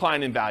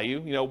decline in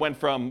value, went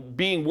from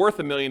being worth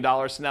 $1 million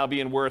to now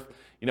being worth,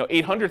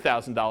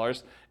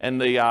 $800,000,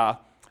 and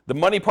the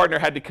money partner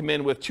had to come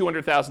in with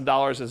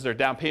 $200,000 as their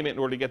down payment in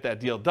order to get that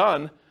deal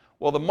done.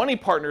 Well, the money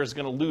partner is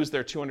going to lose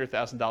their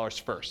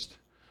 $200,000 first.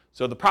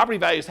 So the property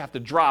values have to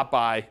drop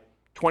by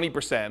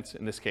 20%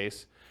 in this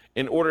case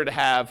in order to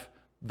have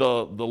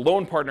the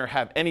loan partner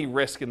have any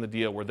risk in the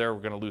deal where they're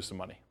going to lose some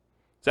money.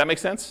 Does that make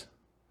sense?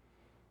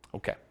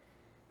 Okay.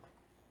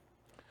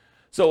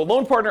 So a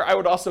loan partner I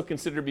would also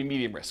consider to be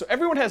medium risk. So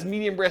everyone has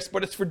medium risk,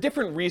 but it's for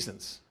different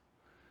reasons.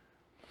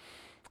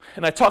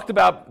 And I talked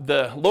about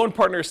the loan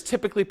partner is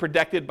typically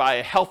protected by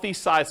a healthy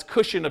size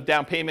cushion of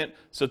down payment.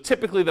 So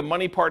typically the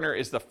money partner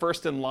is the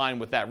first in line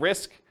with that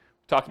risk. We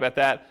talked about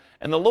that.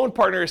 And the loan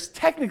partner is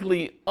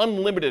technically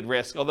unlimited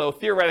risk, although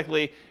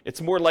theoretically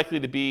it's more likely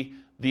to be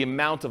the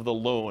amount of the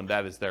loan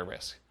that is their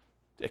risk.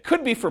 It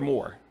could be for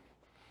more.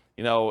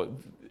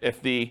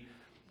 If the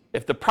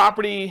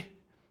property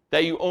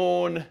that you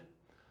own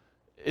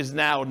is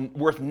now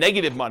worth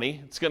negative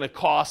money, it's going to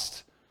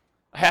cost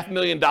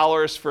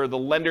 $500,000 for the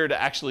lender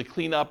to actually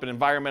clean up an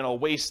environmental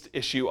waste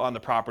issue on the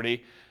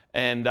property,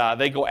 and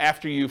they go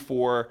after you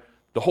for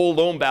the whole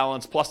loan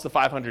balance plus the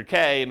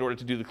 $500K in order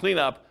to do the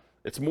cleanup.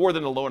 It's more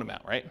than the loan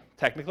amount, right?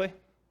 Technically.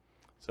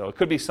 So it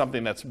could be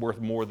something that's worth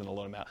more than the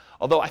loan amount.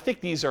 Although I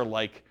think these are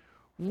like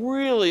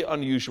really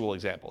unusual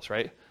examples,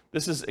 right?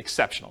 This is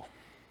exceptional.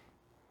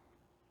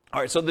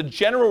 All right, so the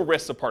general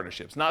risks of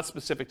partnerships, not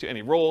specific to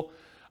any role.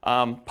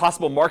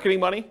 Possible marketing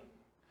money,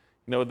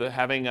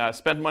 having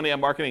spent money on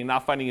marketing and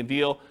not finding a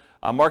deal.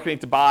 Marketing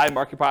to buy,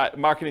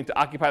 marketing to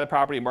occupy the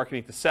property,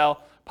 marketing to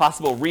sell.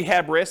 Possible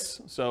rehab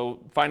risks, so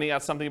finding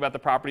out something about the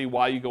property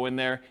while you go in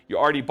there. You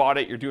already bought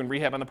it, you're doing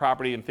rehab on the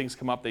property, and things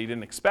come up that you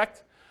didn't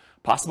expect.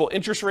 Possible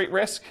interest rate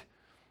risk.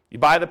 You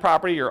buy the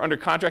property, you're under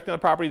contract on the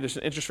property, there's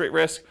an interest rate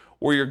risk,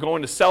 or you're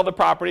going to sell the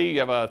property, you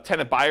have a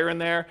tenant buyer in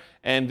there,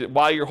 and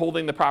while you're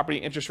holding the property,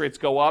 interest rates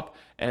go up,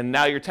 and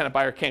now your tenant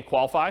buyer can't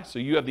qualify, so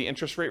you have the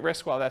interest rate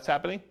risk while that's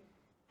happening.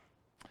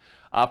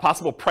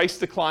 Possible price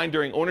decline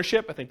during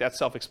ownership, I think that's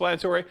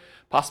self-explanatory.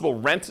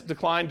 Possible rent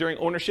decline during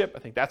ownership, I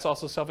think that's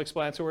also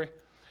self-explanatory.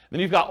 Then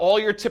you've got all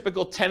your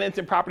typical tenant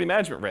and property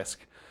management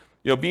risk.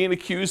 Being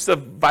accused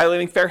of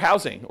violating fair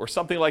housing or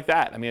something like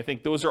that. I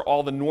think those are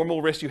all the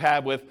normal risks you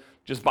have with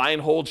just buy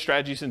and hold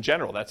strategies in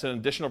general. That's an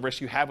additional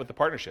risk you have with the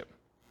partnership.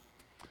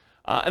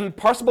 And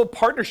possible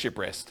partnership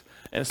risk,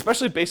 and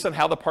especially based on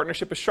how the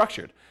partnership is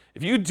structured.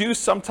 If you do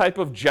some type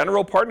of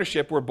general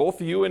partnership where both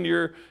you and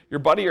your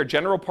buddy are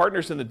general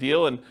partners in the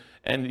deal,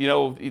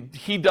 and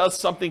he does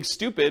something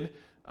stupid,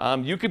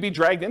 you could be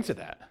dragged into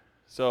that.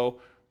 So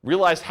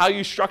realize how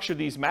you structure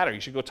these matter. You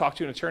should go talk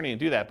to an attorney and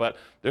do that, but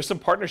there's some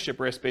partnership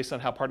risk based on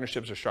how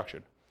partnerships are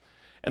structured.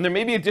 And there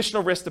may be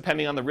additional risk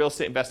depending on the real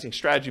estate investing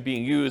strategy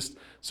being used.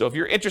 So if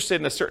you're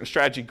interested in a certain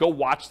strategy, go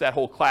watch that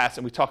whole class,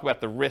 and we talk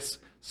about the risks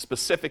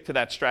specific to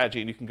that strategy,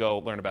 and you can go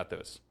learn about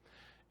those.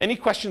 Any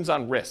questions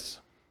on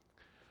risks?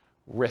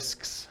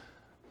 Risks.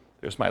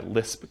 There's my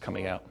lisp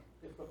coming out.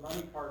 If the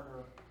money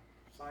partner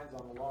signs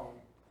on the loan,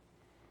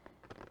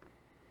 I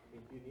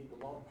mean, you need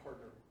the loan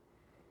partner.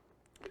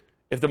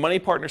 If the money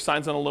partner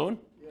signs on a loan,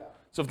 Yeah.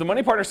 so if the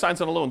money partner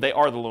signs on a loan, they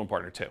are the loan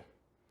partner too.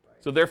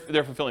 So they're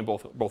fulfilling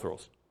both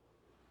roles.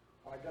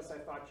 Well, I guess I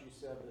thought you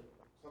said that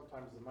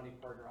sometimes the money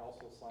partner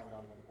also signed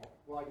on the loan.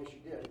 Well, I guess you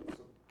did.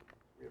 So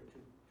we have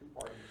two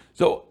parties.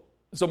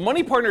 So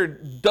money partner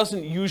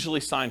doesn't usually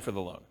sign for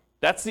the loan.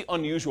 That's the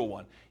unusual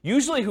one.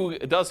 Usually who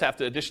does have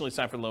to additionally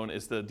sign for the loan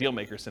is the deal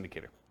maker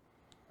syndicator.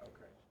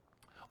 Okay.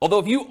 Although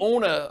if you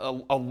own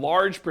a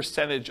large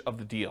percentage of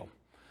the deal,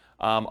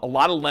 a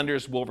lot of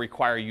lenders will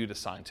require you to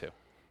sign too,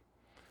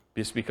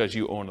 just because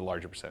you own a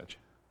larger percentage.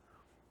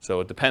 So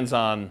it depends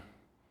on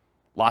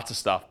lots of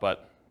stuff,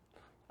 but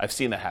I've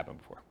seen that happen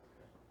before.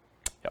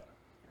 Yep.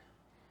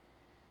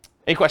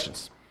 Any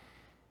questions?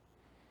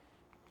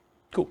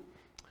 Cool.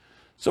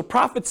 So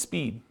profit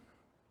speed.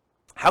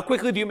 How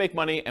quickly do you make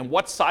money, and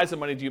what size of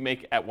money do you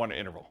make at one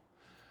interval?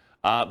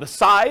 The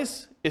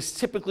size is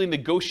typically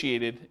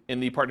negotiated in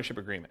the partnership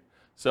agreement.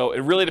 So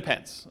it really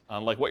depends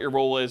on like what your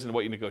role is and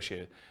what you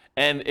negotiated.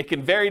 And it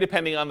can vary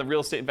depending on the real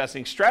estate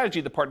investing strategy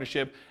of the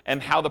partnership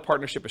and how the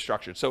partnership is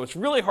structured. So it's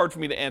really hard for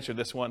me to answer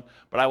this one,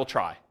 but I will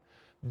try.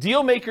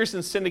 Deal makers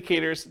and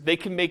syndicators, they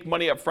can make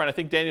money up front. I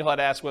think Daniel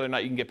had asked whether or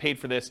not you can get paid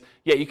for this.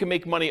 Yeah, you can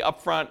make money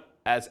up front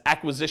as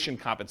acquisition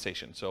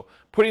compensation. So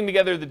putting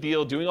together the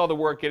deal, doing all the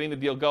work, getting the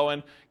deal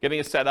going, getting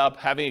it set up,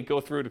 having it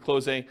go through to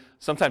closing.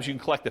 Sometimes you can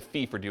collect a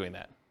fee for doing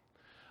that.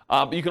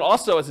 But you can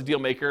also, as a deal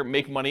maker,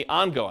 make money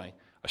ongoing.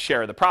 A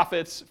share of the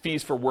profits,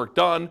 fees for work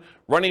done,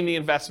 running the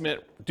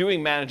investment,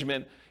 doing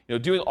management,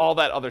 doing all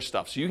that other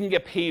stuff. So you can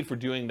get paid for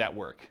doing that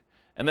work.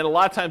 And then a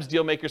lot of times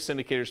deal makers,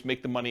 syndicators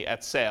make the money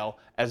at sale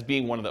as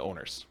being one of the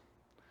owners.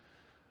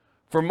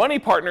 For money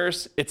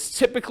partners, it's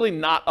typically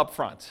not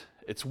upfront.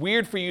 It's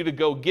weird for you to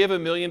go give $1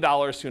 million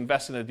to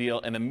invest in a deal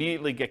and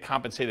immediately get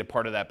compensated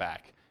part of that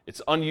back. It's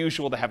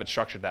unusual to have it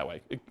structured that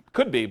way. It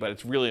could be, but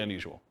it's really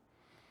unusual.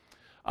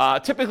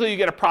 Typically, you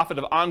get a profit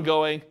of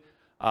ongoing,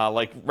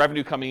 like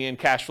revenue coming in,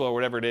 cash flow,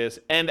 whatever it is,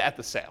 and at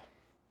the sale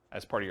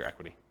as part of your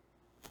equity.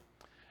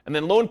 And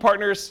then loan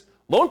partners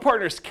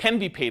can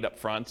be paid up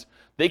front.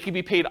 They can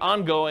be paid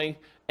ongoing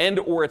and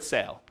or at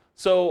sale.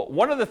 So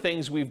one of the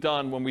things we've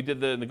done when we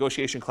did the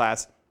negotiation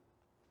class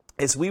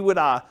is we would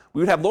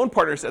have loan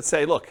partners that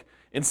say, look,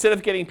 instead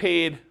of getting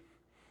paid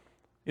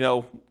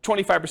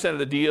 25% of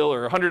the deal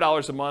or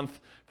 $100 a month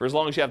for as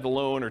long as you have the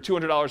loan, or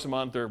 $200 a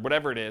month, or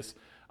whatever it is,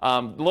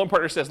 the loan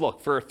partner says,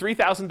 look, for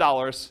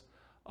 $3,000,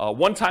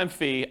 one-time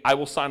fee, I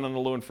will sign on the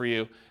loan for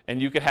you,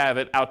 and you could have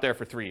it out there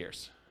for 3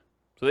 years.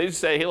 So they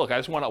just say, hey, look, I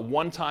just want a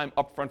one-time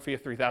upfront fee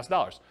of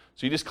 $3,000. So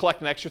you just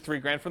collect an extra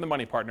 $3,000 from the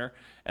money partner,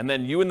 and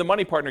then you and the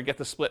money partner get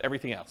to split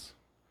everything else.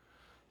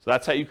 So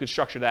that's how you could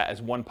structure that as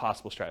one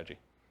possible strategy.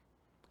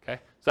 Okay?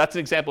 So that's an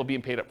example of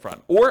being paid up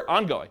front. Or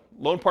ongoing.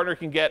 Loan partner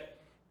can get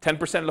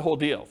 10% of the whole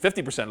deal,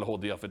 50% of the whole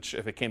deal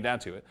if it came down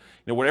to it.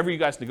 Whatever you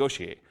guys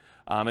negotiate.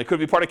 It could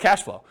be part of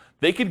cash flow.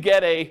 They could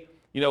get a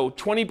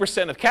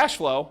 20% of cash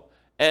flow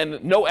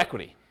and no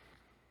equity.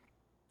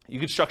 You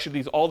could structure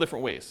these all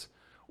different ways.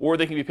 Or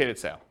they can be paid at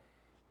sale.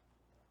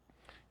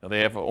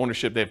 They have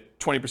ownership, they have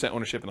 20%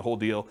 ownership in the whole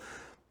deal,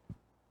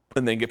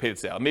 and then get paid at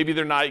sale. Maybe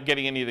they're not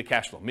getting any of the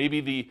cash flow.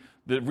 Maybe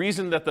the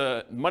reason that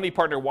the money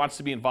partner wants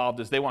to be involved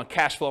is they want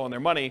cash flow on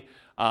their money,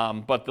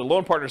 but the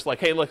loan partner's like,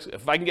 hey, look,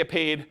 if I can get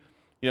paid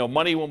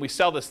money when we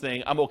sell this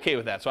thing, I'm okay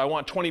with that. So I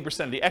want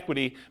 20% of the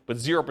equity, but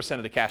 0%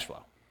 of the cash flow.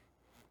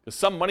 Because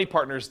some money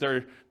partners,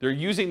 they're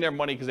using their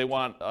money because they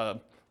want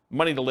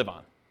money to live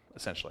on,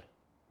 essentially.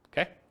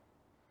 Okay?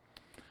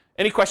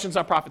 Any questions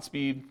on profit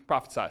speed,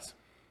 profit size?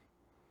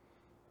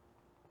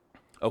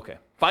 Okay.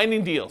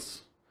 Finding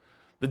deals.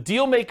 The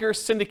deal maker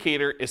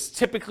syndicator is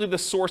typically the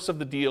source of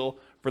the deal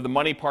for the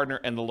money partner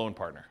and the loan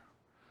partner.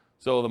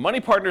 So the money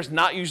partner is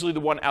not usually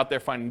the one out there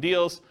finding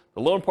deals.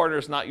 The loan partner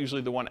is not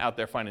usually the one out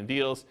there finding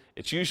deals.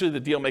 It's usually the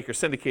deal maker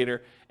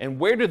syndicator. And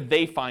where do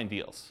they find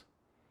deals?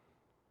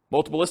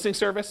 Multiple listing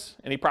service,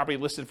 any property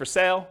listed for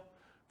sale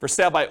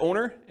by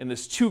owner, and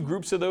there's two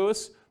groups of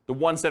those. The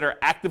ones that are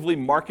actively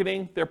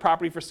marketing their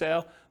property for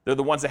sale, they're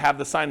the ones that have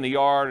the sign in the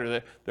yard,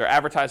 or they're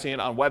advertising it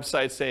on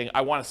websites saying,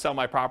 I want to sell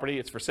my property,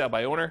 it's for sale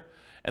by owner.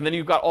 And then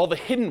you've got all the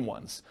hidden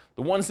ones,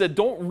 the ones that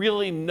don't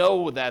really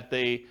know that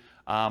they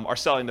are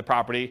selling the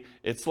property.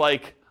 It's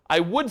like, I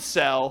would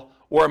sell,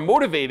 or I'm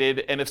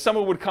motivated, and if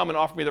someone would come and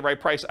offer me the right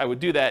price, I would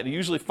do that. And you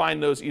usually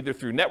find those either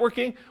through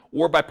networking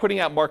or by putting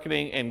out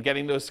marketing and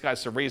getting those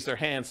guys to raise their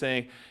hand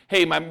saying,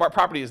 hey, my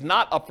property is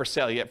not up for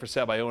sale yet, for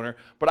sale by owner,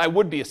 but I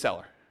would be a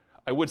seller.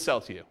 I would sell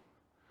to you.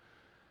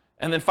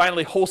 And then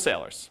finally,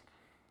 wholesalers.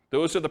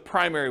 Those are the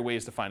primary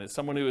ways to find it.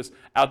 Someone who is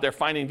out there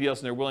finding deals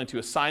and they're willing to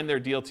assign their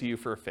deal to you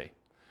for a fee.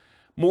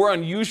 More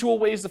unusual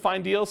ways to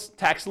find deals: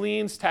 tax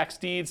liens, tax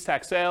deeds,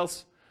 tax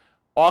sales,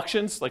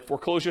 auctions like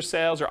foreclosure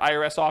sales or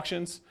IRS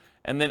auctions,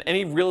 and then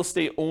any real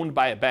estate owned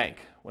by a bank.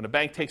 When a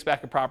bank takes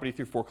back a property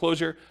through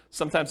foreclosure,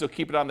 sometimes they'll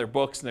keep it on their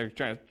books and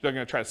they're going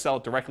to try to sell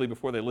it directly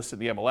before they list it in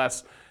the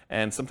MLS,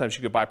 and sometimes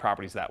you could buy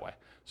properties that way.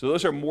 So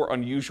those are more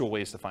unusual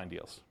ways to find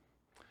deals.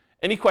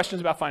 Any questions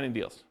about finding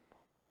deals?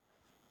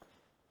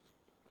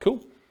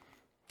 Cool.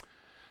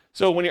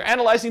 So when you're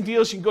analyzing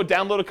deals, you can go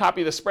download a copy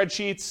of the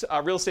spreadsheets,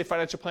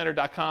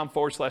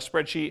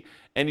 realestatefinancialplanner.com/spreadsheet,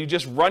 and you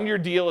just run your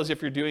deal as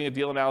if you're doing a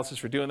deal analysis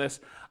for doing this.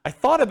 I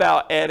thought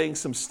about adding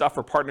some stuff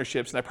for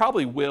partnerships, and I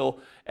probably will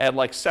add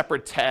like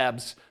separate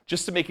tabs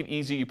just to make it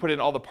easy. You put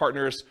in all the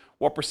partners,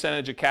 what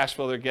percentage of cash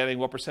flow they're getting,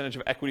 what percentage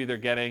of equity they're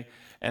getting,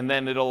 and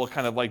then it'll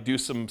kind of like do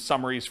some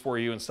summaries for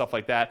you and stuff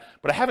like that.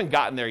 But I haven't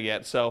gotten there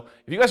yet. So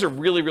if you guys are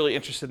really, really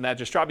interested in that,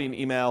 just drop me an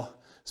email,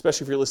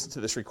 especially if you're listening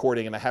to this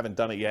recording and I haven't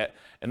done it yet,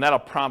 and that'll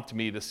prompt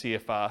me to see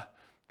if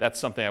that's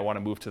something I want to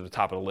move to the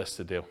top of the list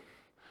to do.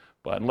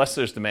 But unless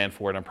there's demand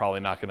for it, I'm probably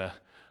not going to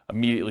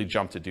immediately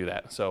jump to do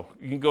that. So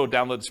you can go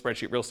download the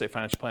spreadsheet,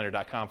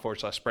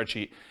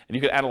 realestatefinancialplanner.com/spreadsheet, and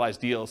you can analyze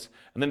deals,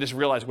 and then just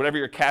realize whatever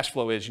your cash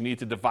flow is, you need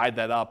to divide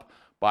that up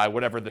by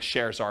whatever the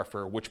shares are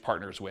for which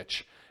partner is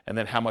which, and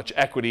then how much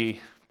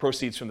equity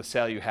proceeds from the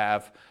sale you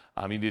have,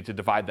 you need to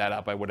divide that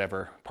up by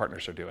whatever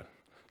partners are doing.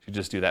 So you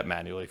just do that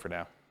manually for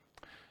now.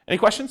 Any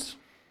questions?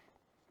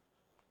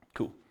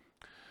 Cool.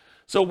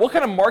 So what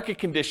kind of market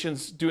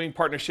conditions doing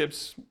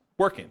partnerships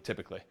work in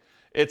typically?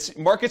 It's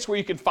markets where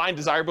you can find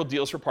desirable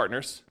deals for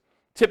partners,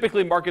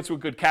 typically markets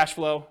with good cash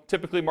flow,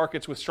 typically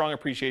markets with strong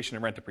appreciation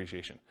and rent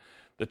appreciation.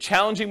 The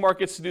challenging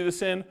markets to do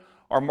this in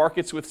are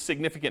markets with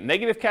significant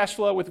negative cash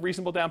flow with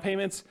reasonable down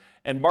payments,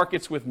 and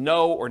markets with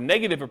no or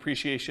negative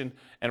appreciation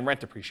and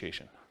rent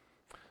appreciation.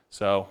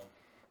 So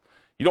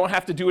you don't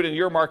have to do it in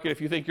your market.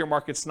 If you think your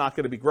market's not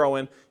going to be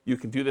growing, you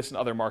can do this in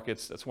other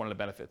markets. That's one of the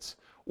benefits.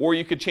 Or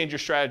you could change your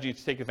strategy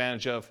to take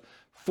advantage of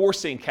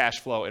forcing cash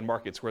flow in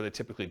markets where they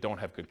typically don't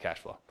have good cash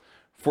flow.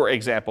 For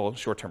example,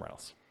 short-term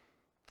rentals.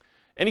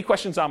 Any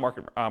questions on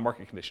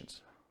market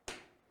conditions?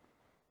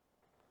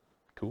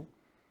 Cool.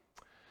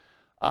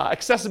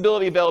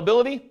 Accessibility,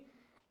 availability.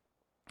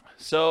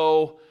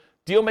 So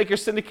deal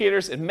makers,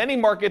 syndicators. In many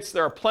markets,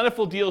 there are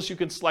plentiful deals you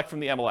can select from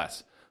the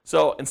MLS.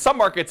 So in some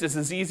markets, it's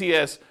as easy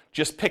as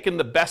just picking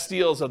the best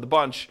deals of the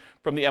bunch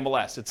from the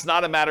MLS. It's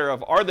not a matter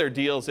of are there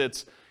deals,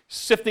 it's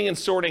sifting and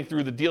sorting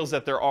through the deals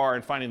that there are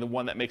and finding the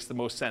one that makes the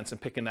most sense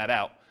and picking that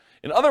out.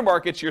 In other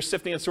markets, you're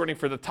sifting and sorting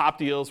for the top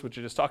deals, which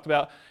I just talked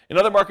about. In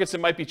other markets, it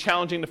might be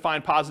challenging to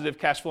find positive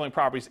cash flowing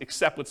properties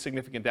except with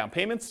significant down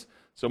payments.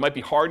 So it might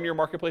be hard in your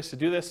marketplace to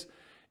do this.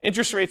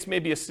 Interest rates may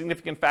be a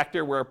significant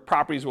factor where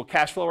properties will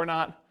cash flow or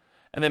not.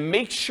 And then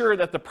make sure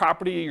that the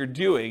property you're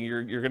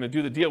going to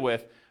do the deal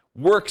with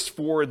works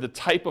for the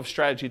type of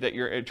strategy that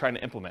you're trying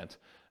to implement.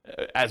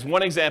 As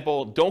one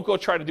example, don't go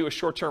try to do a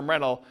short-term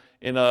rental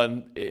in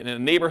a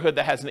neighborhood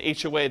that has an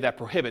HOA that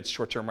prohibits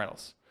short-term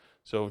rentals.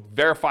 So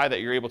verify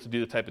that you're able to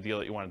do the type of deal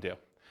that you want to do.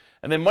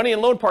 And then money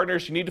and loan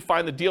partners, you need to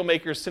find the deal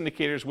makers,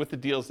 syndicators with the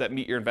deals that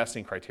meet your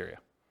investing criteria.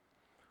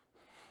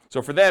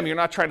 So for them, you're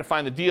not trying to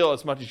find the deal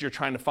as much as you're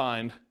trying to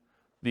find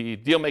the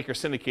deal maker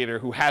syndicator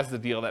who has the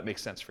deal that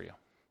makes sense for you.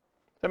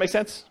 Does that make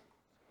sense?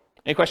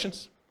 Any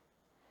questions?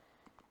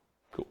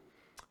 Cool.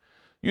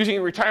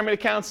 Using retirement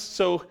accounts.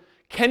 So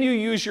can you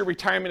use your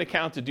retirement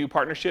account to do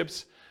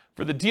partnerships?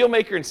 For the deal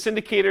maker and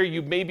syndicator,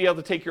 you may be able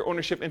to take your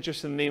ownership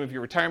interest in the name of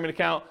your retirement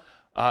account,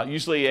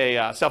 usually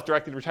a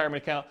self-directed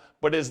retirement account,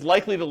 but is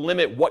likely to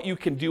limit what you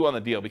can do on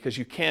the deal because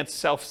you can't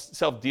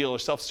self-deal or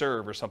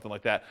self-serve or something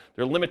like that.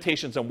 There are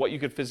limitations on what you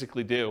could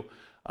physically do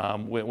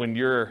when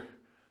your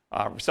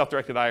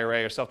self-directed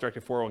IRA or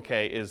self-directed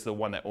 401k is the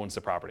one that owns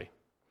the property.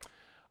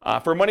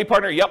 For a money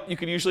partner, yep, you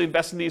could usually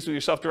invest in these with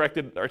your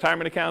self-directed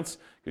retirement accounts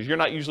because you're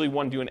not usually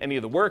one doing any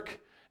of the work.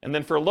 And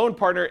then for a loan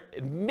partner,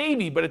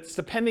 maybe, but it's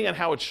depending on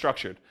how it's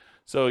structured.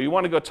 So you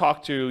want to go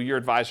talk to your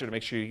advisor to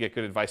make sure you get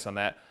good advice on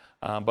that.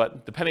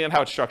 But depending on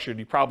how it's structured,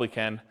 you probably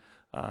can,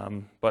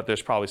 but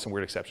there's probably some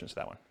weird exceptions to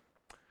that one.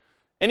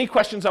 Any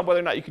questions on whether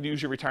or not you can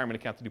use your retirement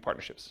account to do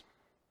partnerships?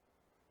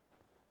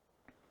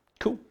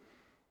 Cool.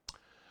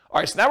 All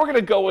right, so now we're going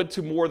to go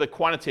into more of the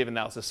quantitative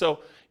analysis. So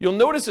you'll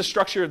notice the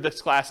structure of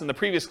this class and the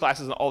previous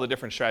classes and all the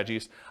different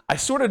strategies. I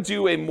sort of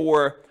do a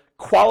more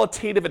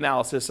qualitative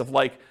analysis of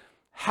like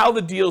how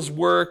the deals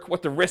work,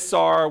 what the risks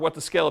are, what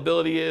the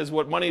scalability is,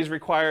 what money is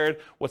required,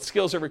 what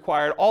skills are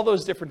required, all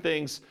those different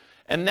things.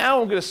 And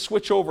now I'm going to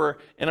switch over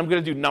and I'm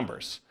going to do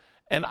numbers.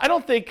 And I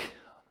don't think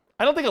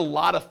a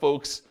lot of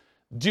folks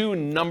do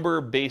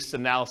number-based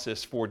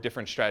analysis for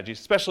different strategies,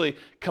 especially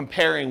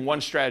comparing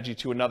one strategy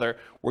to another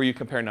where you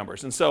compare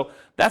numbers. And so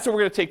that's what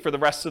we're going to take for the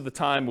rest of the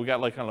time. We got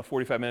like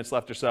 45 minutes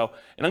left or so.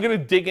 And I'm going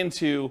to dig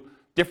into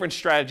different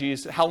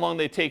strategies, how long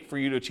they take for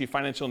you to achieve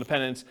financial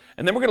independence.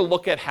 And then we're going to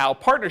look at how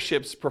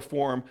partnerships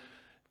perform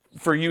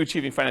for you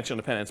achieving financial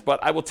independence.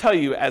 But I will tell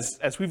you, as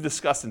we've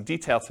discussed in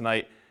detail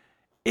tonight,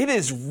 it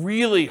is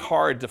really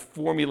hard to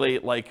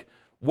formulate like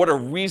what a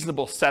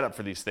reasonable setup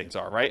for these things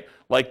are, right?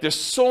 Like there's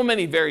so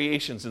many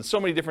variations and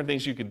so many different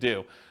things you could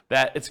do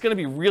that it's going to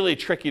be really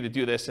tricky to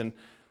do this. And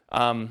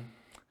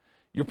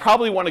you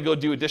probably want to go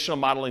do additional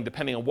modeling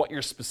depending on what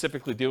you're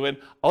specifically doing.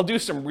 I'll do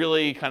some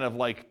really kind of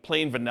like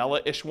plain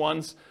vanilla-ish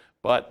ones,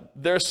 but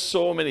there's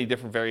so many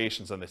different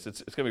variations on this.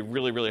 It's going to be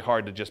really, really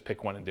hard to just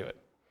pick one and do it.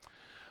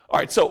 All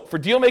right, so for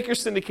deal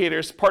makers,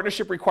 syndicators,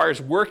 partnership requires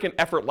work and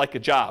effort like a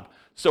job.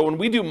 So when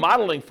we do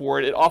modeling for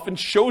it, it often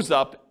shows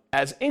up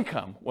as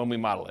income when we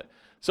model it.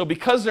 So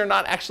because they're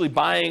not actually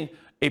buying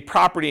a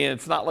property and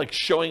it's not like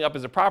showing up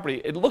as a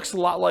property, it looks a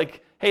lot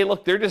like, hey,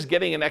 look, they're just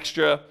getting an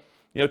extra,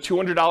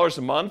 $200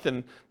 a month,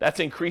 and that's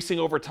increasing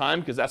over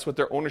time because that's what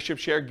their ownership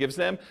share gives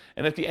them.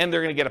 And at the end,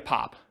 they're going to get a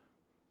pop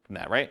from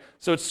that, right?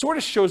 So it sort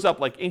of shows up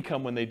like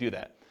income when they do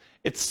that.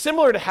 It's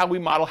similar to how we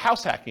model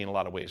house hacking in a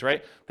lot of ways,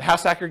 right? The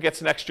house hacker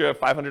gets an extra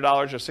 $500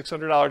 or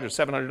 $600 or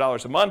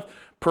 $700 a month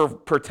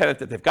per tenant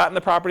that they've got in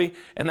the property,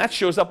 and that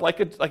shows up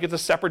like it's a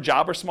separate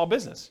job or small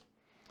business.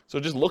 So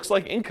it just looks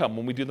like income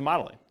when we do the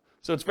modeling.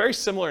 So it's very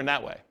similar in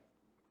that way.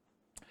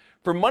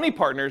 For money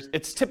partners,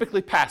 it's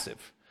typically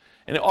passive,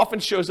 and it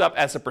often shows up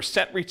as a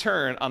percent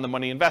return on the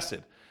money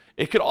invested.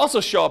 It could also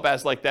show up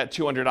as like that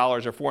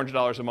 $200 or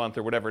 $400 a month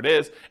or whatever it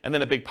is, and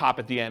then a big pop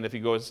at the end if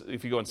you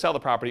go and sell the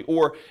property,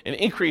 or an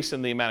increase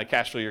in the amount of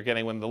cash flow you're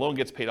getting when the loan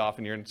gets paid off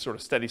and you're in sort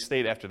of steady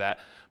state after that.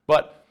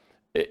 But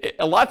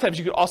a lot of times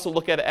you could also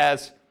look at it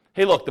as,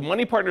 hey, look, the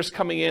money partner's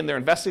coming in, they're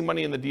investing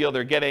money in the deal,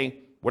 they're getting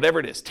whatever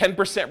it is,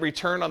 10%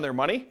 return on their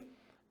money,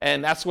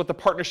 and that's what the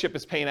partnership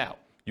is paying out.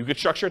 You could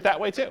structure it that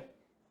way too.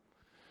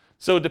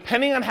 So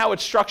depending on how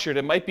it's structured,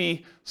 it might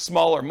be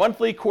smaller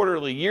monthly,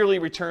 quarterly, yearly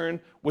return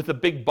with a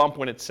big bump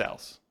when it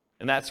sells.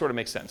 And that sort of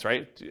makes sense,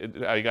 right?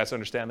 How you guys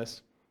understand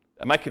this?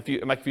 Am I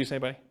confusing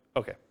anybody?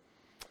 Okay.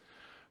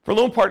 For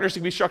loan partners, it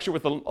can be structured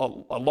with a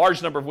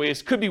large number of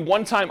ways. Could be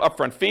one-time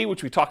upfront fee,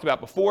 which we talked about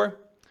before.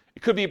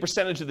 It could be a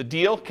percentage of the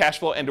deal, cash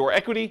flow and or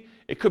equity.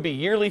 It could be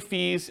yearly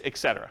fees,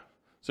 etc.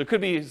 So it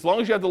could be, as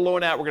long as you have the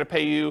loan out, we're going to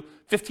pay you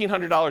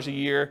 $1,500 a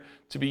year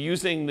to be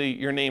using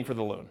your name for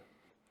the loan.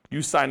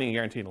 You signing and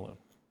guaranteeing a loan.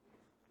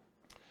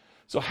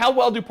 So how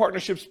well do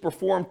partnerships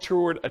perform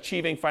toward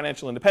achieving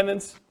financial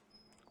independence?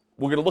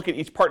 We're going to look at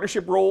each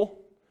partnership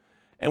role,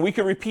 and we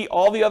can repeat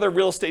all the other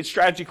real estate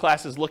strategy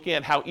classes looking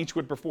at how each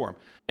would perform.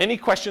 Any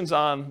questions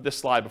on this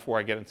slide before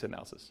I get into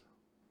analysis?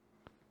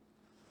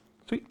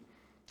 Sweet.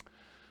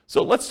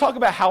 So let's talk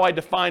about how I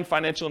define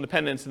financial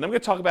independence, and then we're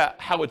going to talk about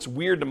how it's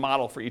weird to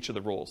model for each of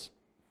the roles.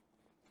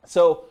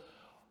 So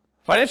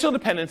financial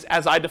independence,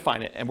 as I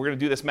define it, and we're going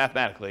to do this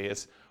mathematically,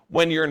 is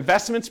when your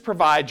investments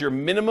provide your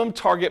minimum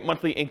target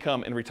monthly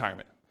income in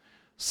retirement.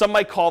 Some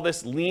might call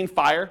this lean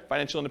FIRE,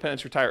 financial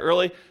independence, retire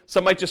early.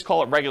 Some might just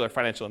call it regular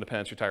financial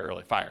independence, retire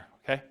early, FIRE,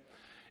 okay?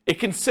 It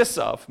consists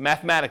of,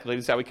 mathematically,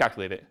 this is how we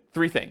calculate it,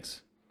 3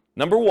 things.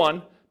 Number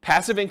 1,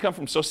 passive income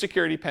from Social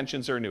Security,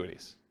 pensions, or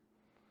annuities.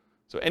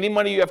 So any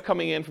money you have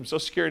coming in from Social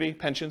Security,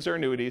 pensions, or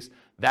annuities,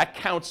 that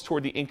counts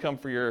toward the income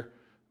for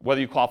whether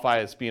you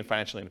qualify as being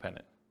financially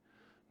independent.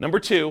 Number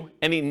 2,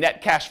 any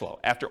net cash flow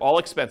after all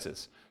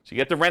expenses. So you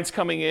get the rents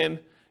coming in, you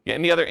get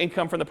any other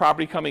income from the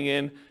property coming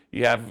in,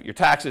 you have your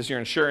taxes, your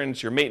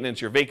insurance, your maintenance,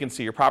 your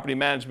vacancy, your property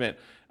management,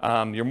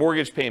 your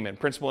mortgage payment,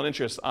 principal and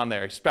interest on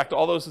there. Expect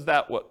all those is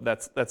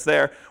that's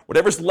there.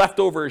 Whatever's left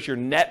over is your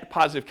net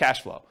positive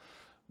cash flow.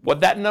 What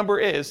that number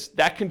is,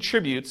 that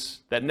contributes,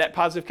 that net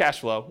positive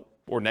cash flow,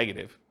 or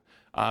negative,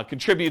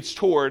 contributes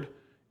toward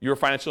your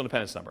financial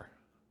independence number.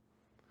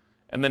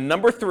 And then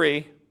number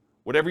 3,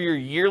 whatever your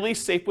yearly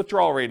safe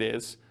withdrawal rate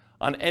is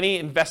on any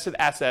invested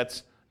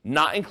assets,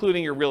 not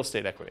including your real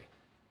estate equity.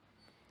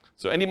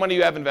 So any money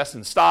you have invested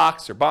in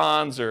stocks or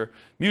bonds or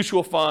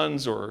mutual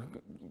funds or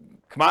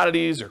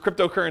commodities or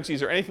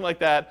cryptocurrencies or anything like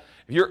that,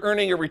 if you're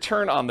earning a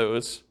return on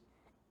those,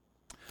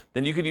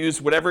 then you could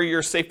use whatever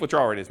your safe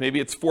withdrawal rate is.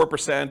 Maybe it's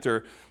 4%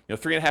 or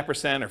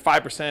 3.5% or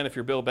 5% if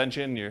you're Bill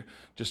Benjamin, you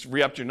just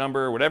re-upped your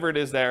number, or whatever it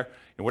is there.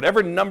 And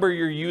whatever number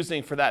you're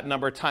using for that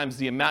number times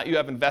the amount you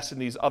have invested in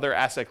these other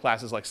asset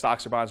classes like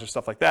stocks or bonds or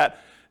stuff like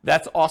that,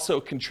 that also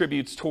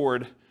contributes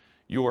toward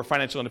your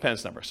financial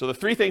independence number. So the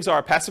 3 things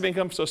are passive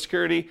income, Social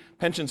Security,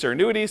 pensions or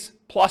annuities,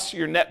 plus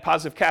your net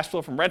positive cash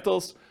flow from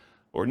rentals,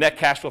 or net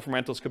cash flow from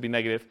rentals could be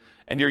negative,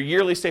 and your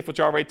yearly safe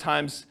withdrawal rate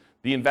times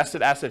the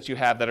invested assets you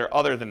have that are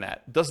other than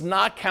that. Does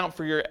not count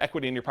for your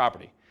equity in your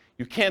property.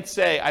 You can't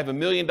say I have $1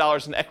 million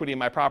in equity in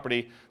my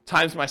property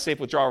times my safe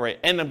withdrawal rate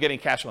and I'm getting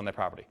cash flow on that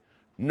property.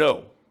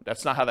 No,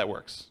 that's not how that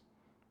works.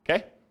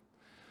 Okay?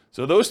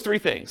 So those 3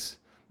 things.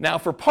 Now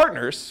for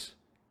partners,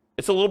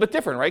 it's a little bit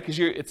different, right? Because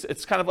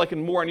it's kind of like a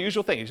more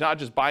unusual thing. You're not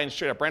just buying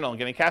straight up rental and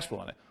getting cash flow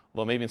on it.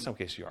 Although maybe in some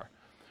cases you are.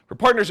 For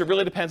partners, it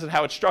really depends on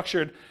how it's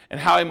structured and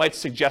how I might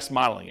suggest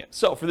modeling it.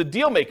 So for the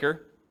deal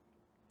maker,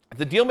 if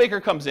the deal maker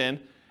comes in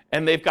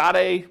and they've got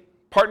a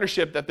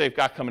partnership that they've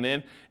got coming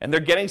in and they're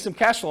getting some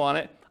cash flow on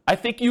it, I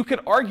think you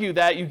could argue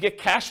that you get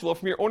cash flow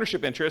from your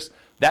ownership interest.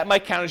 That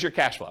might count as your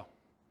cash flow.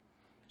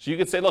 So you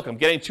could say, look, I'm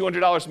getting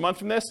 $200 a month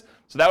from this,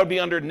 so that would be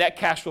under net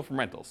cash flow from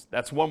rentals.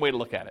 That's one way to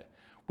look at it.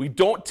 We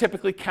don't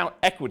typically count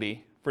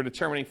equity for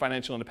determining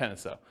financial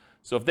independence, though.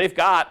 So if they've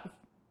got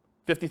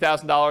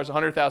 $50,000,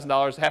 $100,000,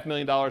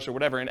 $500,000, or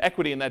whatever in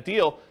equity in that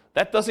deal,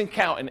 that doesn't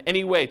count in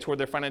any way toward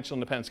their financial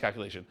independence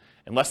calculation.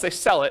 Unless they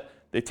sell it,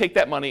 they take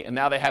that money, and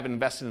now they have it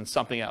invested in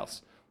something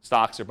else,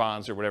 stocks or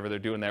bonds or whatever they're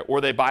doing there, or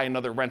they buy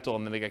another rental,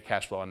 and then they get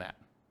cash flow on that.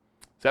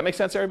 Does that make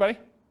sense, everybody?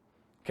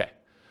 Okay.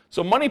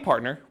 So money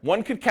partner,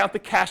 one could count the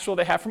cash flow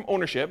they have from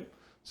ownership.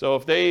 So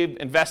if they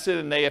invested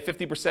and they have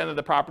 50% of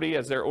the property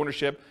as their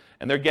ownership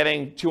and they're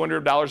getting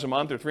 $200 a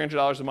month or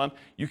 $300 a month,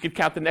 you could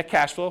count the net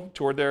cash flow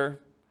toward their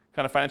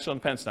kind of financial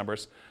independence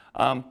numbers.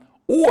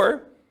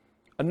 Or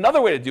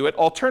another way to do it,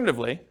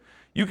 alternatively,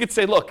 you could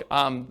say, look,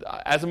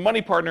 as a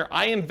money partner,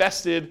 I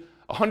invested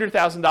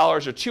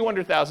 $100,000 or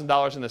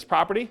 $200,000 in this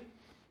property,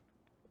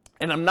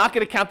 and I'm not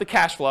going to count the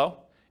cash flow.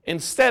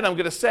 Instead, I'm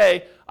going to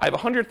say I have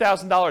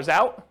 $100,000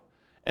 out,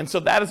 and so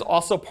that is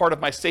also part of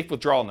my safe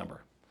withdrawal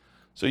number.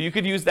 So you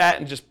could use that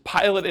and just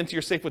pile it into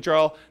your safe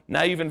withdrawal.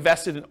 Now you've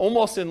invested in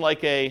almost in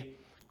like a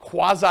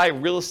quasi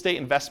real estate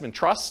investment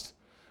trust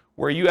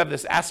where you have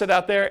this asset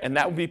out there, and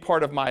that would be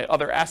part of my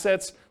other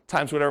assets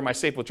times whatever my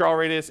safe withdrawal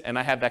rate is, and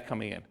I have that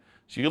coming in.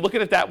 So you look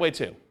at it that way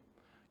too.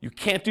 You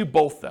can't do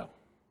both though.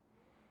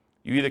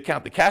 You either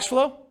count the cash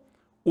flow,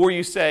 or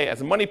you say, as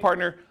a money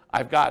partner,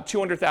 I've got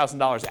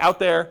 $200,000 out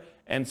there,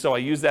 and so I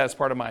use that as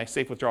part of my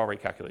safe withdrawal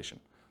rate calculation.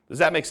 Does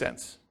that make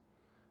sense?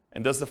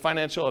 And does the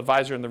financial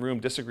advisor in the room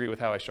disagree with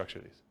how I structure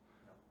these?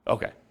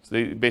 Okay, so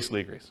he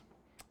basically agrees.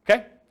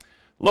 Okay?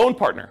 Loan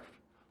partner.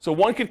 So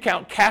one could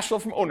count cash flow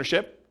from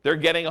ownership. They're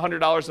getting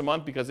 $100 a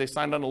month because they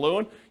signed on a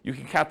loan. You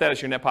can count that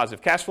as your net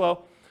positive cash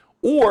flow.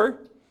 Or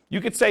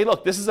you could say,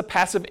 look, this is a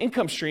passive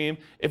income stream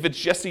if it's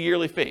just a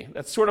yearly fee.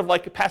 That's sort of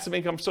like a passive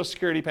income, Social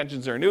Security,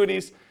 pensions, or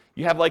annuities.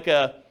 You have like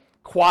a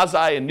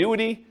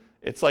quasi-annuity.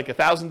 It's like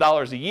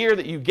 $1,000 a year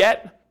that you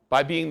get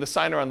by being the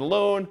signer on the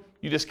loan.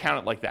 You just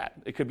count it like that.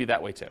 It could be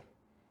that way too.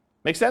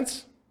 Make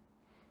sense?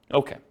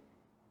 Okay.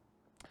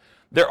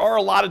 There are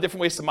a lot of different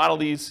ways to model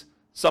these,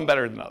 some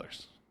better than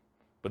others.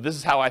 But this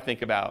is how I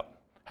think about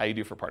how you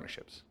do for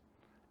partnerships.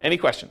 Any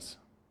questions?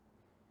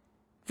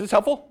 Is this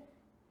helpful?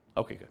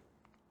 Okay, good.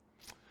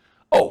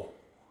 Oh,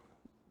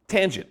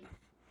 tangent.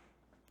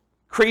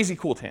 Crazy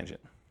cool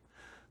tangent.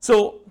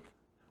 So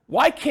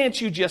why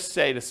can't you just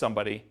say to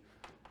somebody,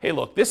 hey,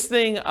 look, this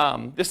thing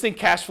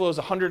cash flow is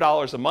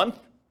 $100 a month.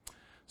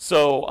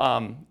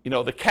 So,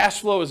 the cash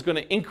flow is going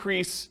to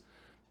increase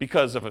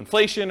because of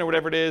inflation or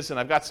whatever it is, and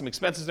I've got some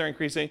expenses that are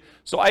increasing.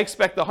 So I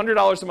expect the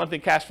 $100 a month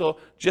in cash flow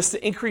just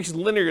to increase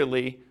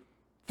linearly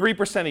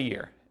 3% a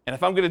year. And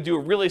if I'm going to do a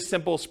really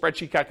simple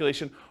spreadsheet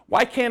calculation,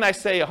 why can't I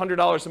say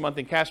 $100 a month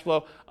in cash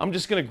flow? I'm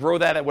just going to grow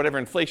that at whatever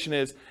inflation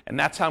is, and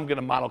that's how I'm going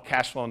to model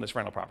cash flow on this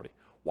rental property.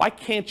 Why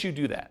can't you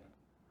do that?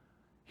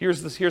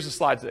 Here's the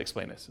slides that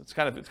explain this. It's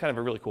kind of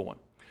a really cool one.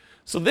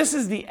 So this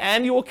is the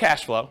annual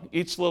cash flow,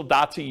 each little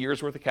dot's a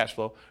year's worth of cash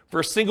flow, for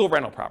a single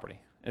rental property.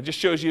 And it just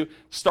shows you,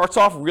 starts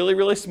off really,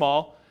 really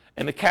small,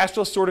 and the cash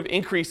flow sort of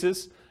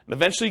increases, and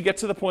eventually you get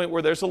to the point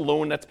where there's a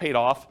loan that's paid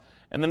off,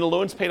 and then the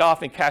loan's paid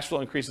off and cash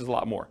flow increases a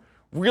lot more.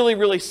 Really,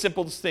 really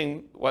simple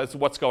thing was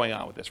what's going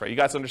on with this, right? You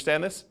guys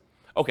understand this?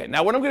 Okay,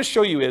 now what I'm going to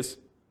show you is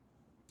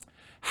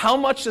how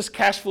much does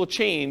cash flow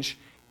change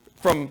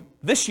from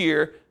this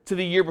year to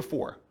the year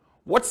before?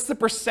 What's the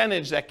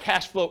percentage that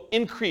cash flow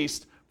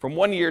increased from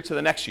one year to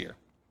the next year?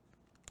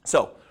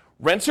 So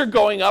rents are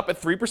going up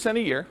at 3% a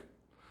year.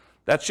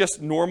 That's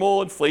just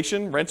normal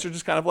inflation. Rents are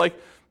just kind of like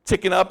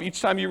ticking up.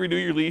 Each time you renew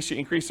your lease, you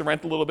increase the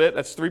rent a little bit.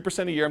 That's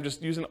 3% a year. I'm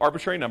just using an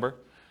arbitrary number.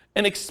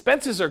 And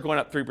expenses are going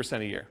up 3%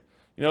 a year.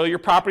 Your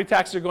property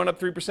taxes are going up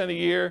 3% a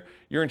year.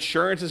 Your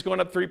insurance is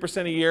going up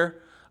 3% a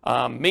year.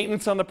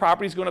 Maintenance on the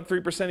property is going up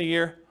 3% a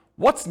year.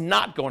 What's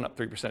not going up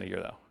 3% a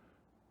year, though?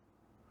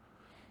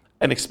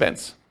 An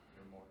expense.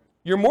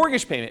 Your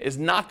mortgage payment is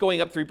not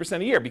going up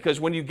 3% a year because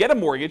when you get a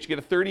mortgage, you get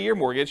a 30-year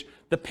mortgage,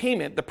 the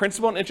payment, the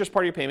principal and interest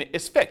part of your payment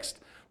is fixed.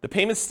 The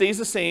payment stays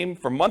the same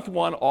from month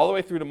 1 all the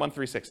way through to month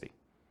 360.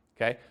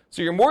 Okay?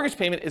 So your mortgage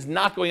payment is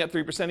not going up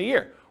 3% a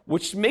year,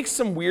 which makes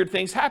some weird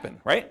things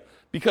happen, right?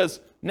 Because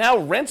now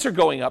rents are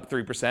going up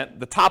 3%,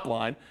 the top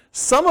line.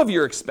 Some of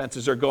your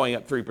expenses are going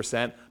up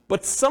 3%,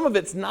 but some of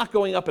it's not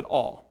going up at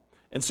all.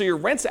 And so your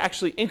rent's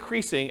actually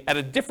increasing at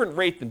a different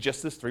rate than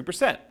just this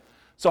 3%.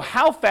 So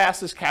how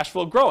fast is cash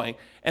flow growing?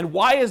 And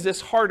why is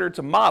this harder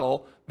to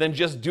model than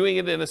just doing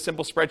it in a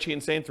simple spreadsheet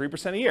and saying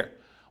 3% a year?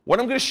 What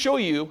I'm going to show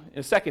you in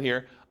a second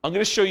here, I'm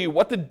going to show you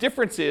what the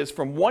difference is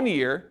from one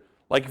year,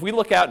 like if we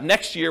look out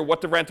next year what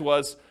the rent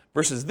was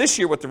versus this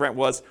year what the rent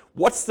was,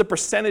 what's the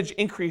percentage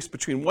increase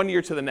between one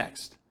year to the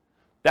next?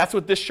 That's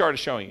what this chart is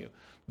showing you.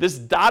 This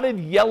dotted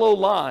yellow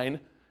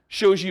line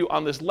shows you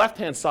on this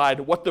left-hand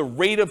side what the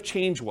rate of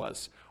change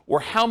was,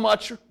 or how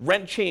much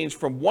rent changed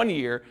from one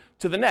year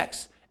to the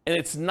next. And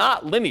it's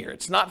not linear.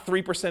 It's not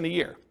 3% a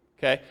year,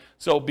 okay?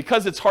 So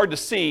because it's hard to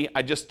see,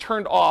 I just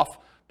turned off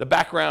the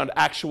background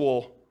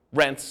actual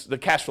rents, the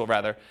cash flow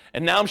rather,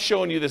 and now I'm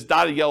showing you this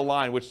dotted yellow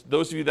line, which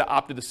those of you that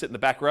opted to sit in the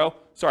back row,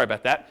 sorry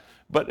about that.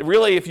 But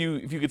really, if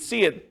you could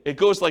see it, it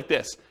goes like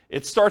this.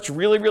 It starts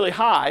really, really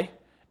high,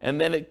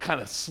 and then it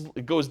kind of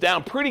it goes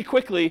down pretty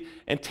quickly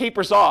and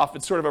tapers off.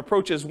 It sort of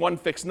approaches one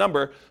fixed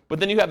number, but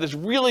then you have this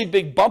really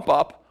big bump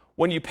up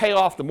when you pay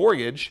off the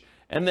mortgage,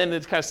 and then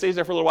it kind of stays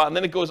there for a little while, and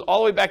then it goes all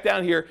the way back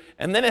down here,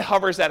 and then it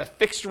hovers at a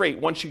fixed rate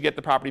once you get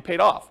the property paid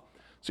off.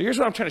 So here's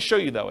what I'm trying to show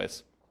you, though,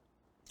 is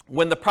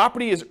when the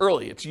property is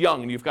early, it's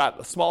young, and you've got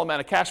a small amount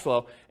of cash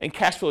flow, and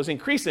cash flow is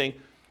increasing,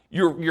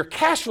 your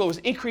cash flow is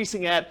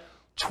increasing at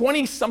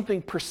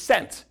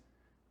 20-something%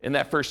 in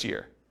that first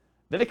year.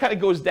 Then it kind of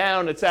goes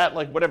down, it's at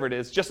like whatever it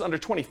is, just under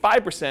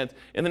 25%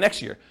 in the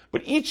next year.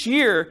 But each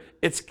year,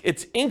 it's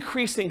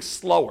increasing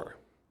slower,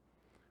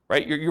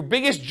 right? Your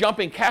biggest jump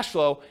in cash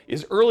flow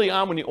is early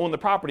on when you own the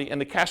property and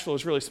the cash flow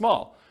is really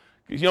small.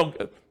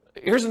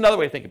 Here's another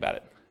way to think about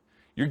it.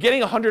 You're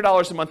getting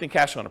 $100 a month in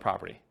cash flow on a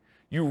property.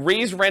 You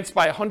raise rents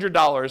by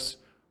 $100,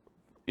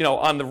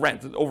 on the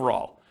rent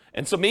overall.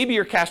 And so maybe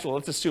your cash flow,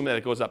 let's assume that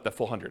it goes up that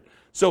full 100.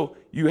 So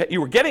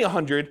you were getting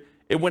 100,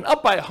 it went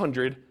up by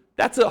 100,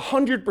 that's a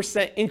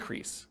 100%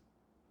 increase,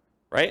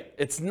 right?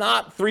 It's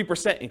not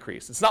 3%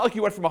 increase. It's not like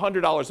you went from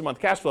 $100 a month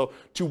cash flow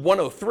to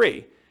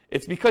 103.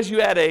 It's because you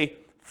had a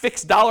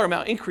fixed dollar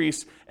amount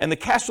increase and the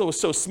cash flow was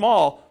so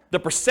small, the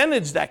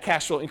percentage that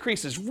cash flow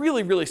increase is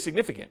really, really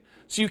significant.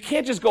 So you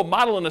can't just go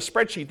model in a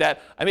spreadsheet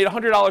that I made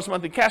 $100 a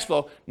month in cash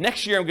flow,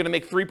 next year I'm going to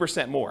make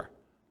 3% more.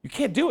 You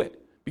can't do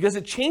it because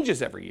it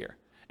changes every year.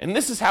 And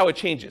this is how it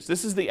changes.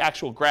 This is the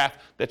actual graph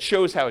that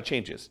shows how it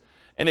changes.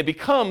 And it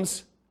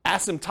becomes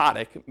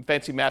asymptotic,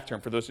 fancy math term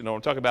for those who know what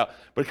I'm talking about,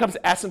 but it becomes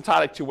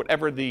asymptotic to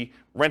whatever the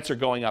rents are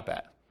going up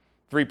at,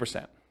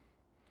 3%.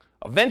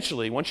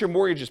 Eventually, once your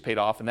mortgage is paid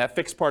off and that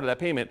fixed part of that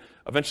payment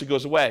eventually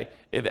goes away,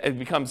 it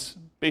becomes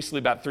basically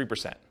about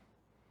 3%.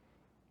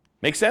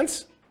 Make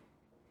sense?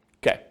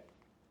 Okay.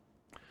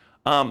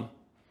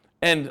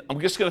 And I'm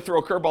just going to throw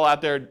a curveball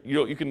out there.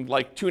 You can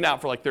tune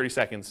out for 30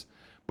 seconds.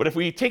 But if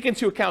we take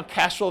into account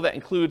cash flow that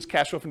includes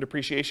cash flow from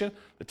depreciation,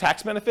 the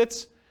tax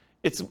benefits,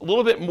 it's a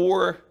little bit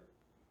more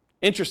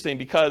interesting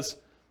because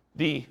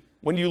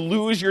when you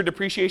lose your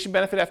depreciation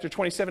benefit after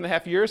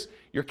 27.5 years,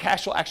 your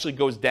cash flow actually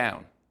goes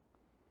down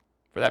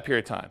for that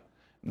period of time.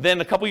 Then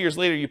a couple years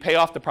later, you pay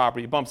off the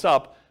property, it bumps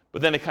up,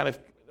 but then it kind of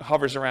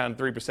hovers around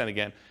 3%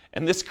 again.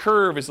 And this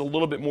curve is a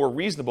little bit more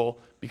reasonable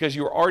because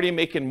you were already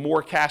making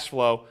more cash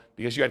flow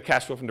because you had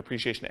cash flow from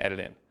depreciation added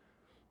in.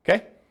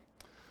 Okay?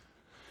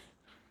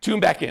 Tune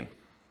back in.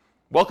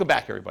 Welcome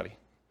back, everybody.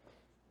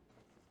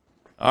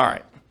 All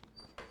right.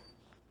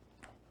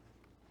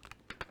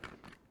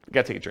 I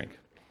gotta take a drink.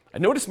 I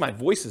noticed my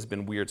voice has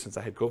been weird since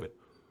I had COVID.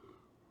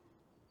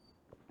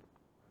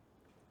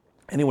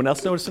 Anyone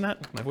else noticing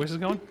that? My voice is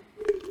going?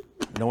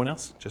 No one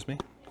else? Just me?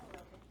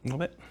 A little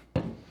bit?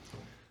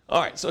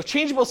 All right, so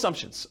changeable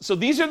assumptions. So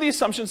these are the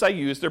assumptions I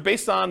use. They're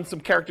based on some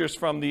characters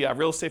from the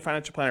Real Estate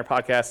Financial Planner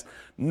podcast,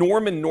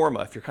 Norm and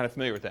Norma, if you're kind of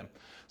familiar with them.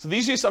 So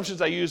these are the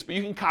assumptions I use, but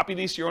you can copy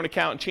these to your own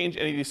account and change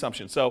any of the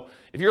assumptions. So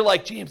if you're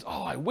like, James,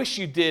 I wish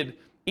you did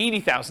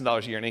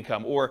 $80,000 a year in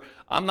income, or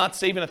I'm not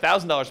saving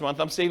 $1,000 a month,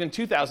 I'm saving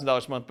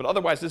 $2,000 a month, but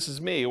otherwise this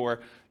is me, or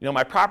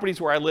my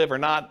properties where I live are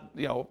not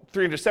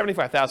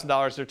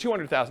 $375,000, they're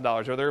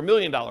 $200,000, or they're $1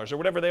 million, or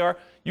whatever they are,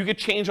 you could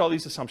change all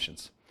these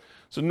assumptions.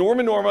 So Norm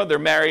and Norma, they're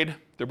married,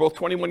 they're both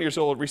 21 years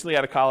old, recently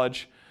out of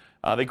college.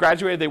 They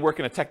graduated, they work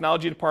in a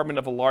technology department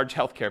of a large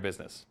healthcare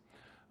business.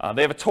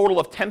 They have a total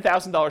of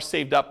 $10,000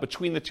 saved up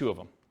between the two of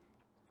them,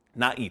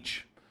 not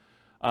each.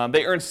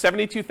 They earn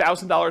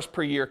 $72,000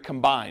 per year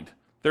combined,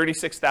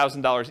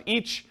 $36,000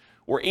 each,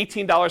 or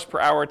 $18 per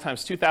hour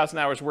times 2,000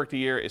 hours worked a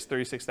year is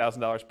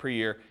 $36,000 per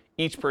year.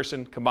 Each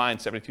person combined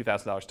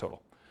 $72,000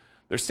 total.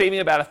 They're saving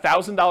about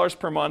 $1,000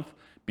 per month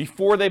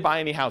before they buy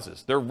any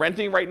houses. They're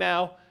renting right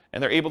now,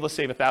 and they're able to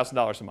save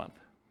 $1,000 a month.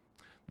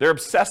 They're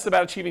obsessed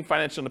about achieving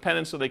financial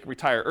independence so they can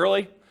retire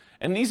early.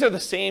 And these are the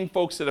same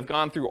folks that have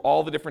gone through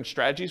all the different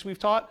strategies we've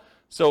taught.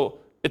 So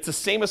it's the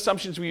same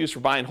assumptions we use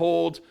for buy and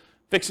hold,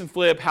 fix and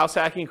flip, house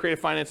hacking, creative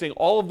financing.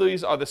 All of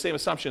these are the same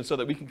assumptions so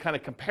that we can kind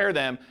of compare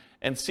them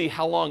and see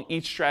how long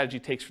each strategy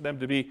takes for them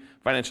to be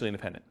financially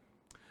independent.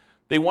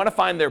 They want to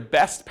find their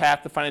best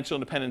path to financial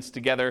independence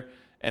together.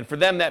 And for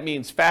them, that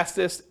means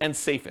fastest and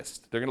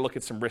safest. They're going to look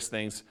at some risk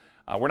things.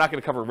 We're not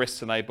going to cover risks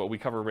tonight, but we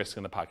cover risk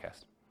in the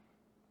podcast.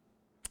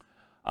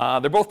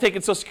 They're both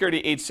taking Social Security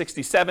at age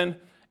 67.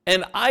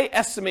 And I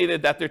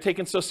estimated that they're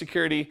taking Social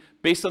Security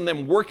based on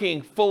them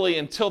working fully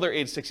until they're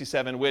age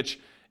 67, which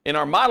in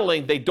our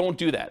modeling, they don't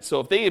do that.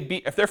 So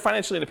if they're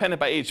financially independent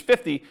by age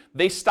 50,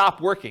 they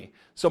stop working.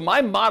 So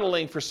my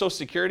modeling for Social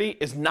Security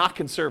is not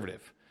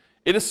conservative.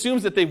 It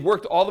assumes that they've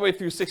worked all the way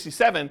through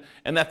 67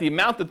 and that the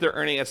amount that they're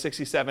earning at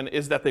 67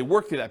 is that they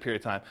worked through that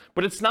period of time.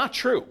 But it's not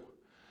true.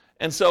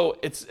 And so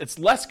it's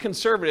less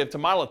conservative to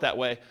model it that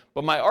way.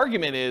 But my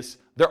argument is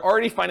they're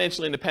already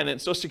financially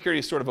independent. Social Security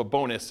is sort of a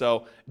bonus,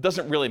 so it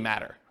doesn't really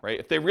matter, right?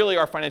 If they really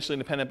are financially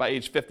independent by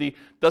age 50,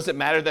 does it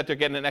matter that they're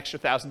getting an extra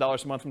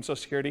 $1,000 a month from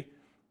Social Security?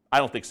 I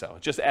don't think so.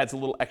 It just adds a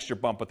little extra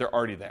bump, but they're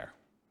already there.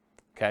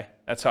 Okay?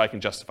 That's how I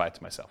can justify it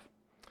to myself.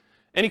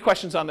 Any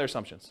questions on their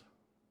assumptions?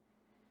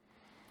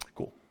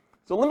 Cool.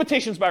 So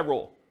limitations by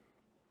role.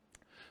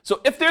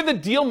 So if they're the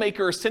deal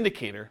maker or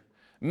syndicator,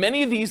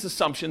 many of these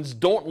assumptions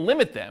don't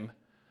limit them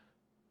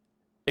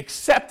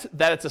except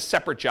that it's a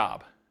separate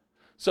job.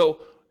 So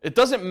it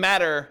doesn't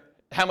matter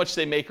how much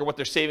they make or what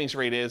their savings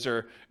rate is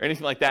or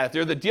anything like that. If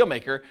they're the deal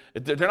maker,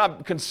 they're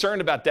not concerned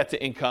about debt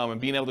to income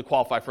and being able to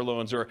qualify for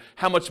loans or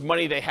how much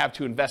money they have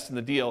to invest in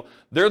the deal.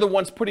 They're the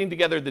ones putting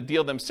together the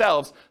deal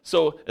themselves.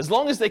 So as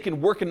long as they can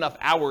work enough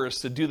hours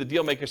to do the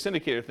deal maker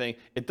syndicator thing,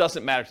 it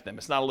doesn't matter to them.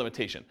 It's not a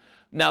limitation.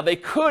 Now, they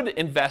could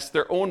invest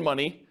their own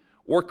money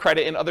or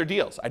credit in other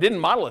deals. I didn't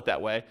model it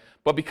that way,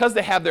 but because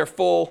they have their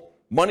full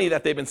money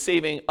that they've been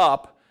saving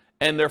up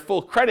and their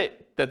full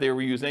credit that they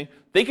were using,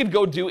 they could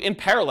go do in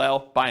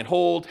parallel buy and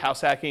hold,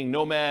 house hacking,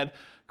 nomad,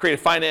 creative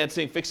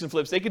financing, fix and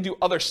flips. They could do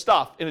other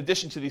stuff in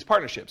addition to these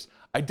partnerships.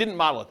 I didn't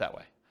model it that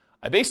way.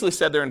 I basically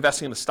said they're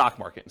investing in the stock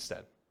market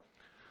instead.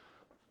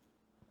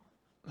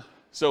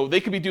 So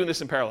they could be doing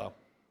this in parallel.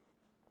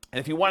 And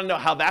if you want to know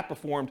how that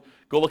performed,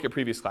 go look at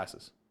previous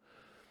classes.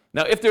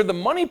 Now, if they're the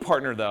money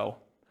partner, though,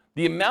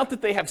 the amount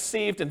that they have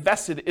saved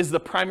invested is the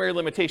primary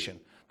limitation.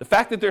 The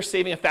fact that they're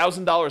saving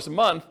 $1,000 a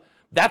month,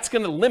 that's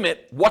going to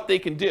limit what they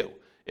can do.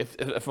 If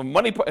a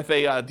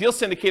deal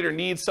syndicator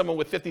needs someone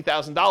with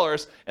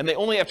 $50,000 and they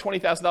only have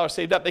 $20,000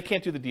 saved up, they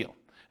can't do the deal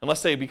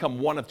unless they become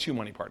one of two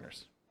money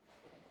partners.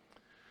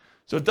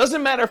 So it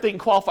doesn't matter if they can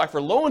qualify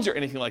for loans or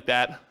anything like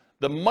that.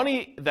 The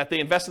money that they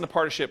invest in the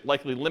partnership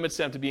likely limits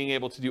them to being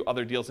able to do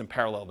other deals in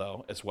parallel,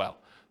 though, as well.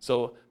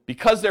 So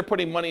because they're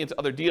putting money into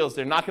other deals,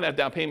 they're not going to have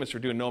down payments for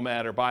doing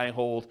nomad or buy and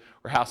hold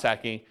or house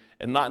hacking,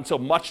 and not until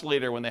much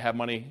later when they have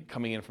money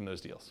coming in from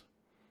those deals.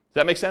 Does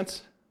that make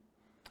sense?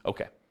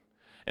 Okay.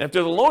 And if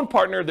they're the loan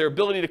partner, their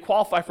ability to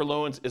qualify for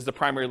loans is the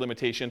primary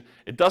limitation.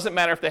 It doesn't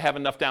matter if they have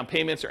enough down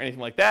payments or anything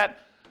like that,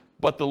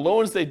 but the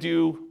loans they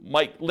do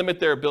might limit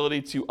their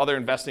ability to other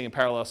investing in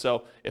parallel.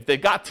 So if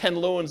they've got 10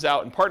 loans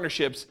out in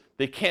partnerships,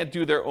 they can't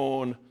do their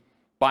own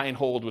buy and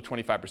hold with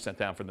 25%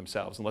 down for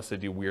themselves unless they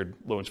do weird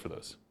loans for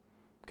those.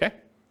 Okay?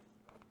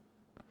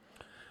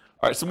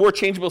 All right, some more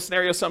changeable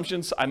scenario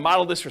assumptions. I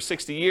modeled this for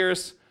 60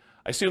 years.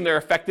 I assume their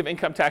effective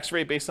income tax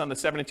rate based on the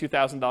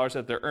 $72,000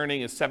 that they're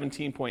earning is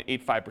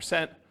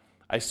 17.85%.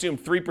 I assume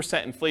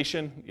 3%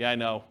 inflation. Yeah, I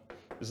know.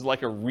 This is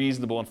like a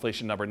reasonable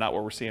inflation number, not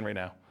what we're seeing right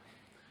now.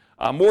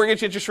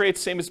 Mortgage interest rates,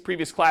 same as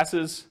previous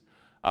classes.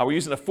 We're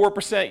using a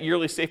 4%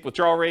 yearly safe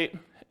withdrawal rate,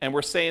 and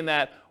we're saying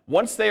that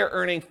once they are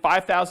earning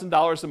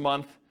 $5,000 a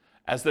month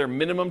as their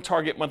minimum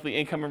target monthly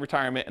income in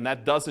retirement, and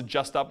that does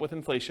adjust up with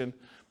inflation,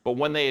 but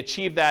when they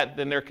achieve that,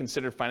 then they're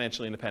considered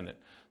financially independent.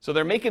 So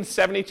they're making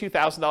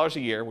 $72,000 a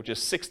year, which is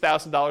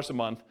 $6,000 a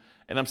month,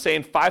 and I'm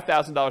saying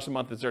 $5,000 a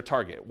month is their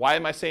target. Why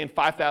am I saying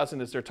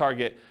 $5,000 is their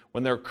target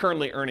when they're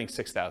currently earning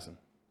 $6,000?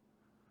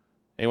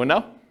 Anyone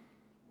know?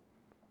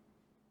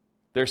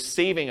 They're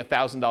saving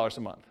 $1,000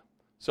 a month.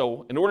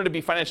 So in order to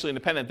be financially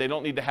independent, they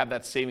don't need to have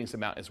that savings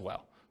amount as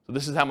well. So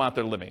this is how much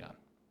they're living on.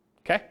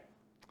 Okay?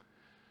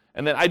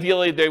 And then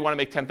ideally, they want to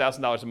make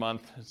 $10,000 a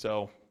month.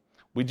 So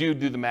we do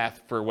the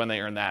math for when they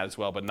earn that as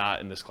well, but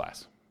not in this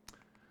class.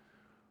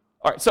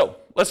 All right, so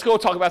let's go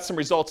talk about some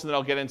results, and then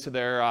I'll get into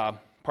their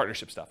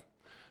partnership stuff.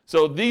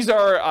 So these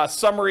are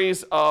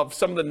summaries of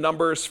some of the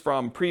numbers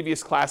from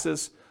previous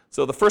classes.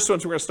 So the first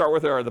ones we're going to start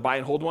with are the buy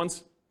and hold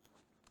ones.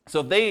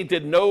 So they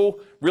did no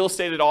real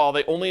estate at all.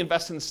 They only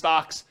invested in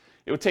stocks.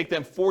 It would take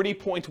them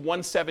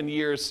 40.17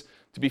 years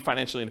to be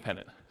financially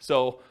independent.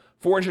 So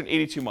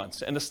 482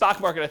 months. And the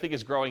stock market, I think,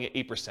 is growing at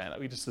 8%.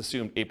 We just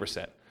assumed 8%.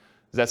 Does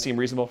that seem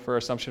reasonable for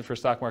assumption for a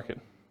stock market?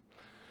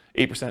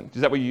 8%.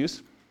 Is that what you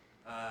use?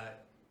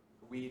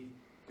 We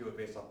do it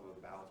based off of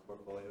a balanced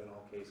portfolio in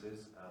all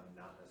cases,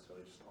 not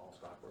necessarily just an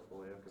all-stock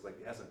portfolio, because like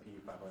the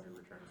S&P 500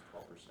 returns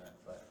 12%,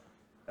 but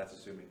that's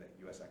assuming that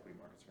U.S. equity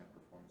markets are going to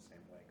perform the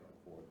same way going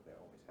forward that they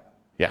always have.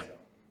 Yeah. So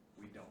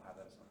we don't have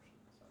that assumption.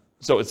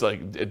 So it's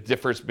like it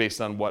differs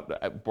based on what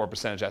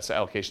percentage asset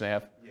allocation they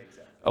have? Yeah,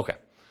 exactly. Okay.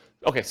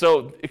 Okay,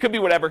 so it could be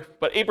whatever,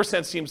 but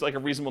 8% seems like a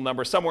reasonable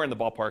number, somewhere in the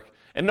ballpark.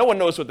 And no one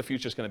knows what the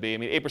future is going to be. I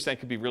mean, 8%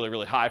 could be really,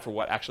 really high for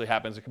what actually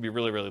happens. It could be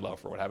really, really low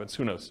for what happens.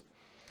 Who knows?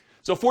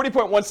 So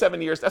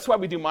 40.17 years, that's why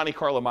we do Monte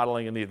Carlo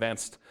modeling in the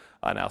advanced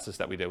analysis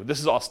that we do. This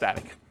is all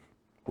static.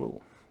 Whoa,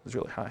 it was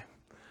really high.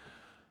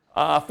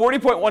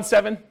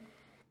 40.17.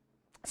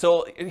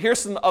 So here's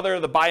some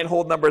other, the buy and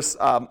hold numbers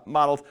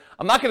modeled.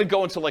 I'm not going to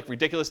go into like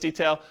ridiculous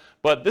detail,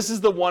 but this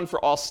is the one for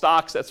all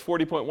stocks. That's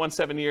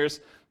 40.17 years.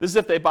 This is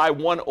if they buy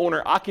one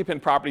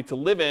owner-occupant property to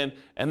live in,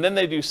 and then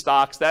they do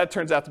stocks. That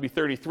turns out to be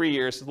 33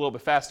 years, it's a little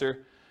bit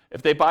faster.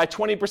 If they buy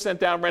 20%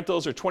 down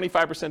rentals or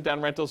 25% down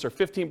rentals or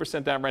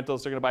 15% down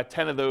rentals, they're going to buy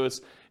 10 of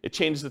those. It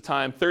changes the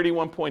time,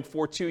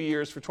 31.42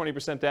 years for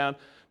 20% down,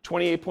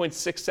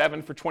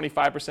 28.67 for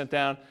 25%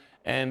 down,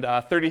 and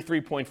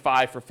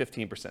 33.5 for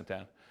 15%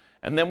 down.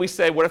 And then we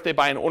say, what if they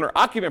buy an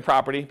owner-occupant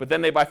property, but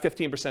then they buy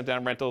 15%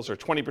 down rentals or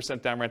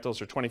 20% down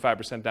rentals or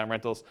 25% down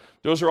rentals?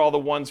 Those are all the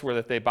ones where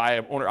that they buy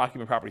an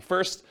owner-occupant property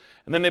first,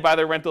 and then they buy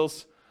their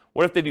rentals.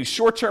 What if they do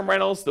short-term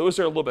rentals? Those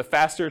are a little bit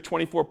faster,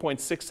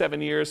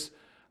 24.67 years.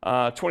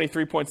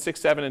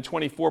 23.67 and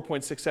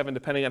 24.67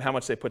 depending on how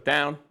much they put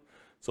down.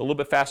 So a little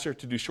bit faster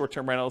to do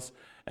short-term rentals.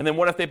 And then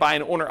what if they buy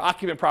an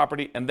owner-occupant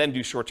property and then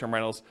do short-term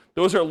rentals?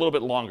 Those are a little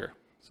bit longer.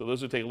 So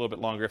those would take a little bit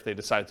longer if they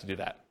decide to do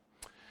that.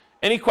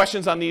 Any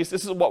questions on these?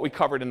 This is what we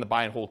covered in the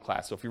buy and hold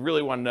class. So if you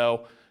really want to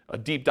know a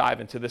deep dive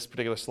into this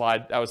particular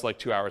slide, that was like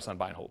 2 hours on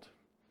buy and hold.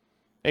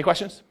 Any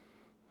questions?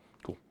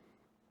 Cool.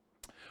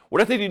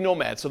 What if they do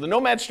nomad? So the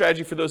nomad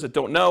strategy, for those that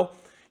don't know,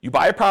 you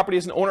buy a property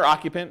as an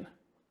owner-occupant,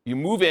 you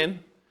move in,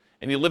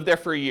 and you live there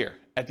for a year.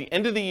 At the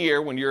end of the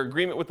year, when your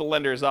agreement with the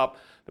lender is up,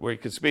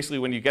 because basically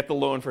when you get the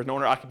loan for an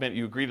owner-occupant,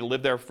 you agree to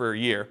live there for a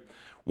year.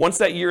 Once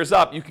that year is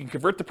up, you can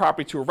convert the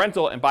property to a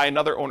rental and buy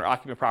another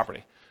owner-occupant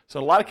property. So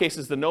in a lot of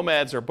cases, the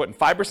nomads are putting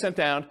 5%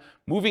 down,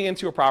 moving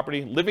into a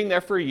property, living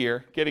there for a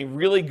year, getting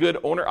really good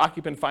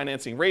owner-occupant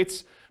financing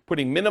rates,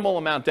 putting minimal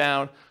amount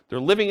down.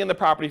 They're living in the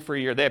property for a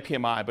year. They have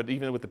PMI, but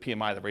even with the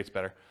PMI, the rate's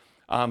better.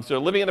 So they're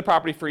living in the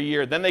property for a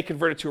year, then they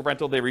convert it to a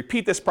rental. They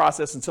repeat this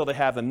process until they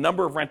have the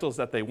number of rentals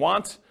that they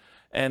want,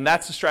 and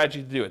that's the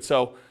strategy to do it.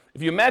 So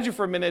if you imagine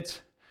for a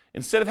minute,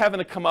 instead of having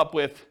to come up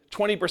with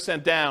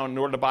 20% down in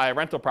order to buy a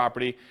rental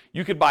property,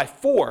 you could buy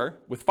 4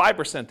 with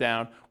 5%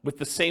 down with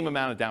the same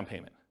amount of down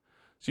payment.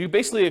 So you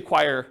basically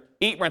acquire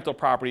 8 rental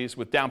properties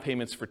with down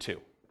payments for 2.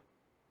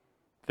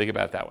 Think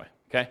about it that way,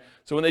 okay?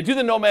 So when they do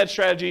the nomad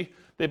strategy,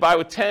 they buy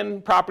with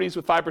 10 properties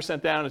with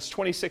 5% down. It's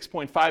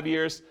 26.5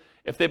 years.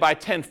 If they buy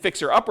 10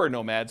 fixer-upper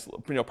nomads,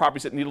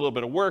 properties that need a little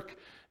bit of work,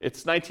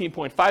 it's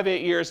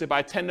 19.58 years. They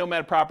buy 10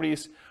 nomad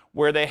properties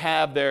where they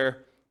have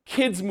their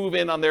kids move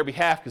in on their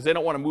behalf because they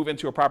don't want to move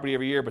into a property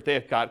every year, but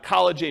they've got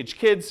college-age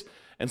kids.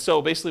 And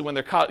so basically when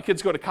their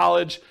kids go to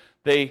college,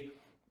 they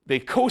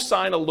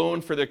co-sign a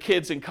loan for their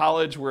kids in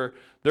college where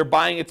they're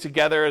buying it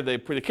together. The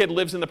kid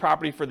lives in the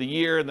property for the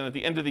year, and then at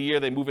the end of the year,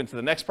 they move into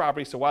the next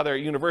property. So while they're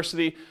at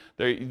university,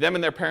 them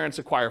and their parents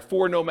acquire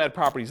 4 nomad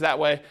properties that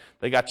way.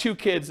 They got 2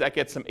 kids, that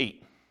gets them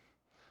 8.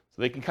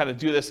 So they can kind of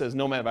do this as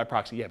nomad by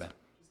proxy. Yeah, Ben?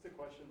 Just a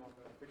question on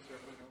the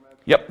fixer-upper nomad.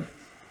 Yep.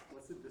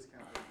 What's the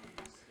discount rate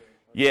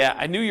you use? Yeah,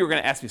 I knew you were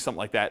going to ask me something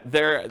like that.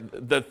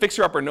 The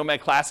fixer-upper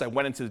nomad class, I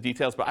went into the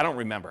details, but I don't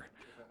remember.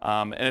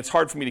 And it's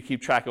hard for me to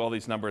keep track of all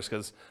these numbers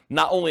because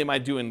not only am I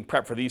doing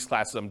prep for these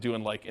classes, I'm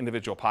doing like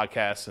individual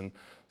podcasts and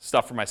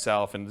stuff for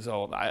myself, and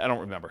so I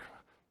don't remember.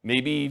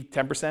 Maybe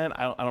 10%?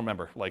 I don't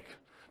remember.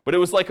 But it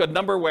was like a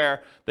number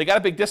where they got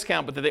a big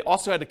discount, but then they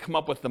also had to come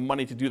up with the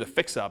money to do the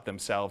fix-up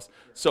themselves.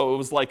 So it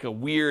was like a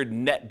weird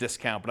net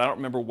discount, but I don't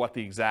remember what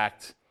the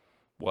exact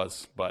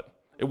was. But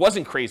it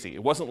wasn't crazy.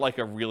 It wasn't like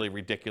a really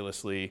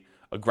ridiculously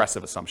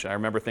aggressive assumption. I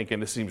remember thinking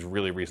this seems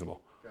really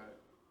reasonable.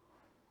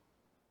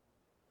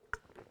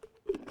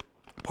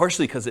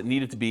 Partially because it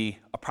needed to be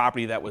a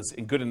property that was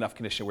in good enough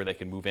condition where they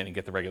could move in and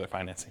get the regular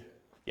financing.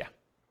 Yeah.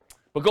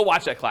 But go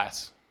watch that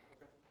class.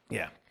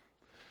 Yeah.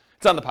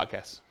 It's on the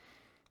podcast.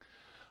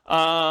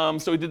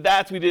 So we did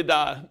that. We did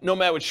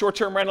nomad with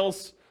short-term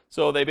rentals.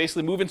 So they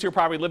basically move into your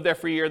property, live there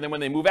for a year, and then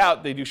when they move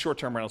out, they do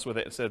short-term rentals with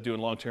it instead of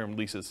doing long-term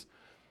leases.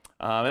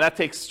 And that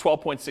takes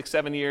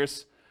 12.67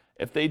 years.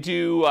 If they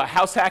do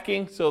house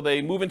hacking, so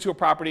they move into a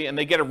property and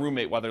they get a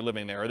roommate while they're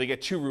living there, or they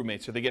get 2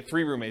 roommates, or they get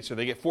 3 roommates, or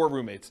they get 4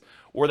 roommates,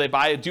 or they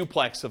buy a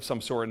duplex of some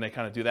sort and they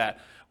kind of do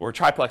that, or a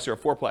triplex or a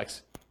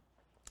fourplex.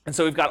 And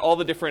so we've got all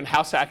the different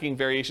house hacking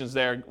variations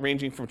there,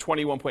 ranging from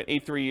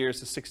 21.83 years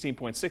to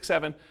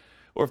 16.67.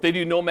 Or if they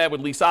do nomad with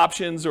lease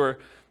options, or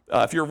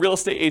if you're a real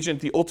estate agent,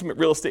 the ultimate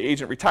real estate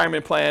agent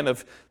retirement plan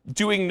of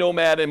doing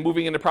nomad and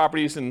moving into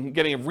properties and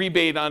getting a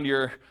rebate on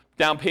your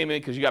down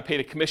payment because you got paid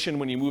a commission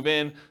when you move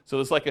in. So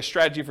there's like a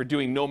strategy for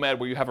doing nomad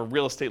where you have a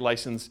real estate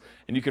license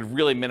and you could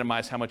really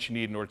minimize how much you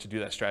need in order to do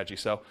that strategy.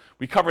 So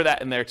we cover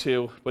that in there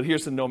too, but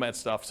here's the nomad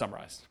stuff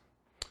summarized.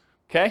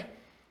 Okay?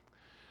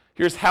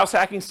 Here's house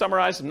hacking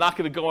summarized. I'm not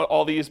going to go into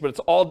all these, but it's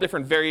all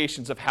different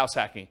variations of house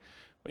hacking.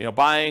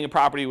 Buying a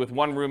property with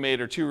 1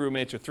 roommate or 2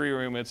 roommates or 3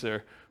 roommates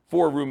or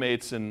 4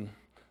 roommates and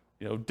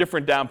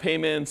different down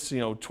payments,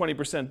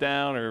 20%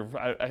 down,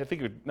 or I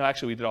think we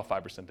did all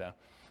 5% down.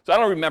 So I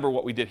don't remember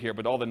what we did here,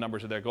 but all the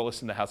numbers are there. Go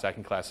listen to the house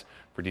hacking class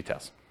for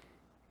details.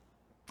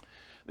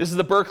 This is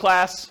the BRRRR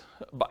class,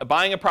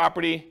 buying a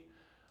property,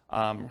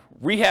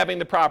 rehabbing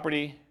the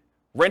property,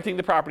 renting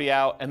the property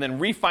out, and then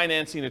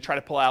refinancing to try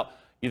to pull out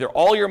either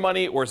all your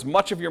money or as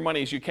much of your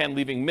money as you can,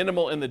 leaving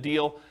minimal in the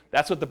deal.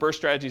 That's what the BRRRR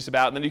strategy is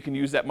about, and then you can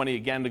use that money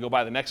again to go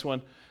buy the next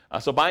one.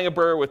 So buying a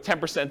BRRRR with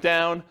 10%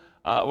 down,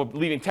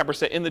 leaving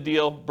 10% in the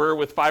deal, BRRRR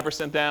with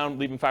 5% down,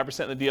 leaving 5%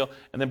 in the deal,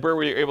 and then BRRRR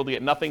where you're able to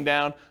get nothing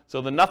down. So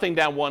the nothing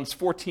down one's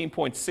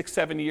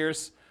 14.67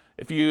 years.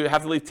 If you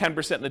have to leave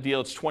 10% in the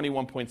deal, it's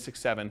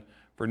 21.67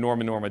 for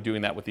Norma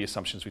doing that with the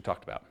assumptions we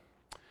talked about.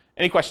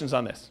 Any questions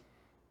on this?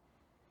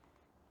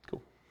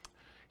 Cool.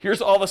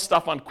 Here's all the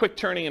stuff on quick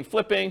turning and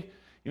flipping.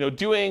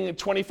 Doing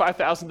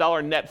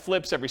 $25,000 net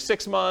flips every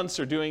 6 months,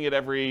 or doing it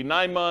every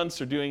 9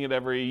 months, or doing it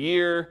every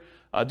year,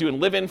 doing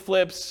live-in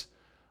flips.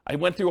 I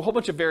went through a whole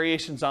bunch of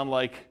variations on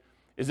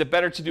is it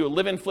better to do a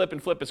live-in flip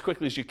and flip as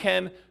quickly as you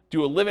can,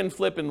 do a live-in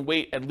flip and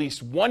wait at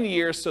least 1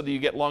 year so that you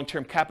get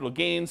long-term capital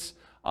gains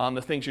on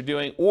the things you're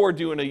doing, or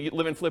doing a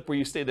live and flip where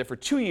you stay there for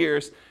 2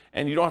 years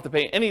and you don't have to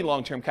pay any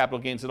long-term capital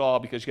gains at all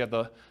because you have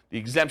the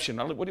exemption.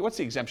 What's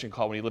the exemption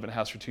called when you live in a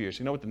house for 2 years?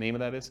 You know what the name of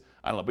that is?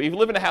 I don't know. But if you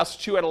live in a house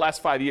 2 out of the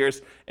last 5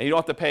 years and you don't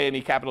have to pay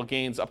any capital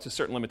gains up to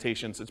certain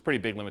limitations, it's pretty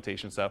big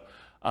limitations though,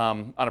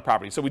 on a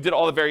property. So we did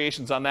all the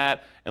variations on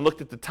that and looked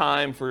at the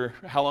time for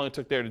how long it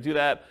took there to do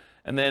that.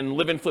 And then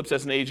live in flips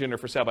as an agent or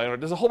for sale by owner.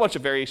 There's a whole bunch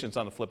of variations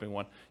on the flipping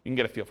one. You can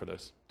get a feel for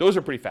those. Those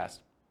are pretty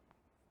fast.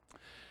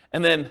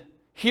 And then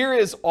here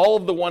is all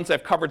of the ones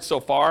I've covered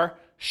so far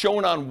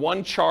shown on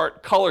one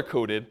chart,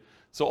 color-coded.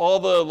 So all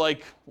the,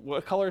 like,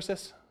 what color is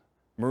this?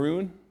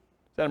 Maroon?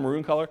 Is that a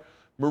maroon color?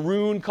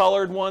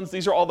 Maroon-colored ones,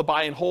 these are all the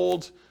buy and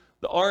hold.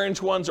 The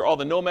orange ones are all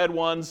the Nomad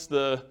ones.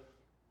 The,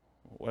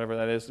 whatever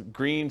that is,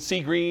 green, sea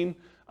green.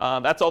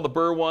 That's all the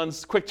Burr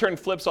ones. Quick turn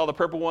flips, all the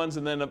purple ones,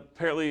 and then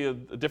apparently a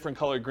different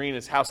color green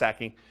is house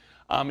hacking.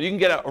 You can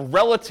get a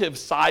relative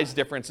size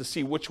difference to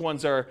see which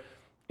ones are,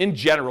 in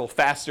general,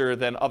 faster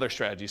than other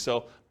strategies.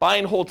 So buy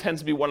and hold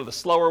tends to be one of the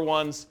slower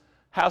ones.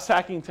 House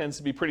hacking tends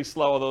to be pretty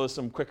slow, although there's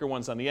some quicker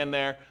ones on the end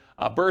there.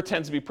 Burr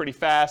tends to be pretty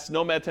fast.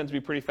 Nomad tends to be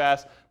pretty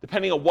fast.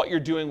 Depending on what you're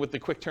doing with the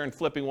quick turn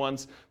flipping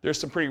ones, there's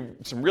some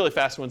really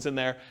fast ones in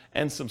there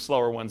and some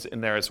slower ones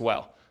in there as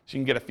well. So you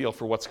can get a feel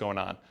for what's going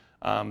on.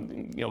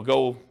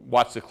 Go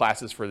watch the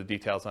classes for the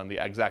details on the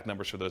exact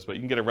numbers for those, but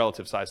you can get a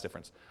relative size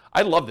difference.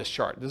 I love this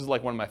chart. This is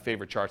like one of my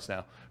favorite charts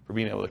now for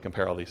being able to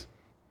compare all these.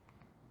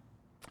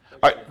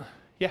 All right,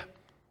 yeah.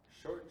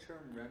 Short-term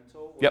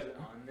rental, was Yep. it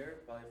on there?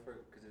 Probably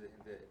because it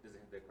doesn't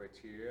hit the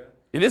criteria.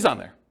 It is on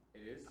there.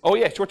 It is? Oh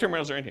yeah, short-term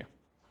rentals are in here.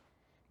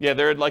 Yeah,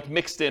 they're like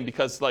mixed in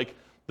because like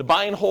the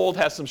buy and hold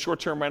has some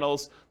short-term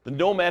rentals, the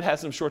Nomad has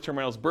some short-term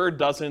rentals, Bird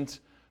doesn't.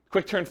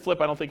 Quick turn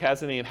flip, I don't think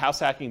has any, and house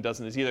hacking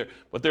doesn't either.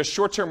 But there's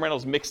short-term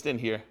rentals mixed in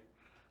here.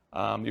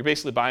 You're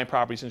basically buying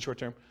properties in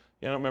short-term.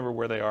 Yeah, I don't remember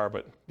where they are,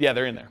 but yeah,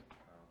 they're in there.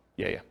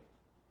 Yeah.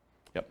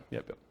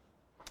 Yep.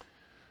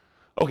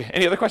 Okay,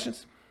 any other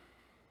questions?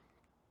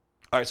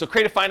 All right, so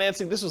creative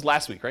financing, this was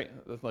last week, right?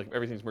 Like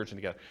everything's merging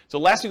together. So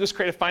last week was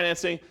creative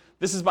financing.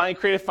 This is buying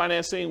creative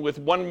financing with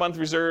 1 month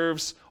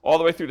reserves all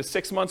the way through to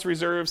 6 months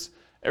reserves.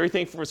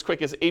 Everything from as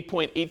quick as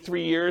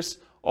 8.83 years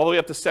all the way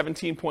up to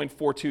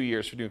 17.42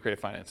 years for doing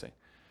creative financing.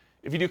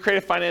 If you do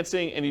creative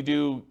financing and you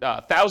do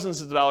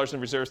thousands of dollars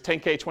in reserves,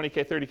 10K,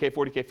 20K, 30K,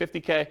 40K,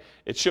 50K,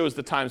 it shows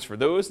the times for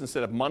those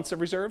instead of months of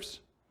reserves.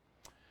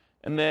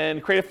 And then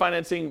creative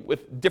financing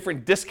with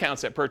different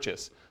discounts at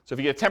purchase. So if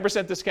you get a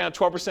 10% discount,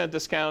 12%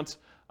 discount,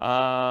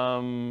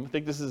 I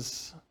think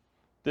this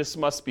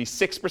must be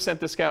 6%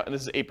 discount, and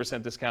this is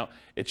 8% discount.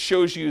 It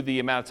shows you the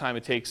amount of time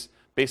it takes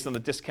based on the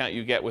discount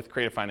you get with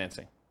creative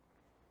financing.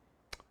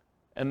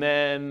 And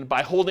then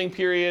by holding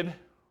period,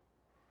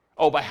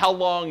 by how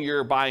long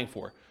you're buying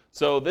for.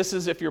 So this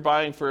is if you're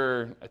buying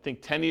for, I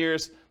think, 10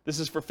 years, this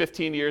is for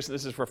 15 years, and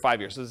this is for 5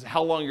 years. So this is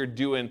how long you're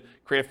doing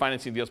creative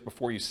financing deals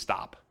before you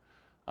stop.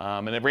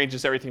 And it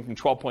ranges everything from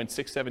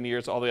 12.67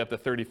 years all the way up to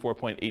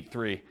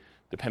 34.83,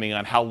 depending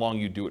on how long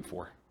you do it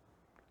for.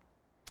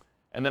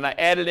 And then I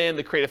added in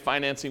the creative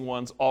financing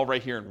ones all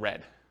right here in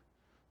red.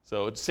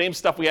 So it's the same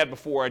stuff we had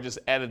before, I just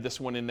added this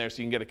one in there so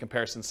you can get a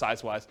comparison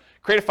size-wise.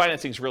 Creative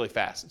financing is really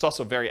fast. It's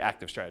also a very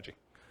active strategy.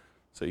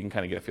 So you can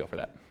kind of get a feel for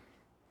that.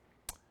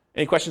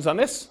 Any questions on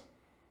this?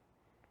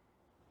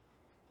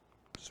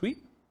 Sweet.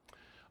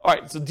 All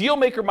right, so deal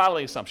maker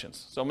modeling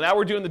assumptions. So now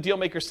we're doing the deal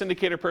maker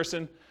syndicator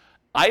person.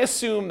 I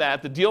assume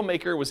that the deal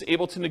maker was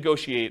able to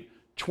negotiate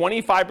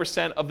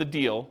 25% of the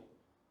deal,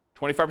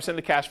 25% of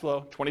the cash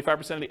flow,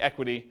 25% of the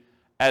equity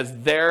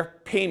as their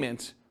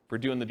payment for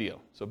doing the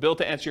deal. So Bill,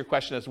 to answer your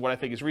question as to what I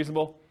think is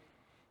reasonable,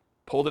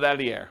 pulled it out of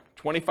the air.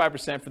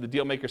 25% for the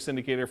deal maker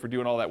syndicator for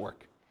doing all that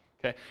work.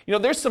 Okay? You know,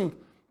 there's some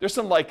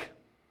like,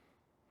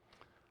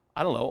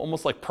 I don't know,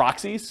 almost like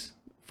proxies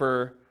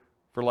for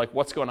like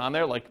what's going on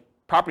there. Like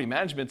property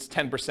management's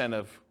 10%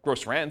 of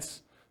gross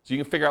rents. So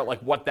you can figure out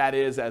like what that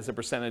is as a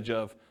percentage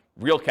of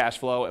real cash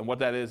flow and what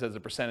that is as a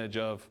percentage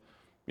of,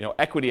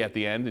 equity at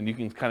the end. And you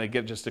can kind of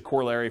get just a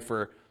corollary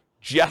for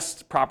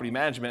just property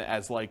management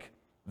as like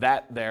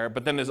that there.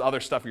 But then there's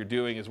other stuff you're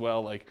doing as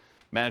well, like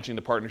managing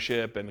the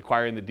partnership and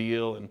acquiring the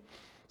deal. And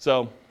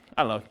so,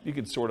 I don't know, you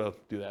can sort of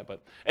do that.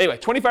 But anyway,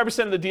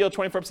 25% of the deal,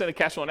 25% of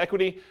cash flow and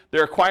equity.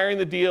 They're acquiring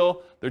the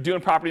deal. They're doing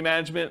property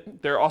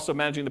management. They're also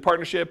managing the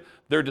partnership.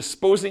 They're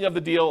disposing of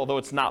the deal, although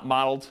it's not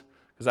modeled,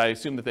 because I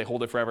assume that they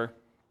hold it forever.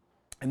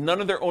 And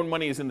none of their own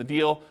money is in the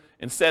deal.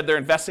 Instead, they're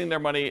investing their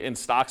money in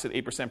stocks at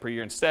 8% per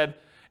year instead.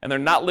 And they're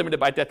not limited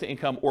by debt to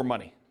income or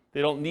money.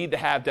 They don't need to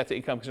have debt to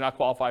income because they're not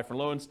qualified for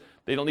loans.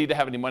 They don't need to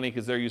have any money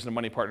because they're using a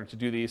money partner to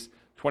do these.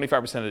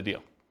 25% of the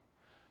deal.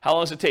 How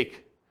long does it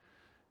take?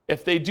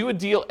 If they do a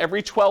deal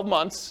every 12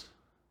 months,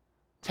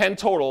 10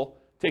 total,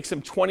 it takes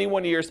them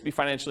 21 years to be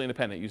financially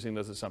independent using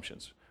those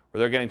assumptions, where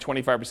they're getting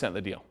 25% of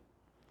the deal.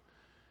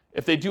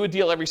 If they do a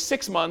deal every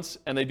 6 months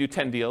and they do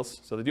 10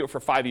 deals, so they do it for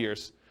 5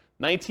 years,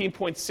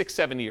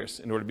 19.67 years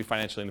in order to be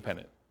financially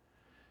independent.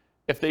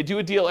 if they do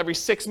a deal every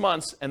 6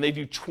 months and they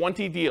do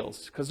 20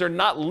 deals, because they're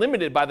not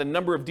limited by the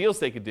number of deals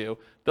they could do,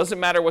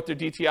 doesn't matter what their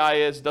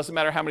DTI is, doesn't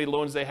matter how many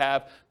loans they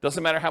have,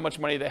 doesn't matter how much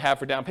money they have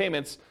for down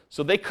payments,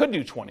 so they could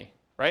do 20,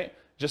 right?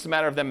 Just a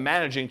matter of them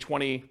managing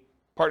 20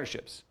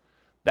 partnerships.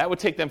 That would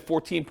take them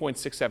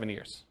 14.67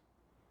 years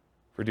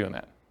for doing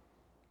that,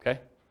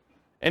 okay?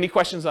 Any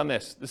questions on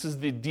this? This is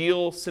the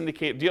deal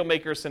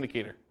maker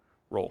syndicator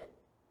role.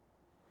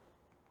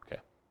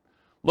 Okay.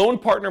 Loan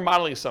partner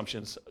modeling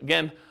assumptions.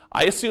 Again,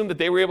 I assume that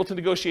they were able to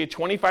negotiate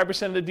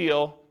 25% of the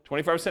deal,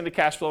 25% of the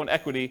cash flow and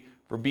equity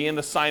for being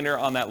the signer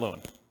on that loan.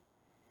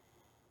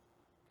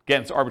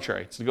 Again, it's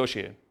arbitrary. It's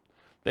negotiated.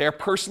 They are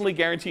personally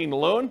guaranteeing the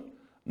loan.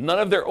 None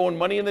of their own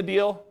money in the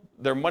deal.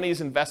 Their money is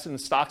invested in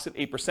stocks at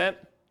 8%.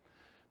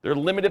 They're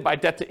limited by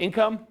debt to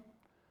income.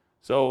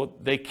 So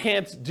they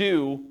can't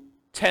do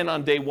 10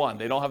 on day one.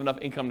 They don't have enough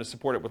income to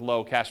support it with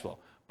low cash flow.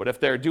 But if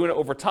they're doing it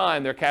over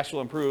time, their cash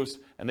flow improves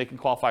and they can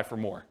qualify for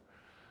more.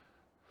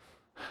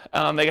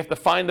 They have to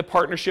find the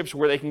partnerships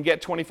where they can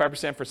get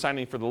 25% for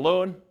signing for the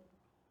loan.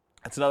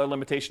 That's another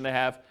limitation they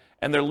have.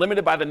 And they're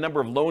limited by the number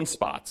of loan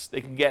spots.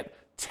 They can get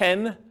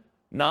 10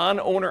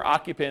 non-owner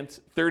occupant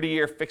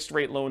 30-year fixed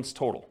rate loans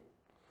total.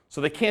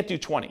 So they can't do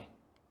 20.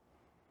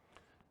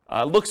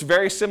 Looks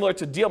very similar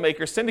to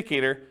Dealmaker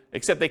Syndicator,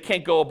 except they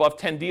can't go above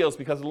 10 deals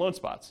because of the loan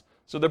spots.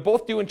 So they're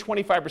both doing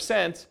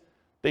 25%.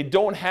 They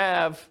don't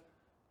have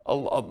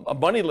a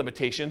money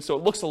limitation, so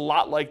it looks a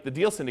lot like the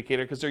deal syndicator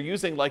because they're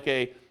using like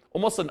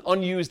almost an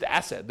unused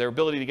asset, their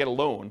ability to get a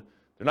loan.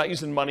 They're not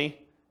using money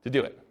to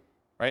do it,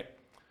 right?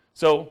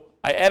 So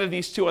I added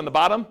these two on the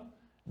bottom,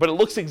 but it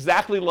looks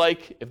exactly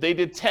like if they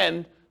did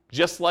 10,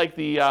 just like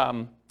the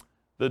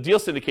deal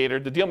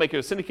syndicator, the Dealmaker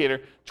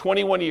syndicator,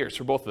 21 years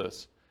for both of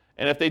those.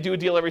 And if they do a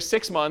deal every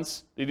 6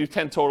 months, they do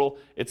 10 total,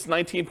 it's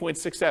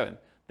 19.67.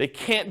 They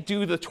can't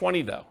do the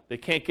 20 though. They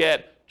can't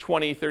get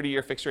 20,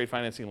 30-year fixed rate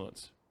financing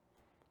loans.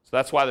 So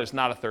that's why there's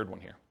not a third one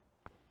here.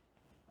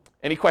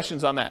 Any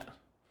questions on that?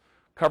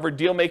 Covered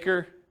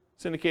Dealmaker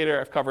syndicator,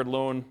 I've covered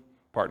loan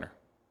partner.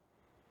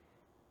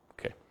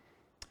 Okay.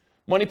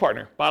 Money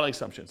partner, modeling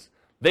assumptions.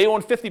 They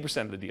own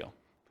 50% of the deal.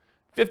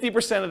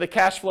 50% of the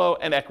cash flow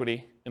and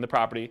equity in the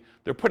property.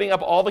 They're putting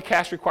up all the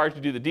cash required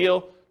to do the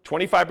deal,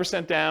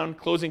 25% down,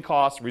 closing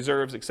costs,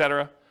 reserves,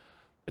 etc.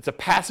 It's a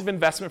passive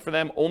investment for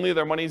them. Only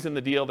their money's in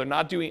the deal. They're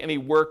not doing any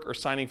work or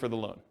signing for the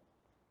loan.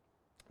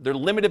 They're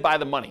limited by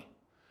the money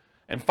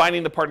and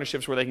finding the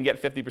partnerships where they can get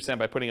 50%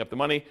 by putting up the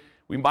money.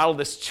 We modeled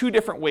this 2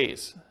 different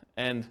ways.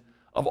 And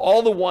of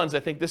all the ones, I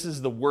think this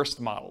is the worst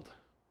modeled,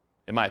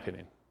 in my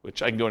opinion,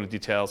 which I can go into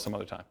detail some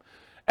other time.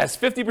 As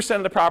 50%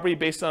 of the property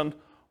based on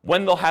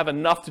when they'll have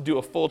enough to do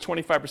a full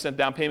 25%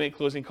 down payment,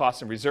 closing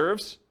costs, and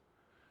reserves.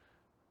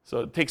 So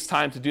it takes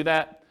time to do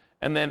that.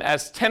 And then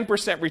as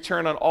 10%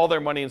 return on all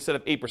their money instead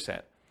of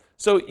 8%.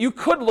 So you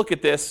could look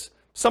at this,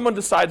 someone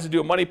decides to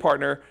do a money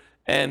partner,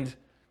 and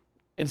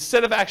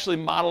instead of actually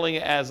modeling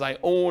it as I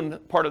own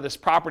part of this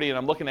property and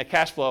I'm looking at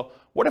cash flow,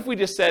 what if we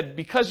just said,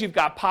 because you've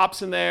got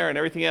POPs in there and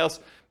everything else,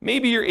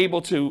 maybe you're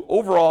able to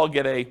overall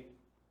get a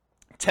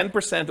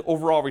 10%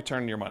 overall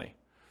return on your money.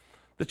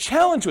 The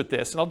challenge with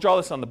this, and I'll draw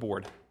this on the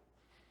board,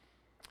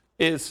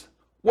 is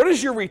what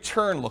does your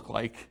return look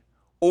like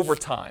over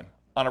time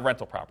on a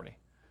rental property?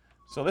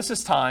 So this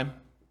is time,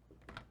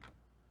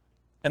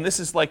 and this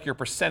is like your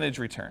percentage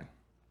return.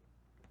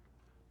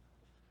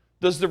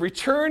 Does the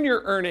return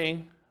you're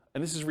earning,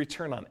 and this is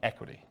return on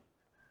equity,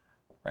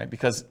 right?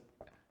 Because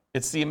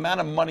it's the amount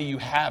of money you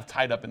have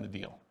tied up in the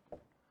deal.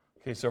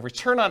 Okay, so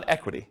return on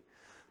equity.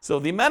 So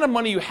the amount of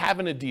money you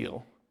have in a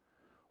deal,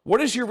 what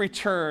is your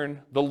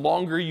return the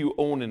longer you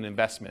own an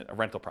investment, a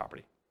rental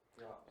property?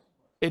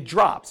 It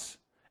drops.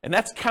 And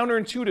that's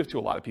counterintuitive to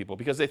a lot of people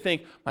because they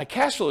think my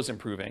cash flow is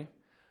improving,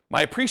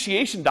 my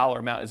appreciation dollar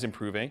amount is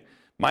improving,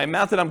 my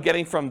amount that I'm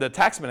getting from the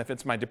tax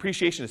benefits, my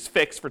depreciation is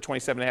fixed for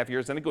 27 and a half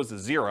years, then it goes to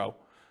 0.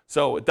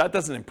 So that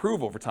doesn't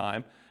improve over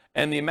time.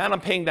 And the amount I'm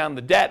paying down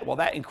the debt, well,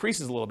 that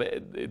increases a little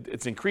bit.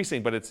 It's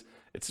increasing, but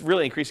it's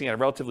really increasing at a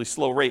relatively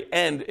slow rate,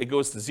 and it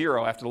goes to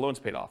 0 after the loan's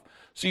paid off.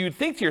 So you'd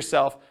think to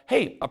yourself,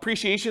 hey,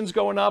 appreciation's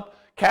going up,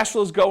 cash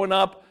flow's going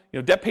up,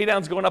 debt pay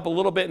down's going up a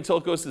little bit until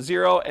it goes to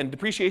 0, and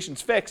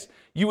depreciation's fixed.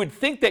 You would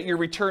think that your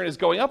return is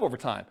going up over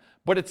time,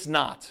 but it's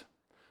not.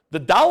 The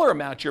dollar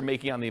amount you're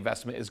making on the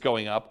investment is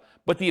going up,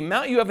 but the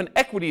amount you have in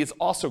equity is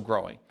also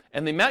growing.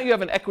 And the amount you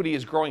have in equity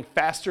is growing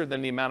faster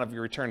than the amount of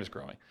your return is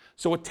growing.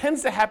 So what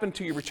tends to happen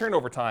to your return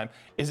over time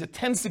is it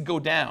tends to go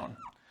down,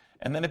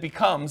 and then it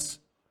becomes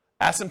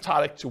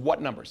asymptotic to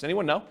what numbers?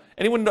 Anyone know?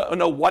 Anyone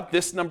know what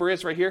this number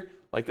is right here,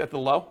 like at the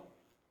low?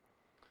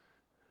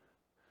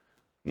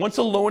 Once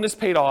a loan is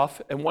paid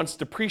off and once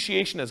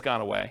depreciation has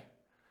gone away,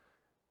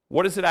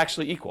 what does it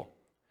actually equal?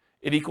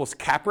 It equals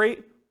cap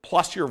rate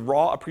plus your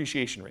raw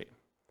appreciation rate.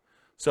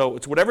 So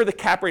it's whatever the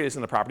cap rate is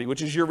in the property,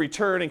 which is your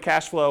return and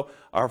cash flow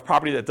of a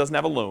property that doesn't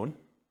have a loan,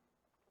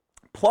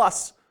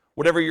 plus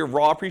whatever your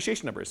raw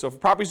appreciation number is. So if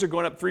properties are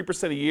going up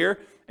 3% a year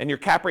and your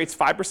cap rate's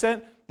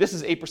 5%, this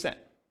is 8%.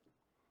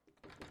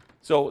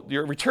 So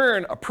your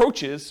return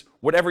approaches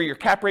whatever your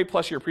cap rate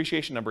plus your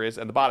appreciation number is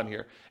at the bottom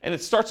here, and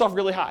it starts off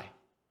really high.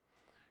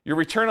 Your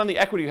return on the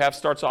equity you have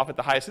starts off at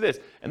the highest it is,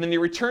 and then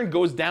your return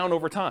goes down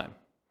over time.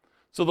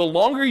 So the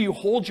longer you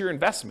hold your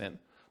investment,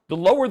 the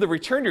lower the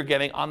return you're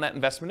getting on that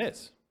investment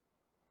is.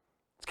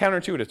 It's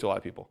counterintuitive to a lot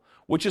of people,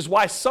 which is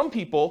why some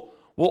people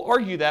will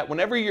argue that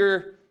whenever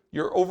your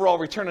overall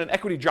return on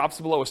equity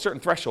drops below a certain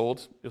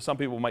threshold, some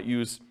people might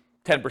use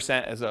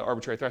 10% as an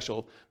arbitrary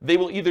threshold, they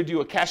will either do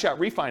a cash out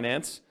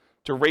refinance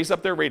to raise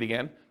up their rate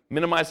again,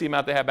 minimize the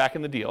amount they have back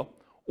in the deal,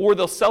 or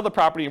they'll sell the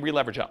property and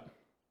re-leverage up.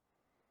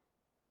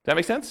 Does that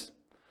make sense?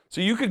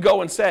 So you could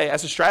go and say,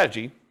 as a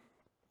strategy,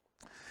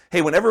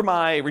 hey, whenever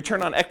my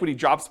return on equity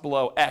drops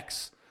below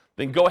X,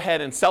 then go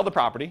ahead and sell the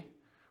property,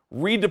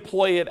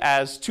 redeploy it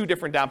as 2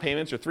 different down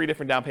payments or 3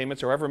 different down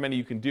payments or however many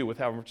you can do with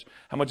how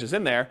much is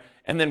in there,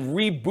 and then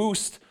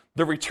reboost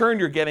the return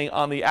you're getting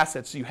on the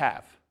assets you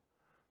have.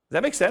 Does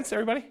that make sense,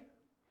 everybody?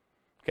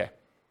 Okay.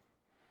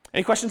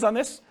 Any questions on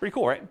this? Pretty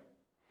cool, right?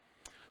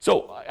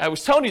 So I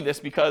was telling you this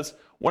because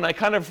when I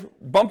kind of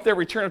bumped their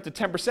return up to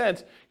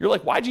 10%, you're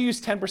like, why'd you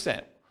use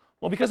 10%?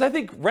 Well, because I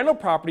think rental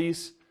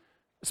properties,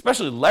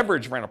 especially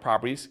leverage rental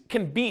properties,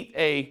 can beat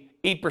a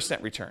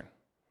 8% return,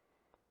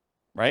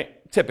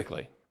 right?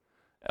 Typically.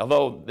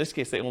 Although in this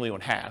case they only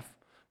own half,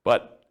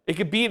 but it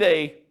could beat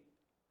a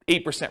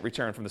 8%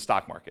 return from the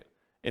stock market,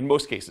 in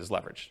most cases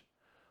leveraged.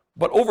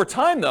 But over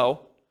time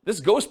though, this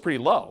goes pretty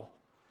low.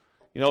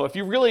 You know, if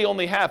you really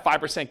only have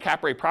 5%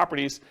 cap rate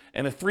properties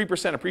and a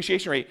 3%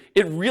 appreciation rate,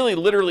 it really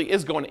literally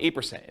is going to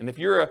 8%. And if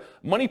you're a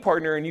money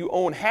partner and you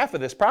own half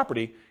of this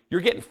property,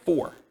 you're getting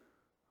 4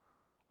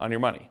 on your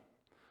money.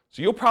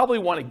 So you'll probably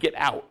want to get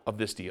out of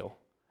this deal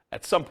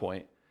at some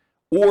point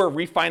or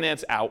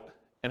refinance out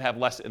and have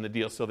less in the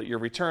deal so that your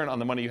return on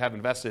the money you have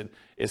invested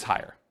is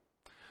higher.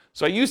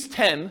 So I used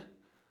 10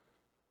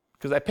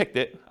 because I picked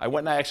it. I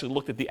went and I actually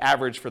looked at the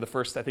average for the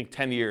first, I think,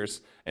 10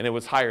 years, and it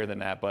was higher than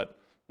that, but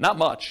not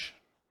much.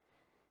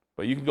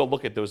 But you can go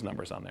look at those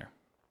numbers on there.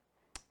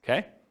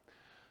 Okay?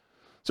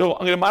 So I'm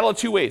going to model it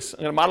 2 ways. I'm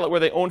going to model it where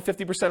they own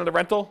 50% of the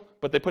rental,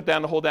 but they put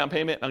down the whole down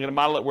payment. I'm going to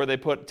model it where they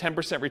put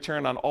 10%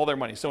 return on all their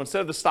money. So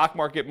instead of the stock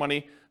market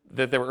money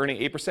that they were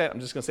earning 8%, I'm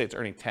just going to say it's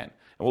earning 10. And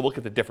we'll look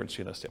at the difference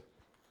between those two.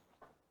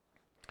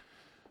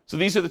 So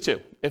these are the two.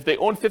 If they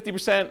own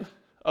 50%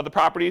 of the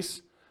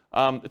properties,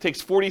 it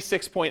takes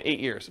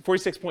 46.8 years,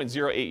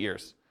 46.08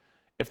 years.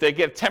 If they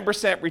get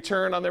 10%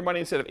 return on their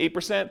money instead of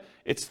 8%,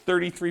 it's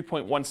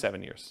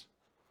 33.17 years.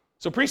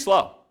 So pretty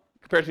slow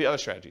compared to the other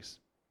strategies.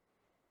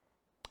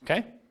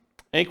 Okay?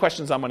 Any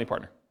questions on Money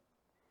Partner?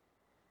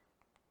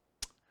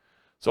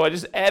 So I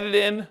just added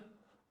in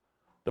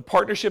the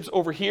partnerships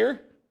over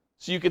here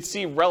so you could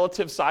see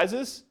relative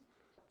sizes,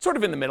 sort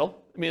of in the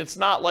middle. I mean, it's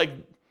not like,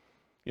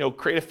 you know,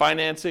 creative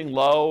financing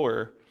low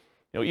or,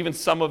 you know, even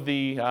some of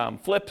the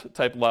flip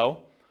type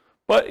low,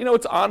 but, you know,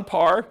 it's on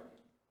par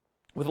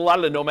with a lot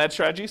of the nomad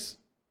strategies.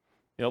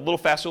 You know, a little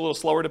faster, a little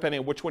slower, depending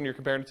on which one you're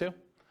comparing it to.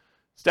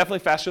 It's definitely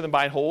faster than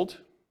buy and hold,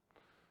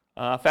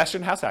 faster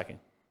than house hacking.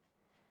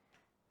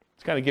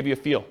 To kind of give you a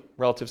feel,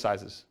 relative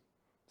sizes. Is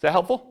that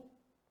helpful?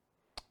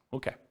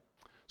 Okay.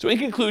 So in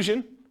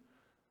conclusion,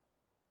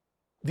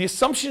 the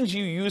assumptions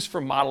you use for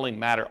modeling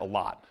matter a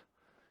lot.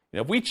 You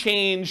know, if we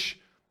change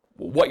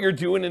what you're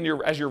doing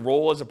in as your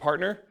role as a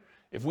partner,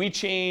 if we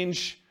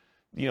change,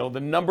 you know, the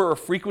number or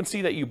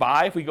frequency that you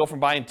buy, if we go from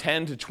buying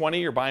 10 to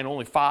 20 or buying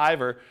only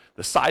 5, or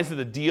the size of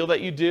the deal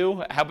that you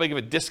do, how big of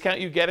a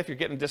discount you get if you're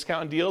getting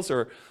discount on deals,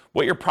 or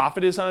what your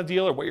profit is on a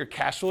deal, or what your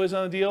cash flow is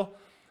on a deal,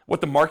 what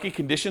the market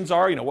conditions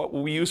are, you know, what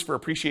we use for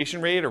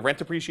appreciation rate or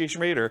rent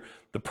appreciation rate, or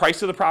the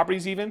price of the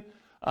properties even,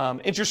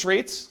 interest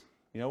rates,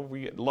 you know,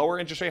 we get lower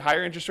interest rate,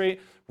 higher interest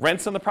rate,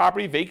 rents on the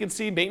property,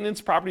 vacancy,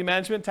 maintenance, property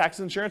management, taxes,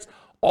 insurance.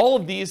 All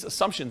of these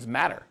assumptions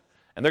matter,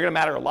 and they're going to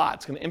matter a lot.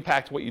 It's going to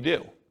impact what you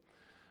do.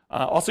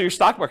 Also, your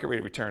stock market rate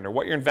of return, or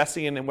what you're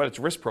investing in and what its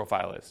risk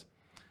profile is.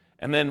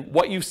 And then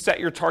what you set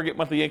your target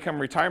monthly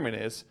income retirement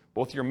is,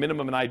 both your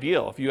minimum and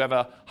ideal. If you have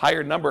a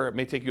higher number, it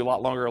may take you a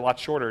lot longer or a lot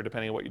shorter,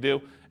 depending on what you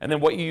do. And then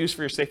what you use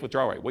for your safe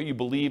withdrawal rate, what you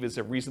believe is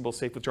a reasonable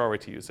safe withdrawal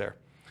rate to use there.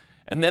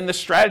 And then the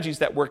strategies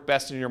that work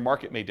best in your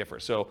market may differ.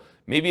 So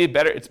maybe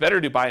it's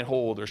better to buy and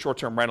hold, or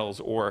short-term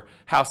rentals, or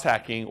house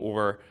hacking,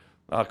 or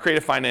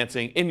creative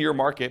financing in your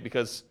market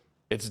because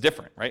it's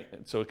different, right?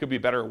 So it could be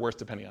better or worse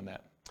depending on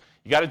that.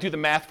 You got to do the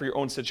math for your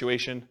own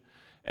situation.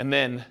 And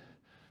then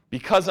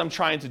because I'm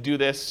trying to do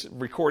this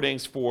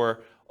recordings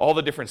for all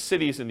the different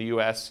cities in the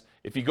US,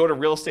 if you go to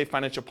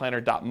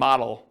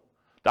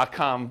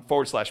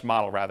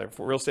realestatefinancialplanner.com/model rather,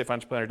 for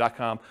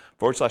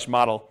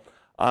realestatefinancialplanner.com/model,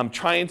 I'm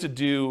trying to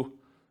do,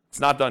 it's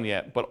not done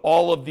yet, but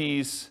all of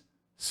these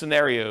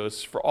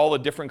scenarios for all the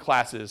different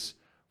classes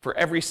for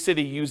every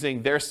city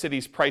using their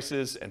city's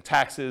prices and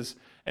taxes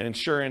and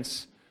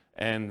insurance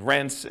and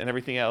rents and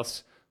everything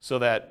else, so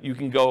that you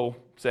can go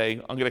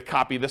say, I'm going to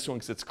copy this one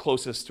because it's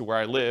closest to where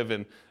I live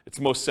and it's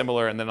most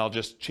similar, and then I'll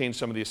just change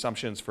some of the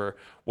assumptions for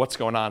what's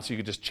going on, so you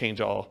can just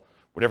change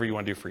whatever you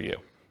want to do for you.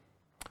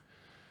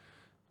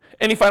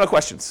 Any final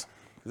questions?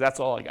 Because that's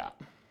all I got.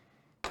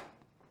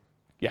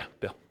 Yeah,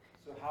 Bill.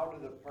 So how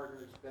do the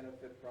partners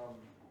benefit from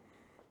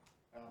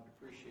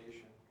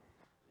depreciation?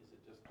 Is it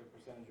just the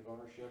percentage of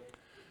ownership?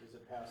 Is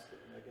it passed?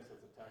 I guess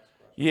that's a tax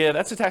question. Yeah,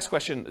 that's a tax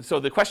question. So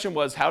the question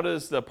was, how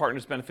does the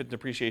partners benefit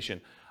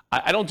depreciation?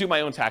 I don't do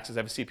my own taxes.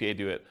 I have a CPA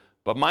do it.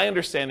 But my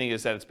understanding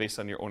is that it's based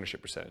on your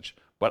ownership percentage.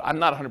 But I'm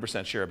not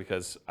 100% sure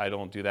because I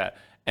don't do that.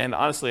 And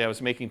honestly, I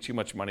was making too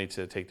much money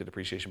to take the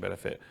depreciation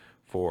benefit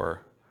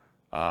for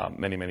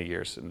many, many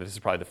years. And this is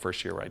probably the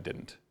first year where I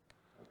didn't.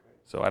 Okay.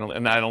 So I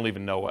don't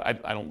even know. I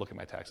don't look at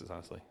my taxes,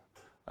 honestly.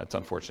 That's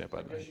unfortunate.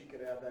 But I guess you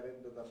could add that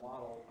into the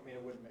model. I mean,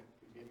 it wouldn't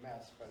be a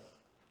mess, but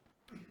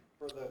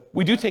for the...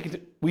 we do take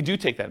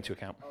that into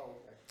account. Oh,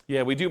 okay.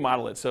 Yeah, we do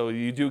model it. So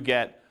you do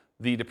get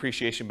the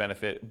depreciation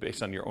benefit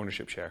based on your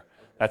ownership share.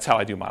 That's how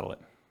I do model it.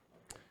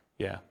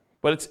 Yeah,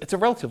 but it's a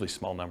relatively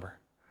small number.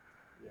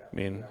 Yeah. I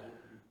mean,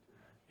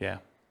 yeah.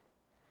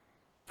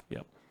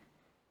 Yep.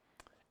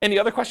 Any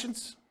other questions?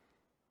 Is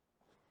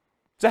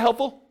that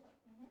helpful?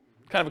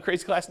 Kind of a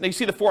crazy class. Now you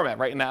see the format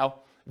right now.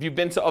 If you've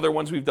been to other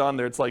ones we've done,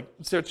 it's like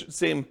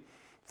same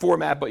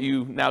format, but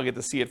you now get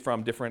to see it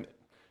from different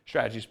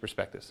strategies,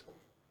 perspectives.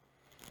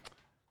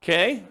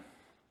 Okay.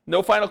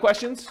 No final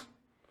questions?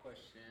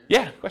 Question.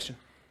 Yeah, question.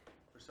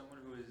 For someone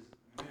who is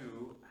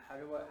new, how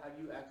do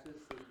you access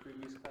those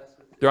previous classes?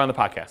 They're on the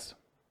podcast.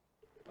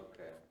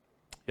 Okay.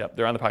 Yep,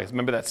 they're on the podcast.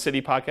 Remember that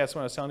city podcast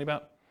one I was telling you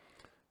about?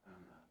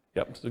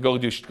 Yep. So go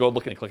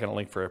look and click on a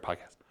link for a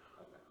podcast.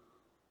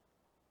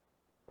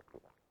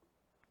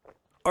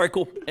 All right,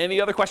 cool.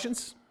 Any other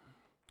questions?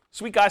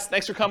 Sweet, guys.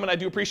 Thanks for coming. I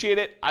do appreciate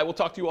it. I will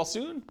talk to you all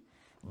soon.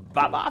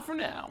 Bye-bye for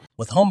now.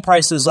 With home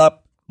prices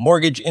up,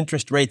 mortgage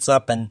interest rates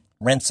up, and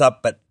rents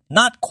up, but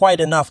not quite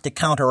enough to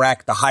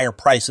counteract the higher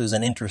prices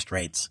and interest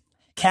rates,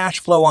 cash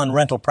flow on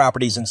rental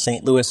properties in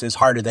St. Louis is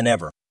harder than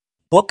ever.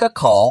 Book a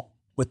call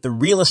with the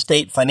Real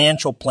Estate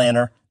Financial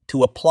Planner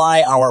to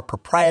apply our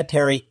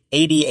proprietary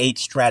 88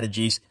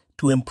 strategies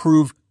to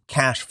improve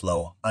cash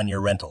flow on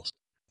your rentals.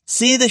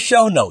 See the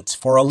show notes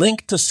for a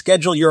link to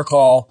schedule your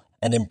call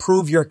and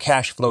improve your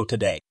cash flow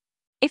today.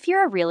 If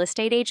you're a real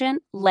estate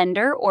agent,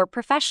 lender, or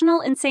professional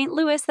in St.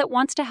 Louis that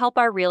wants to help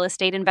our real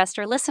estate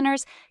investor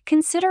listeners,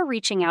 consider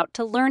reaching out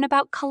to learn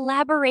about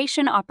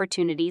collaboration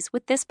opportunities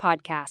with this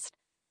podcast.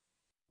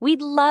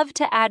 We'd love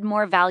to add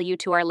more value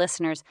to our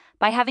listeners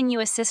by having you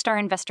assist our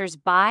investors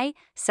buy,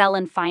 sell,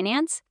 and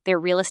finance their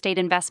real estate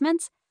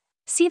investments.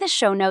 See the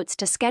show notes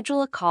to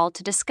schedule a call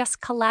to discuss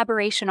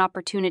collaboration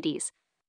opportunities.